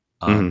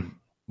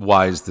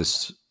 Why is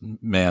this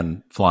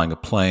man flying a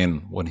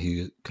plane when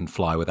he can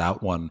fly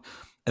without one?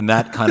 And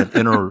that kind of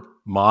inner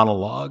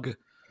monologue,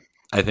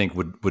 I think,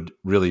 would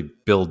really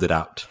build it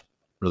out,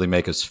 really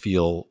make us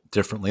feel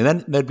differently. And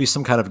then there'd be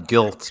some kind of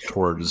guilt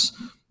towards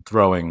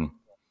throwing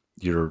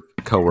your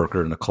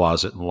coworker in a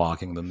closet and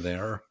locking them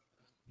there.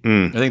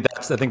 I think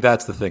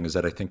that's the thing, is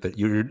that I think that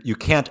you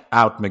can't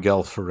out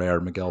Miguel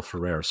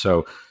Ferrer.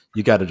 So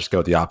you got to just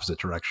go the opposite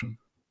direction.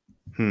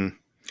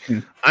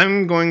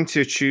 I'm going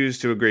to choose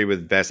to agree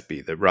with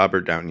Vespi that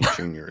Robert Downey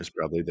Jr. is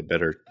probably the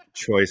better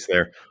choice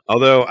there.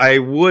 Although I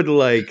would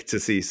like to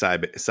see Cy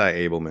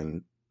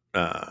Abelman.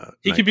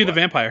 He could be the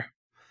vampire.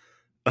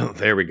 Oh,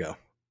 there we go.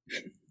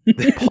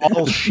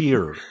 Paul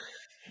Scheer.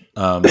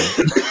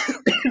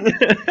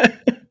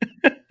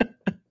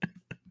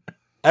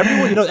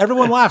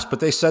 Everyone laughs, but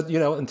they said,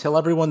 until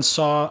everyone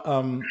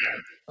saw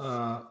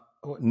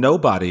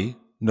Nobody,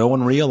 no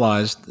one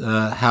realized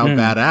how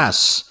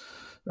badass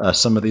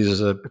some of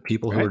these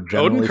people who are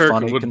generally Odenkirk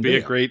funny would can be be.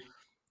 a great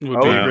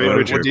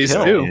Richard Dees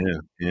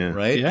too. Yeah.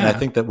 Right? Yeah. And I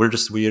think that we're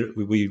just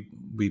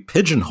we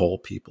pigeonhole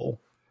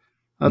people.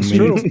 That's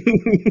true.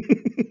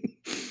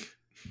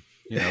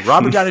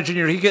 Robert Downey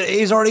Jr.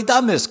 He's already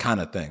done this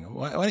kind of thing.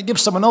 Why don't you give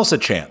someone else a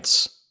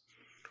chance?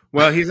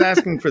 Well, he's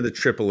asking for the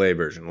AAA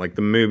version, like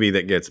the movie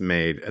that gets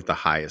made at the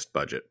highest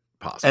budget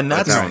possible. And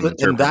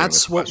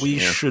that's what we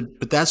should.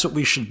 But that's what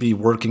we should be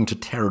working to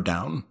tear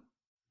down.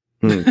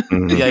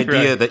 The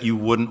idea that you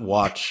wouldn't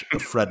watch a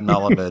Fred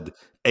Melamed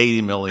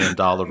 $80 million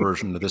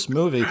version of this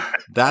movie.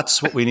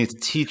 That's what we need to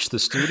teach the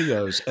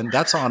studios, and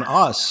that's on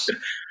us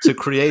to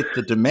create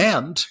the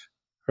demand.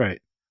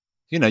 Right.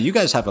 You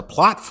guys have a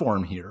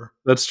platform here.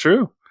 That's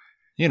true.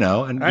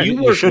 And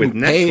you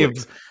shouldn't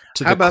cave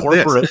to the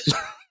corporate.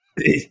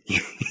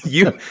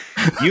 you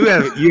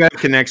have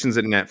connections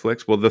at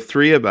Netflix. Well, the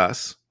three of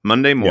us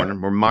Monday morning,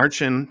 we're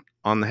marching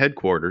on the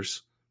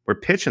headquarters. We're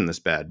pitching this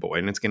bad boy,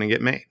 and it's going to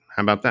get made.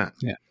 How about that?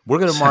 Yeah, we're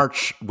going to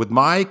march with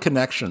my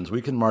connections.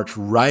 We can march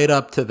right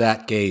up to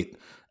that gate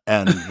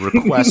and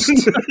request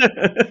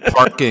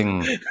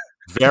parking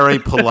very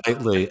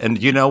politely.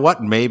 And you know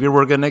what? Maybe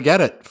we're going to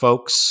get it,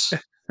 folks.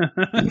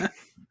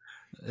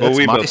 Well,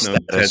 we both know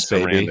Ted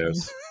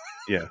Sarandos.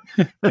 Yeah,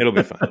 it'll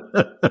be fun.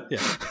 Yeah.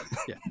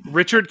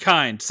 Richard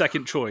Kind,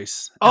 second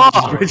choice.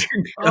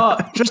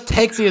 Just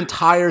take the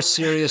entire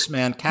Serious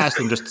Man cast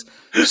and just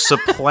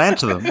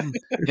supplant them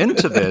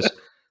into this.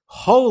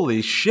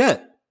 Holy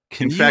shit!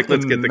 In fact,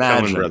 let's get the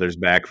Coen brothers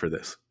back for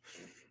this.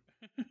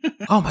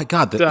 Oh my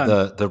god,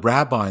 the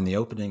rabbi in the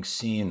opening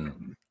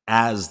scene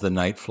as the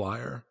Night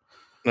Flyer.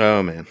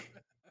 Oh man,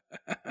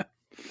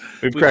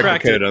 we've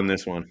cracked the code on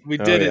this one. We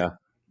did it.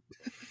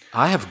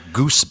 I have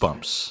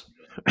goosebumps.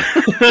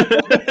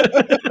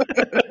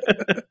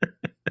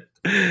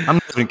 I'm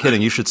not even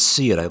kidding. You should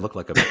see it. I look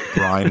like a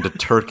brined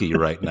turkey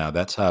right now.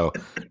 That's how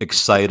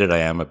excited I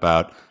am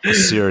about a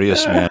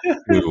Serious Man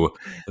 2,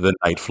 The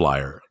Night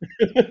Flyer.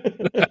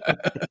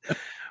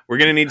 We're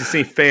going to need to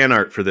see fan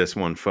art for this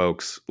one,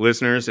 folks.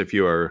 Listeners, if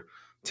you are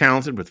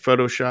talented with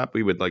Photoshop,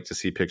 we would like to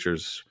see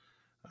pictures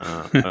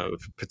of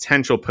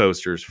potential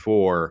posters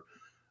for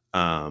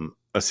a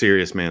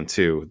Serious Man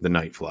 2, The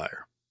Night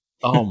Flyer.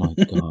 Oh my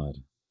God.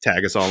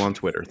 Tag us all on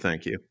Twitter.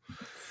 Thank you.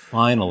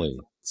 Finally,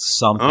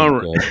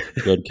 something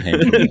good came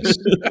from this.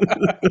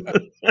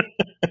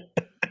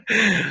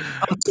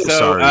 I'm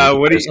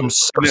so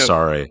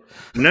sorry.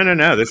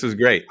 No. This was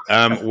great.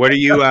 What are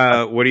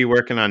you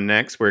working on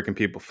next? Where can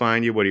people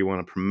find you? What do you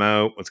want to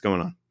promote? What's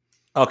going on?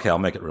 Okay, I'll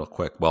make it real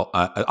quick. Well,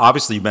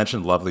 obviously you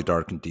mentioned Lovely,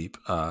 Dark, and Deep.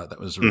 That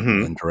was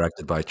written and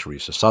directed by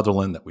Teresa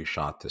Sutherland, that we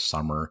shot this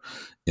summer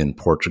in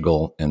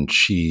Portugal, and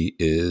she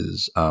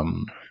is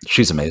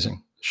she's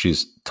amazing.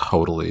 She's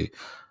totally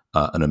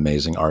an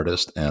amazing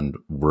artist, and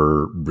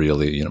we're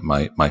really,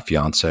 my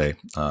fiance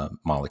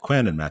Molly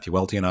Quinn and Matthew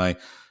Welty and I,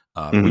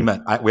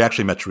 we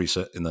actually met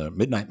Teresa in the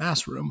Midnight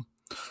Mass room,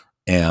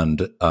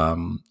 and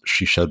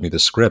she showed me the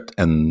script,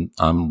 and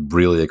I'm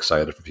really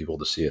excited for people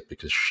to see it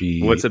because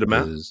What's it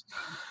about?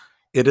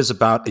 It is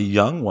about a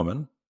young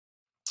woman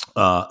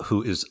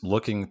who is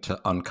looking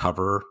to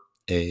uncover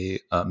a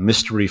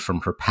mystery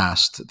from her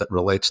past that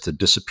relates to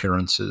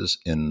disappearances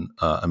in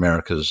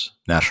America's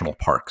national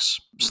parks,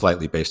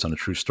 slightly based on a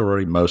true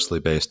story, mostly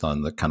based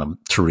on the kind of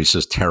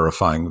Teresa's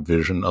terrifying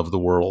vision of the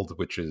world,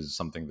 which is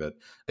something that,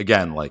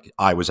 again, like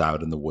I was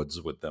out in the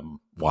woods with them,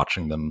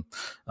 watching them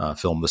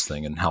film this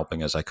thing and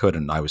helping as I could,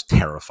 and I was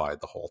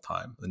terrified the whole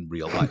time in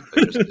real life.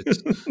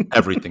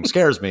 Everything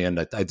scares me,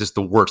 and I just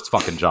the worst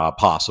fucking job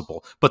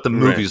possible. But the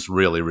movie's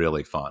really,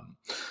 really fun.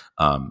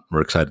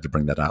 We're excited to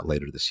bring that out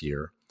later this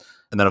year.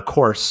 And then, of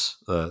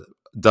course,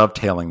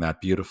 dovetailing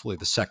that beautifully,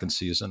 the second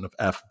season of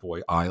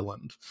F-Boy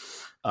Island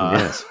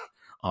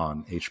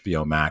on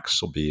HBO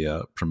Max will be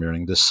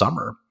premiering this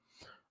summer.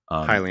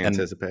 Highly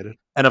anticipated.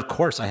 And, of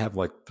course, I have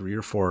like 3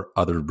 or 4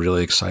 other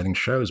really exciting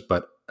shows,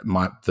 but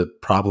the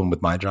problem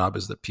with my job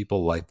is that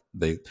people like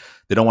they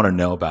don't want to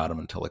know about them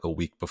until like a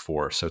week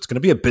before. So it's going to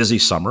be a busy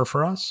summer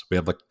for us. We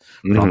have like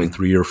probably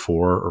 3 or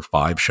 4 or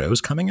 5 shows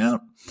coming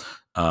out.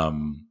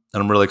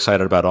 And I'm really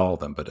excited about all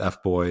of them, but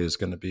F-Boy is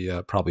going to be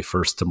probably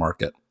first to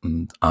market.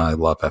 And I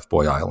love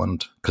F-Boy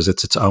Island because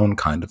it's its own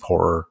kind of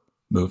horror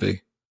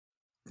movie.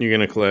 You're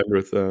going to collab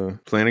with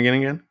Flanagan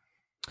again?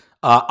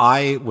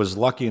 I was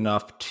lucky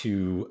enough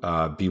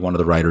to be one of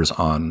the writers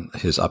on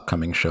his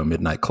upcoming show,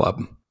 Midnight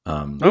Club.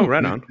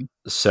 Right on.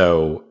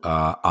 So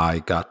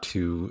I got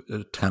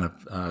to kind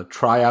of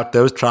try out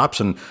those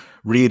chops and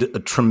read a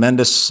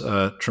tremendous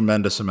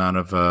amount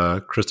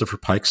of Christopher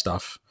Pike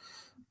stuff.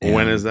 And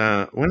when is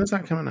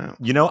that coming out?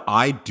 You know,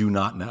 I do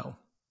not know.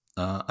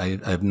 I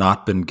have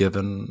not been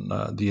given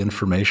the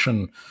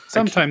information.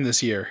 Sometime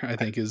this year, I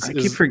think is. I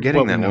keep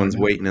forgetting that one's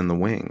waiting in the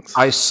wings.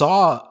 I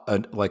saw a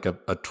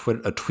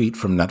tweet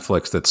from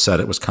Netflix that said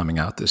it was coming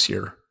out this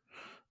year.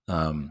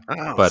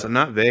 But so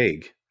not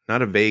vague.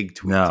 Not a vague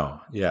tweet.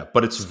 No, yeah,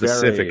 but it's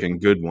specific very, and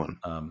good one.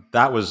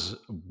 That was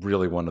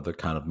really one of the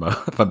kind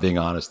of, if I'm being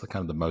honest,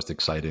 the most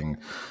exciting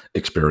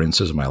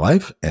experiences of my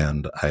life,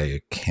 and I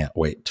can't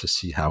wait to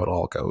see how it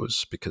all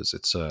goes because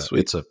it's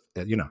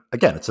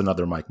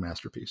another Mike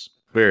masterpiece.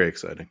 Very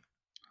exciting,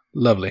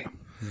 lovely,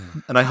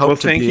 and I hope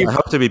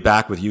to be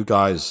back with you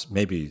guys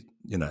maybe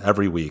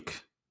every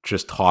week,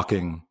 just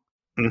talking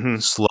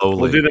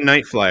slowly. We'll do the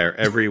night flyer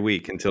every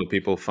week until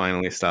people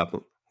finally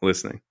stop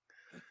listening.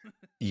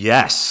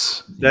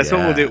 Yes, that's what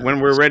we'll do when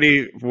we're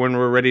ready. When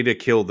we're ready to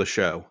kill the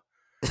show,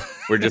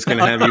 we're just going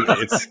to have you.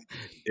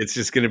 It's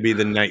just going to be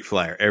the night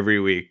flyer every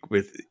week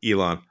with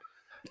Elan.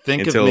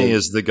 Think of me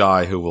as the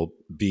guy who will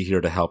be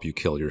here to help you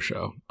kill your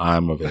show.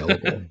 I'm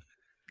available.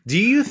 Do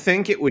you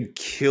think it would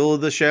kill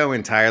the show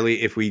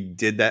entirely if we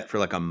did that for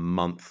like a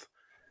month?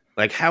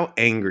 Like, how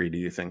angry do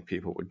you think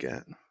people would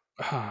get?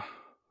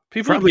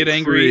 People would get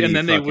angry, and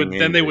then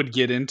they would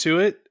get into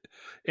it.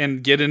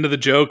 And get into the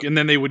joke, and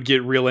then they would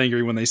get real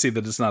angry when they see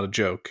that it's not a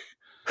joke.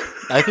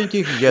 I think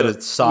you can get a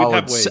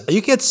solid.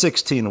 You get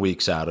 16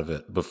 weeks out of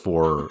it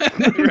before,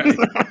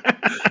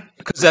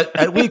 because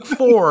at week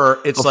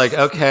 4 it's like,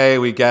 okay,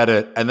 we get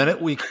it, and then at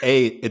week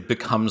 8 it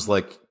becomes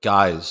like,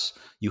 guys,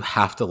 you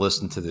have to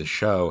listen to this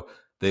show.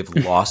 They've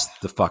lost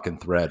the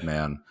fucking thread,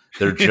 man.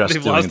 They're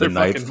just doing the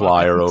night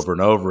flyer over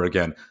and over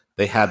again.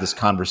 They had this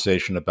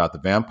conversation about the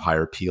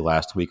vampire pee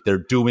last week. They're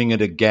doing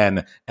it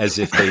again as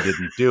if they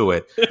didn't do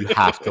it. You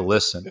have to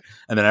listen.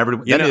 And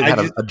then they had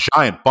a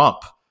giant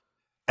bump,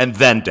 and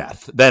then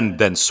death,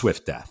 then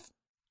swift death.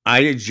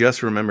 I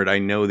just remembered. I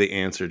know the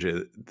answer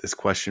to this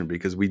question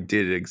because we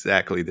did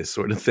exactly this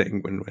sort of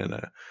thing when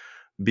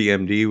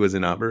BMD was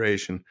in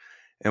operation,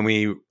 and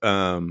we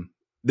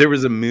there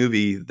was a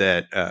movie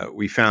that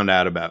we found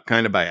out about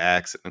kind of by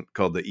accident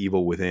called The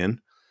Evil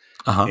Within.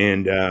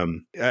 And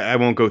I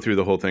won't go through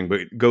the whole thing,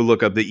 but go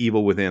look up The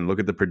Evil Within. Look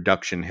at the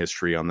production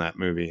history on that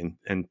movie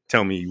and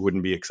tell me you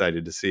wouldn't be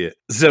excited to see it.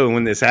 So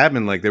when this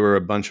happened, like there were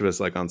a bunch of us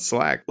like on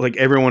Slack, like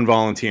everyone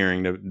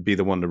volunteering to be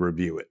the one to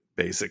review it,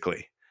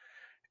 basically.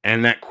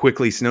 And that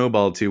quickly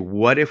snowballed to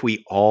what if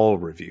we all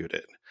reviewed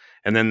it?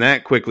 And then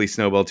that quickly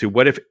snowballed to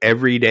what if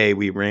every day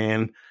we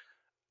ran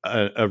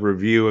a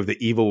review of The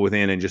Evil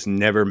Within and just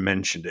never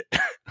mentioned it.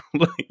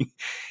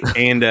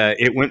 And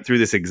it went through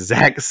this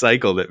exact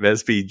cycle that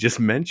Vespi just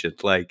mentioned.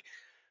 Like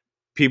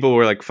people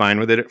were like fine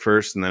with it at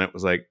first, and then it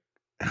was like,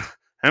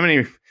 how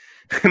many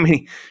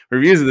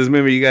reviews of this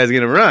movie are you guys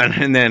gonna run?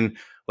 And then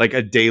like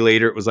a day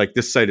later it was like,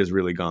 this site has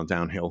really gone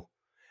downhill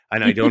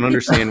and I don't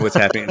understand what's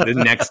happening. The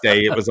next day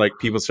it was like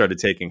people started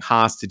taking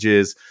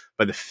hostages.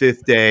 By the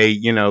 5th day,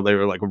 there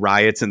were like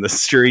riots in the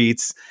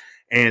streets,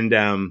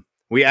 and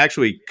we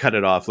actually cut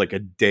it off like a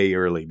day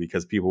early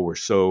because people were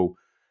so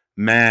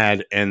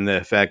mad, and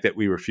the fact that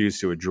we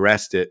refused to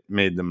address it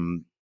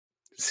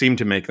seemed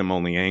to make them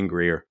only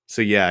angrier.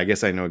 So yeah, I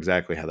guess I know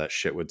exactly how that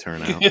shit would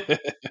turn out.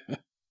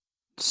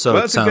 So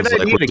it sounds a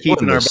good idea like to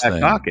keep in our back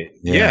pocket.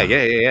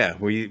 Yeah.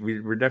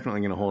 We're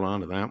definitely going to hold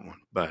on to that one.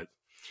 But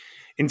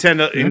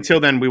until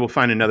then, we will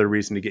find another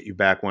reason to get you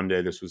back one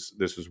day. This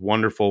was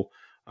wonderful,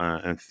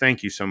 and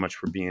thank you so much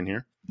for being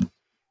here.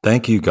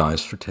 Thank you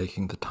guys for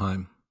taking the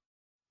time.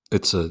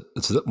 It's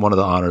one of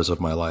the honors of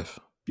my life.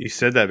 You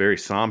said that very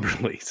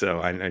somberly, so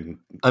I'm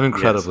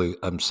incredibly. Yes.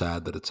 I'm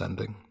sad that it's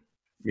ending.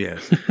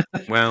 Yes.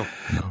 Well,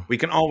 we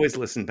can always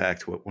listen back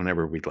to it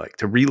whenever we'd like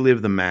to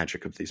relive the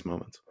magic of these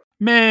moments.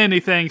 Many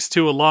thanks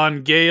to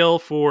Elan Gale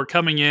for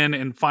coming in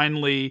and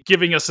finally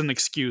giving us an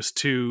excuse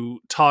to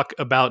talk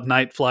about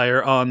Night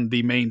Flyer on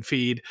the main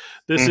feed.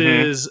 This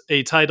is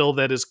a title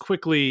that has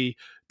quickly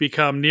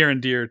become near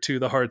and dear to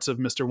the hearts of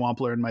Mr.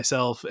 Wampler and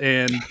myself.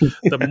 And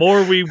the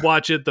more we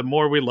watch it, the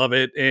more we love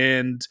it.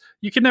 And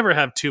you can never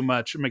have too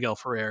much Miguel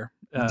Ferrer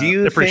Do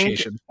you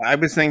appreciation. think, I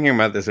was thinking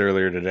about this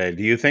earlier today,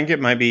 do you think it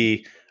might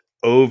be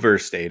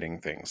overstating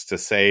things to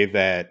say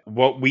that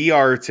what we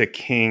are to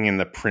King in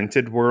the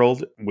printed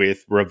world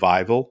with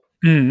Revival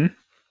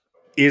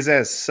is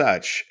as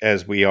such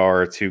as we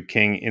are to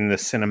King in the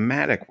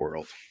cinematic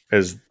world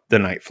as the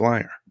Night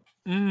Flyer?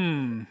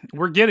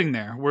 We're getting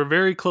there. We're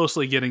very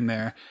closely getting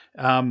there.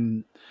 I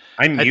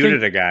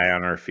muted a guy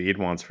on our feed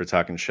once for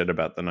talking shit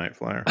about the Night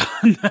Flyer.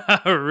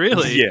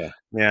 Really?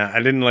 Yeah. I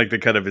didn't like the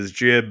cut of his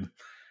jib.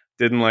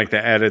 Didn't like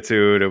the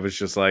attitude. It was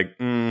just like,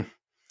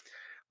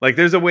 like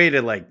there's a way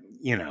to like,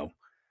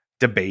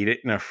 debate it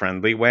in a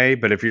friendly way.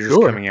 But if you're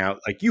just coming out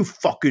like, you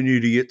fucking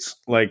idiots,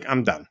 like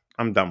I'm done.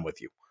 I'm done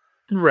with you.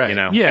 Right.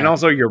 Yeah. And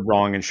also you're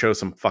wrong, and show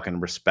some fucking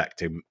respect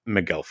to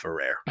Miguel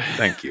Ferrer.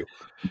 Thank you.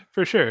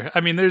 For sure.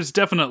 I mean, there's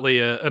definitely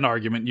an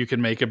argument you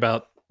can make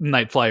about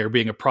Night Flyer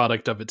being a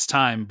product of its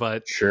time,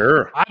 but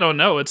sure, I don't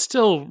know. It's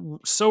still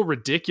so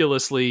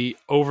ridiculously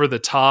over the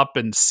top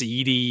and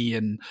seedy,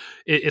 and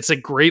it's a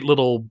great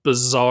little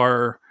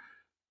bizarre,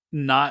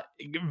 not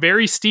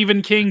very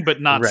Stephen King,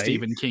 but not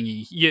Stephen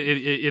King-y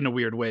in a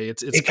weird way.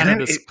 It's kind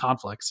of this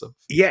complex of.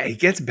 Yeah, it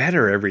gets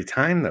better every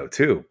time though,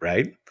 too,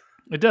 right?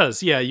 It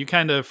does. Yeah, you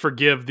kind of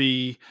forgive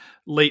the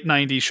late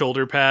 90s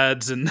shoulder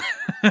pads and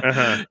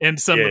and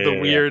some of the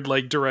weird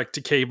like direct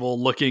to cable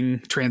looking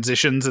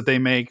transitions that they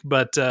make,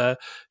 but the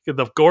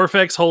gore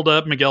effects hold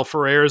up. Miguel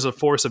Ferrer is a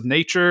force of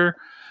nature.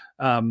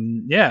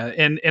 And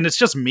it's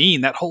just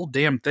mean. That whole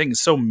damn thing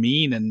is so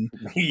mean and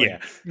yeah.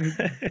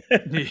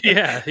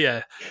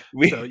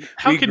 So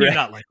how can you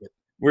not like it?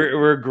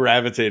 We're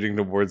gravitating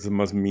towards the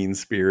most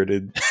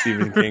mean-spirited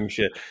Stephen King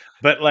shit.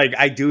 But like,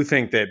 I do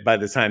think that by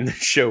the time the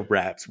show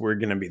wraps, we're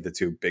going to be the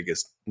two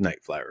biggest Night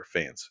Flyer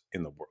fans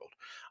in the world.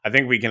 I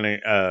think we can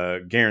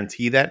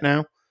guarantee that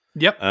now.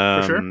 Yep,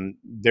 for sure.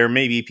 There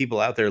may be people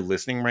out there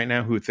listening right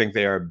now who think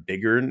they are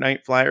bigger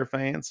Night Flyer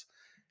fans.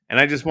 And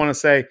I just want to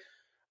say,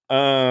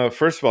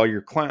 first of all,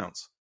 you're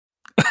clowns.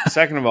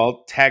 Second of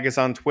all, tag us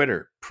on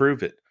Twitter.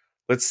 Prove it.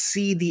 Let's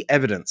see the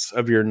evidence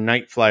of your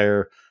Night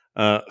Flyer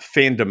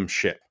fandom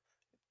ship.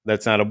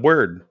 That's not a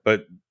word,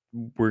 but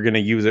we're going to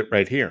use it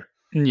right here.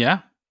 Yeah,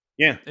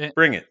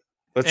 bring it.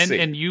 Let's see.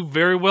 And you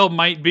very well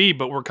might be,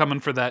 but we're coming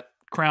for that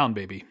crown,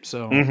 baby.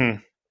 So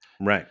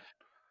right.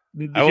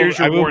 Here's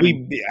your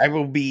warning. I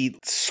will be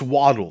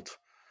swaddled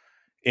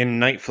in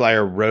Night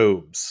Flyer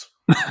robes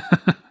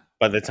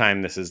by the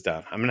time this is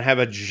done. I'm going to have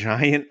a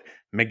giant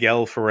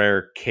Miguel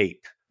Ferrer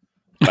cape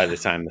by the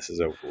time this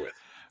is over with.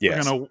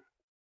 Yes. We're going to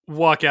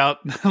walk out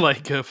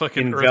like a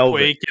fucking in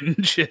earthquake velvet.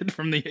 And shit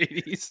from the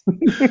 80s.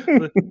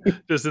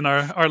 Just in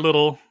our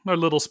little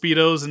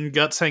Speedos and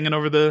guts hanging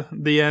over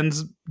the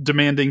ends,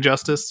 demanding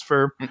justice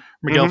for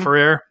Miguel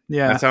Ferrer.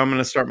 Yeah. That's how I'm going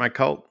to start my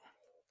cult.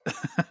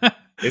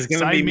 It's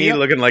going to be me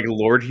looking like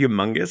Lord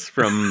Humongous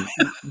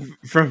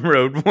from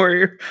Road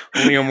Warrior,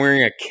 only I'm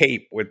wearing a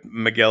cape with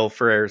Miguel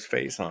Ferrer's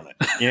face on it.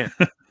 Yeah.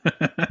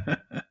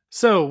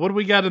 So, what do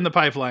we got in the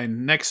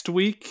pipeline next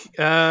week?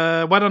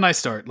 Why don't I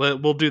start?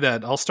 We'll do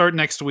that. I'll start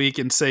next week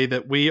and say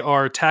that we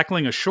are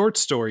tackling a short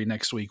story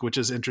next week, which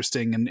is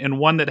interesting, and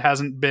one that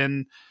hasn't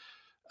been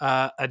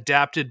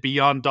adapted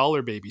beyond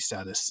Dollar Baby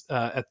status.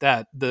 At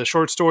that, the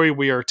short story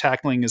we are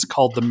tackling is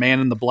called "The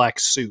Man in the Black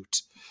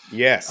Suit."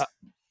 Yes,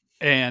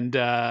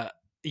 I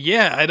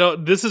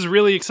don't. This is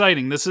really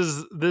exciting. This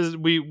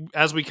we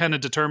as we kind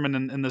of determine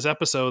in this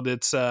episode.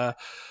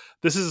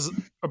 This is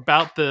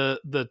about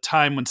the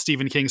time when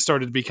Stephen King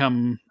started to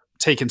become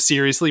taken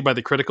seriously by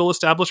the critical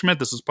establishment.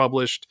 This was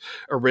published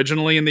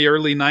originally in the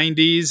early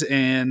 90s,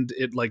 and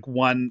it like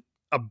won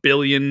 1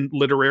 billion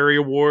literary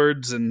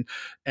awards. And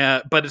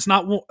but it's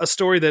not a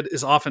story that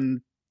is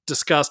often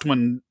discussed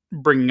when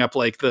bringing up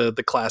like the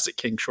classic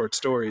King short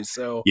stories.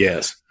 So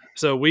yes.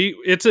 So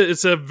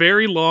it's a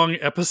very long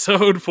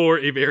episode for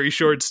a very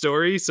short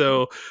story.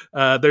 So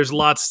there's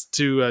lots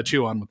to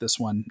chew on with this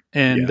one.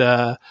 And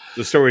the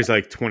story's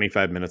like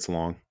 25 minutes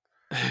long.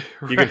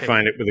 You can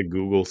find it with a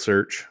Google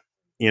search,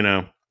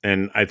 and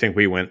I think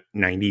we went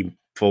 90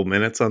 full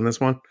minutes on this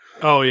one.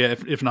 Oh yeah,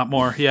 if not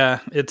more. Yeah,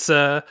 it's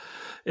a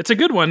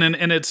good one,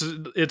 and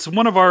it's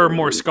one of our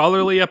more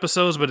scholarly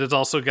episodes, but it's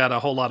also got a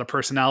whole lot of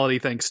personality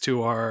thanks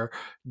to our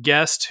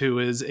guest, who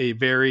is a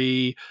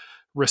very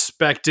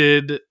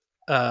respected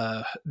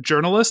film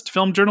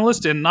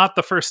journalist, and not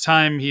the first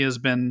time he has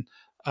been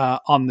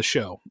on the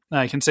show.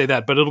 I can say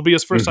that, but it'll be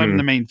his first time in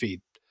the main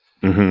feed.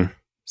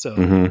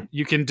 So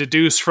you can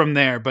deduce from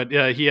there, but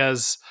he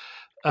has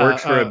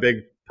works for a big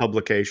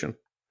publication.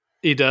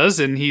 He does,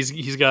 and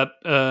he's got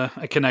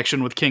a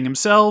connection with King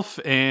himself,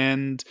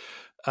 and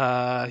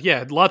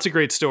Yeah, lots of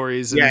great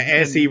stories. Yeah,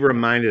 as he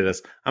reminded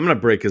us, I'm going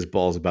to break his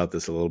balls about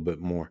this a little bit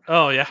more.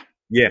 Oh, yeah.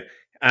 Yeah.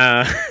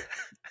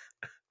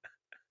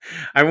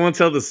 I won't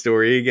tell the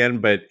story again,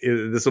 but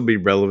this will be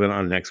relevant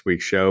on next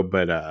week's show.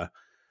 But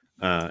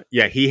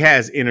yeah, he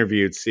has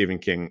interviewed Stephen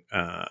King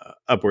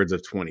upwards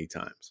of 20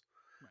 times.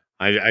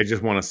 I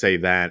just want to say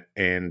that.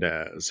 And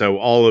so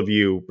all of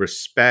you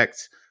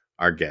respect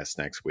our guest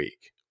next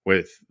week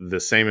with the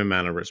same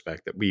amount of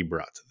respect that we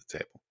brought to the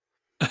table.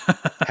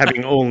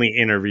 Having only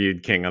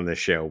interviewed King on this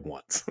show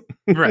once.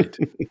 Right.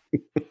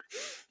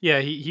 Yeah,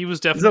 he was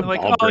definitely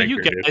like, oh,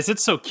 you guys,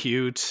 it's so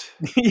cute.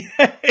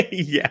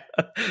 Yeah.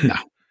 No.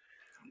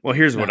 Well,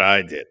 here's what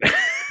I did.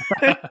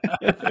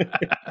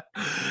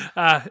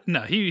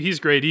 No,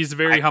 he's great. He's a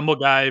very humble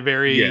guy,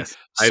 very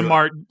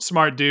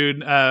smart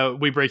dude.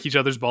 We break each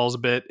other's balls a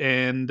bit,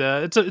 and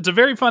it's a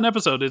very fun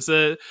episode. It's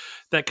that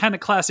kind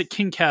of classic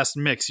Kingcast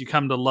mix you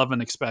come to love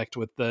and expect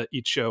with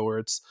each show, where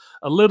it's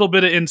a little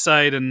bit of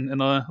insight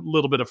and a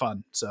little bit of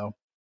fun. So,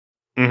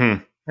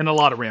 and a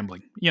lot of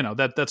rambling. You know,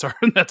 that's our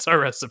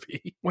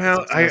recipe.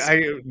 Well,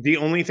 I the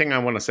only thing I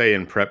want to say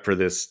in prep for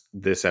this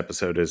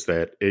episode is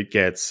that it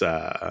gets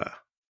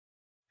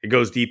it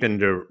goes deep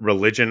into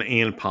religion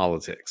and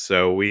politics.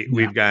 So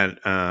we've got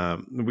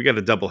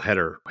a double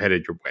header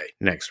headed your way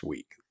next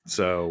week.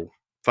 So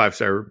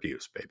 5-star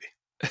reviews, baby.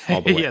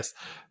 All the way. Yes.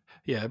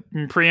 Yeah.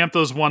 Preempt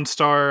those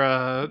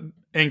 1-star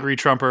angry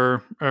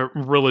Trumper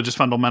religious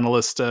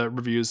fundamentalist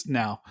reviews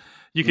now.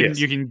 You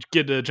can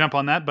get a jump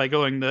on that by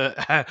going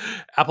to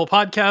Apple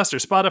Podcast or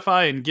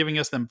Spotify and giving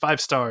us them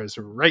 5 stars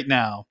right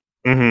now.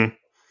 Mm-hmm.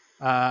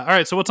 All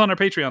right, so what's on our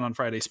Patreon on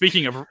Friday?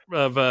 Speaking of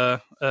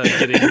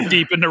getting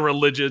deep into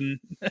religion,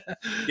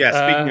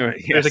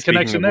 there's a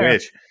connection there.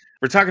 Which,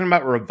 we're talking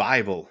about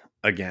revival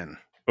again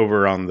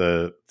over on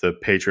the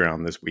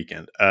Patreon this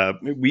weekend.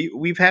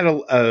 We've had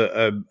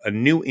a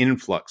new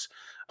influx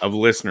of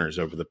listeners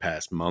over the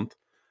past month.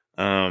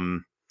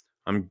 I'm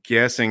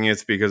guessing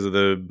it's because of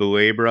the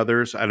Boulet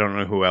brothers. I don't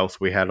know who else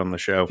we had on the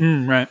show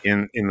right.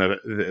 in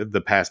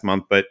the past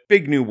month, but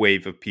big new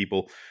wave of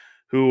people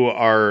who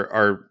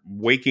are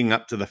waking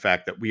up to the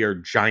fact that we are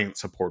giant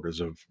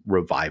supporters of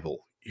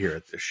revival here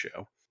at this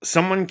show.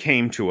 Someone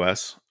came to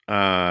us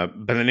by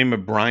the name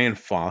of Brian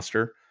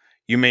Foster.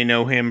 You may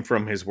know him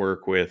from his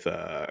work with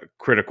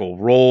Critical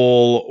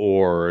Role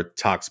or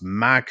Tox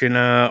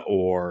Machina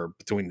or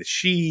Between the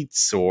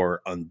Sheets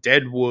or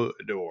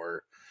Undeadwood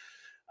or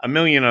a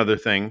million other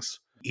things.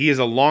 He is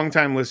a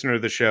longtime listener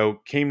of the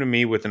show, came to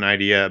me with an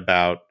idea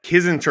about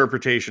his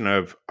interpretation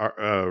of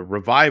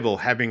revival,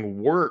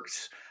 having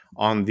worked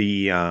on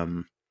the, how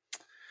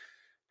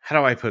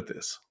do I put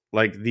this?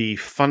 Like the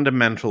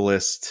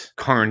fundamentalist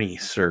Carney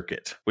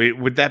circuit.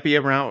 Would that be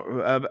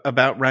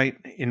about right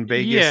in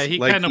Vegas? Yeah, he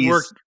kind of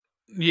worked.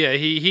 Yeah,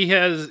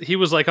 he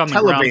was like on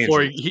the ground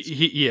floor.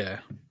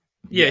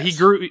 He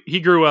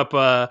grew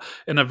up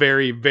in a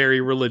very, very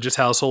religious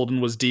household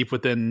and was deep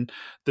within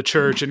the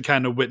church and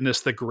kind of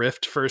witnessed the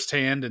grift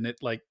firsthand. And it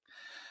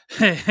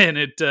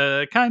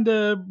kind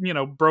of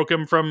broke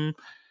him from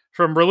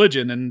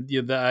religion, and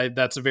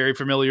that's a very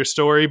familiar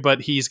story.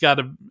 But he's got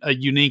a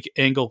unique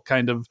angle,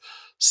 kind of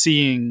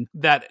seeing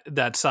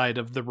that side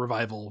of the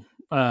revival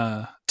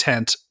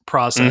tent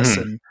process,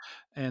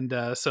 and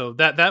so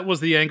that was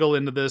the angle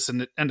into this,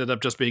 and it ended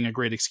up just being a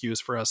great excuse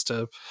for us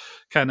to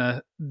kind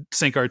of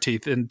sink our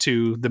teeth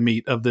into the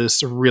meat of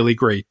this really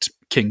great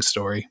King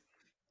story.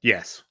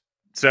 Yes.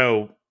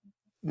 So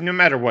no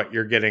matter what,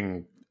 you're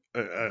getting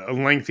a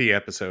lengthy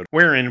episode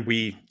wherein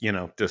we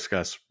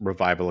discuss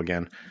revival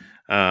again.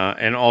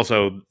 And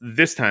also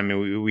this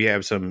time we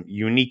have some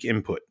unique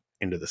input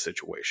into the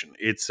situation.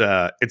 It's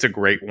a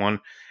great one.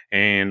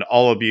 And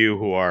all of you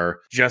who are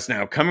just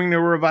now coming to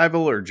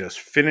revival or just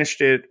finished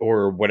it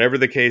or whatever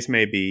the case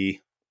may be,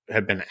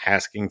 have been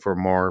asking for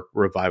more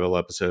revival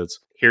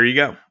episodes. Here you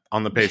go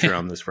on the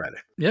Patreon this Friday.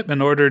 Yep.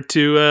 In order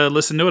to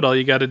listen to it, all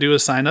you got to do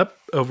is sign up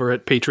over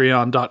at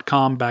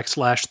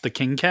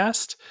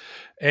patreon.com/thekingcast.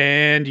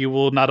 And you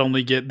will not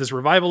only get this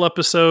revival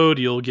episode,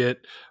 you'll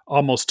get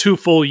almost 2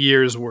 full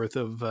years worth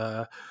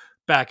of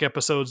back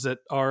episodes that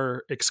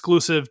are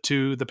exclusive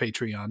to the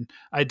Patreon.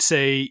 I'd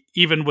say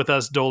even with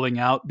us doling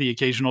out the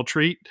occasional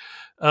treat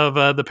of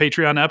the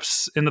Patreon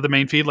eps into the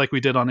main feed like we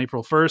did on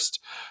April 1st,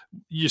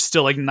 you're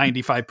still like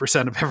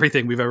 95% of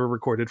everything we've ever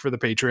recorded for the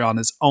Patreon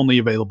is only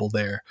available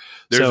there.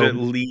 There's at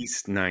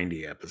least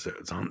 90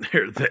 episodes on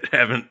there that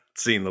haven't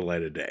seen the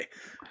light of day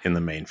in the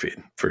main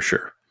feed, for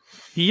sure.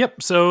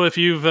 Yep. So if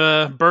you've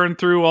burned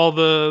through all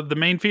the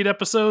main feed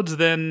episodes,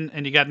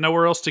 and you got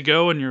nowhere else to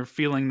go, and you're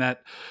feeling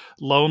that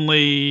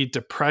lonely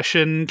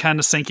depression kind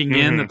of sinking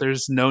in that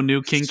there's no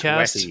new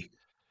Kingcast, sweaty,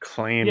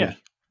 clammy,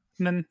 and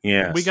then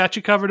we got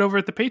you covered over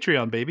at the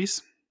Patreon,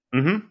 babies.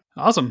 Mm-hmm.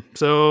 Awesome.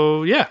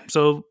 So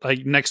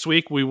like next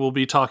week we will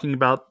be talking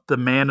about the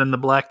man in the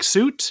black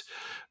suit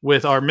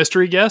with our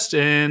mystery guest,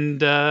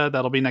 and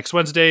that'll be next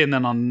Wednesday, and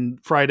then on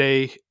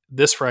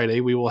This Friday,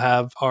 we will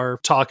have our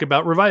talk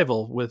about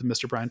revival with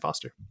Mr. Brian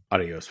Foster.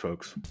 Adios,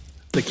 folks.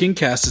 The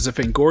Kingcast is a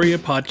Fangoria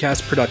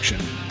podcast production.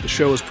 The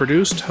show is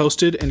produced,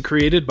 hosted, and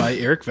created by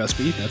Eric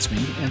Vespi, that's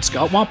me, and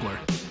Scott Wampler.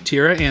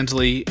 Tira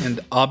Ansley and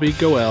Abhi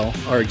Goel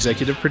are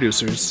executive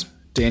producers.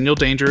 Daniel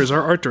Danger is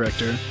our art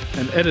director,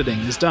 and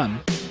editing is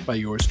done by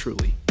yours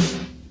truly.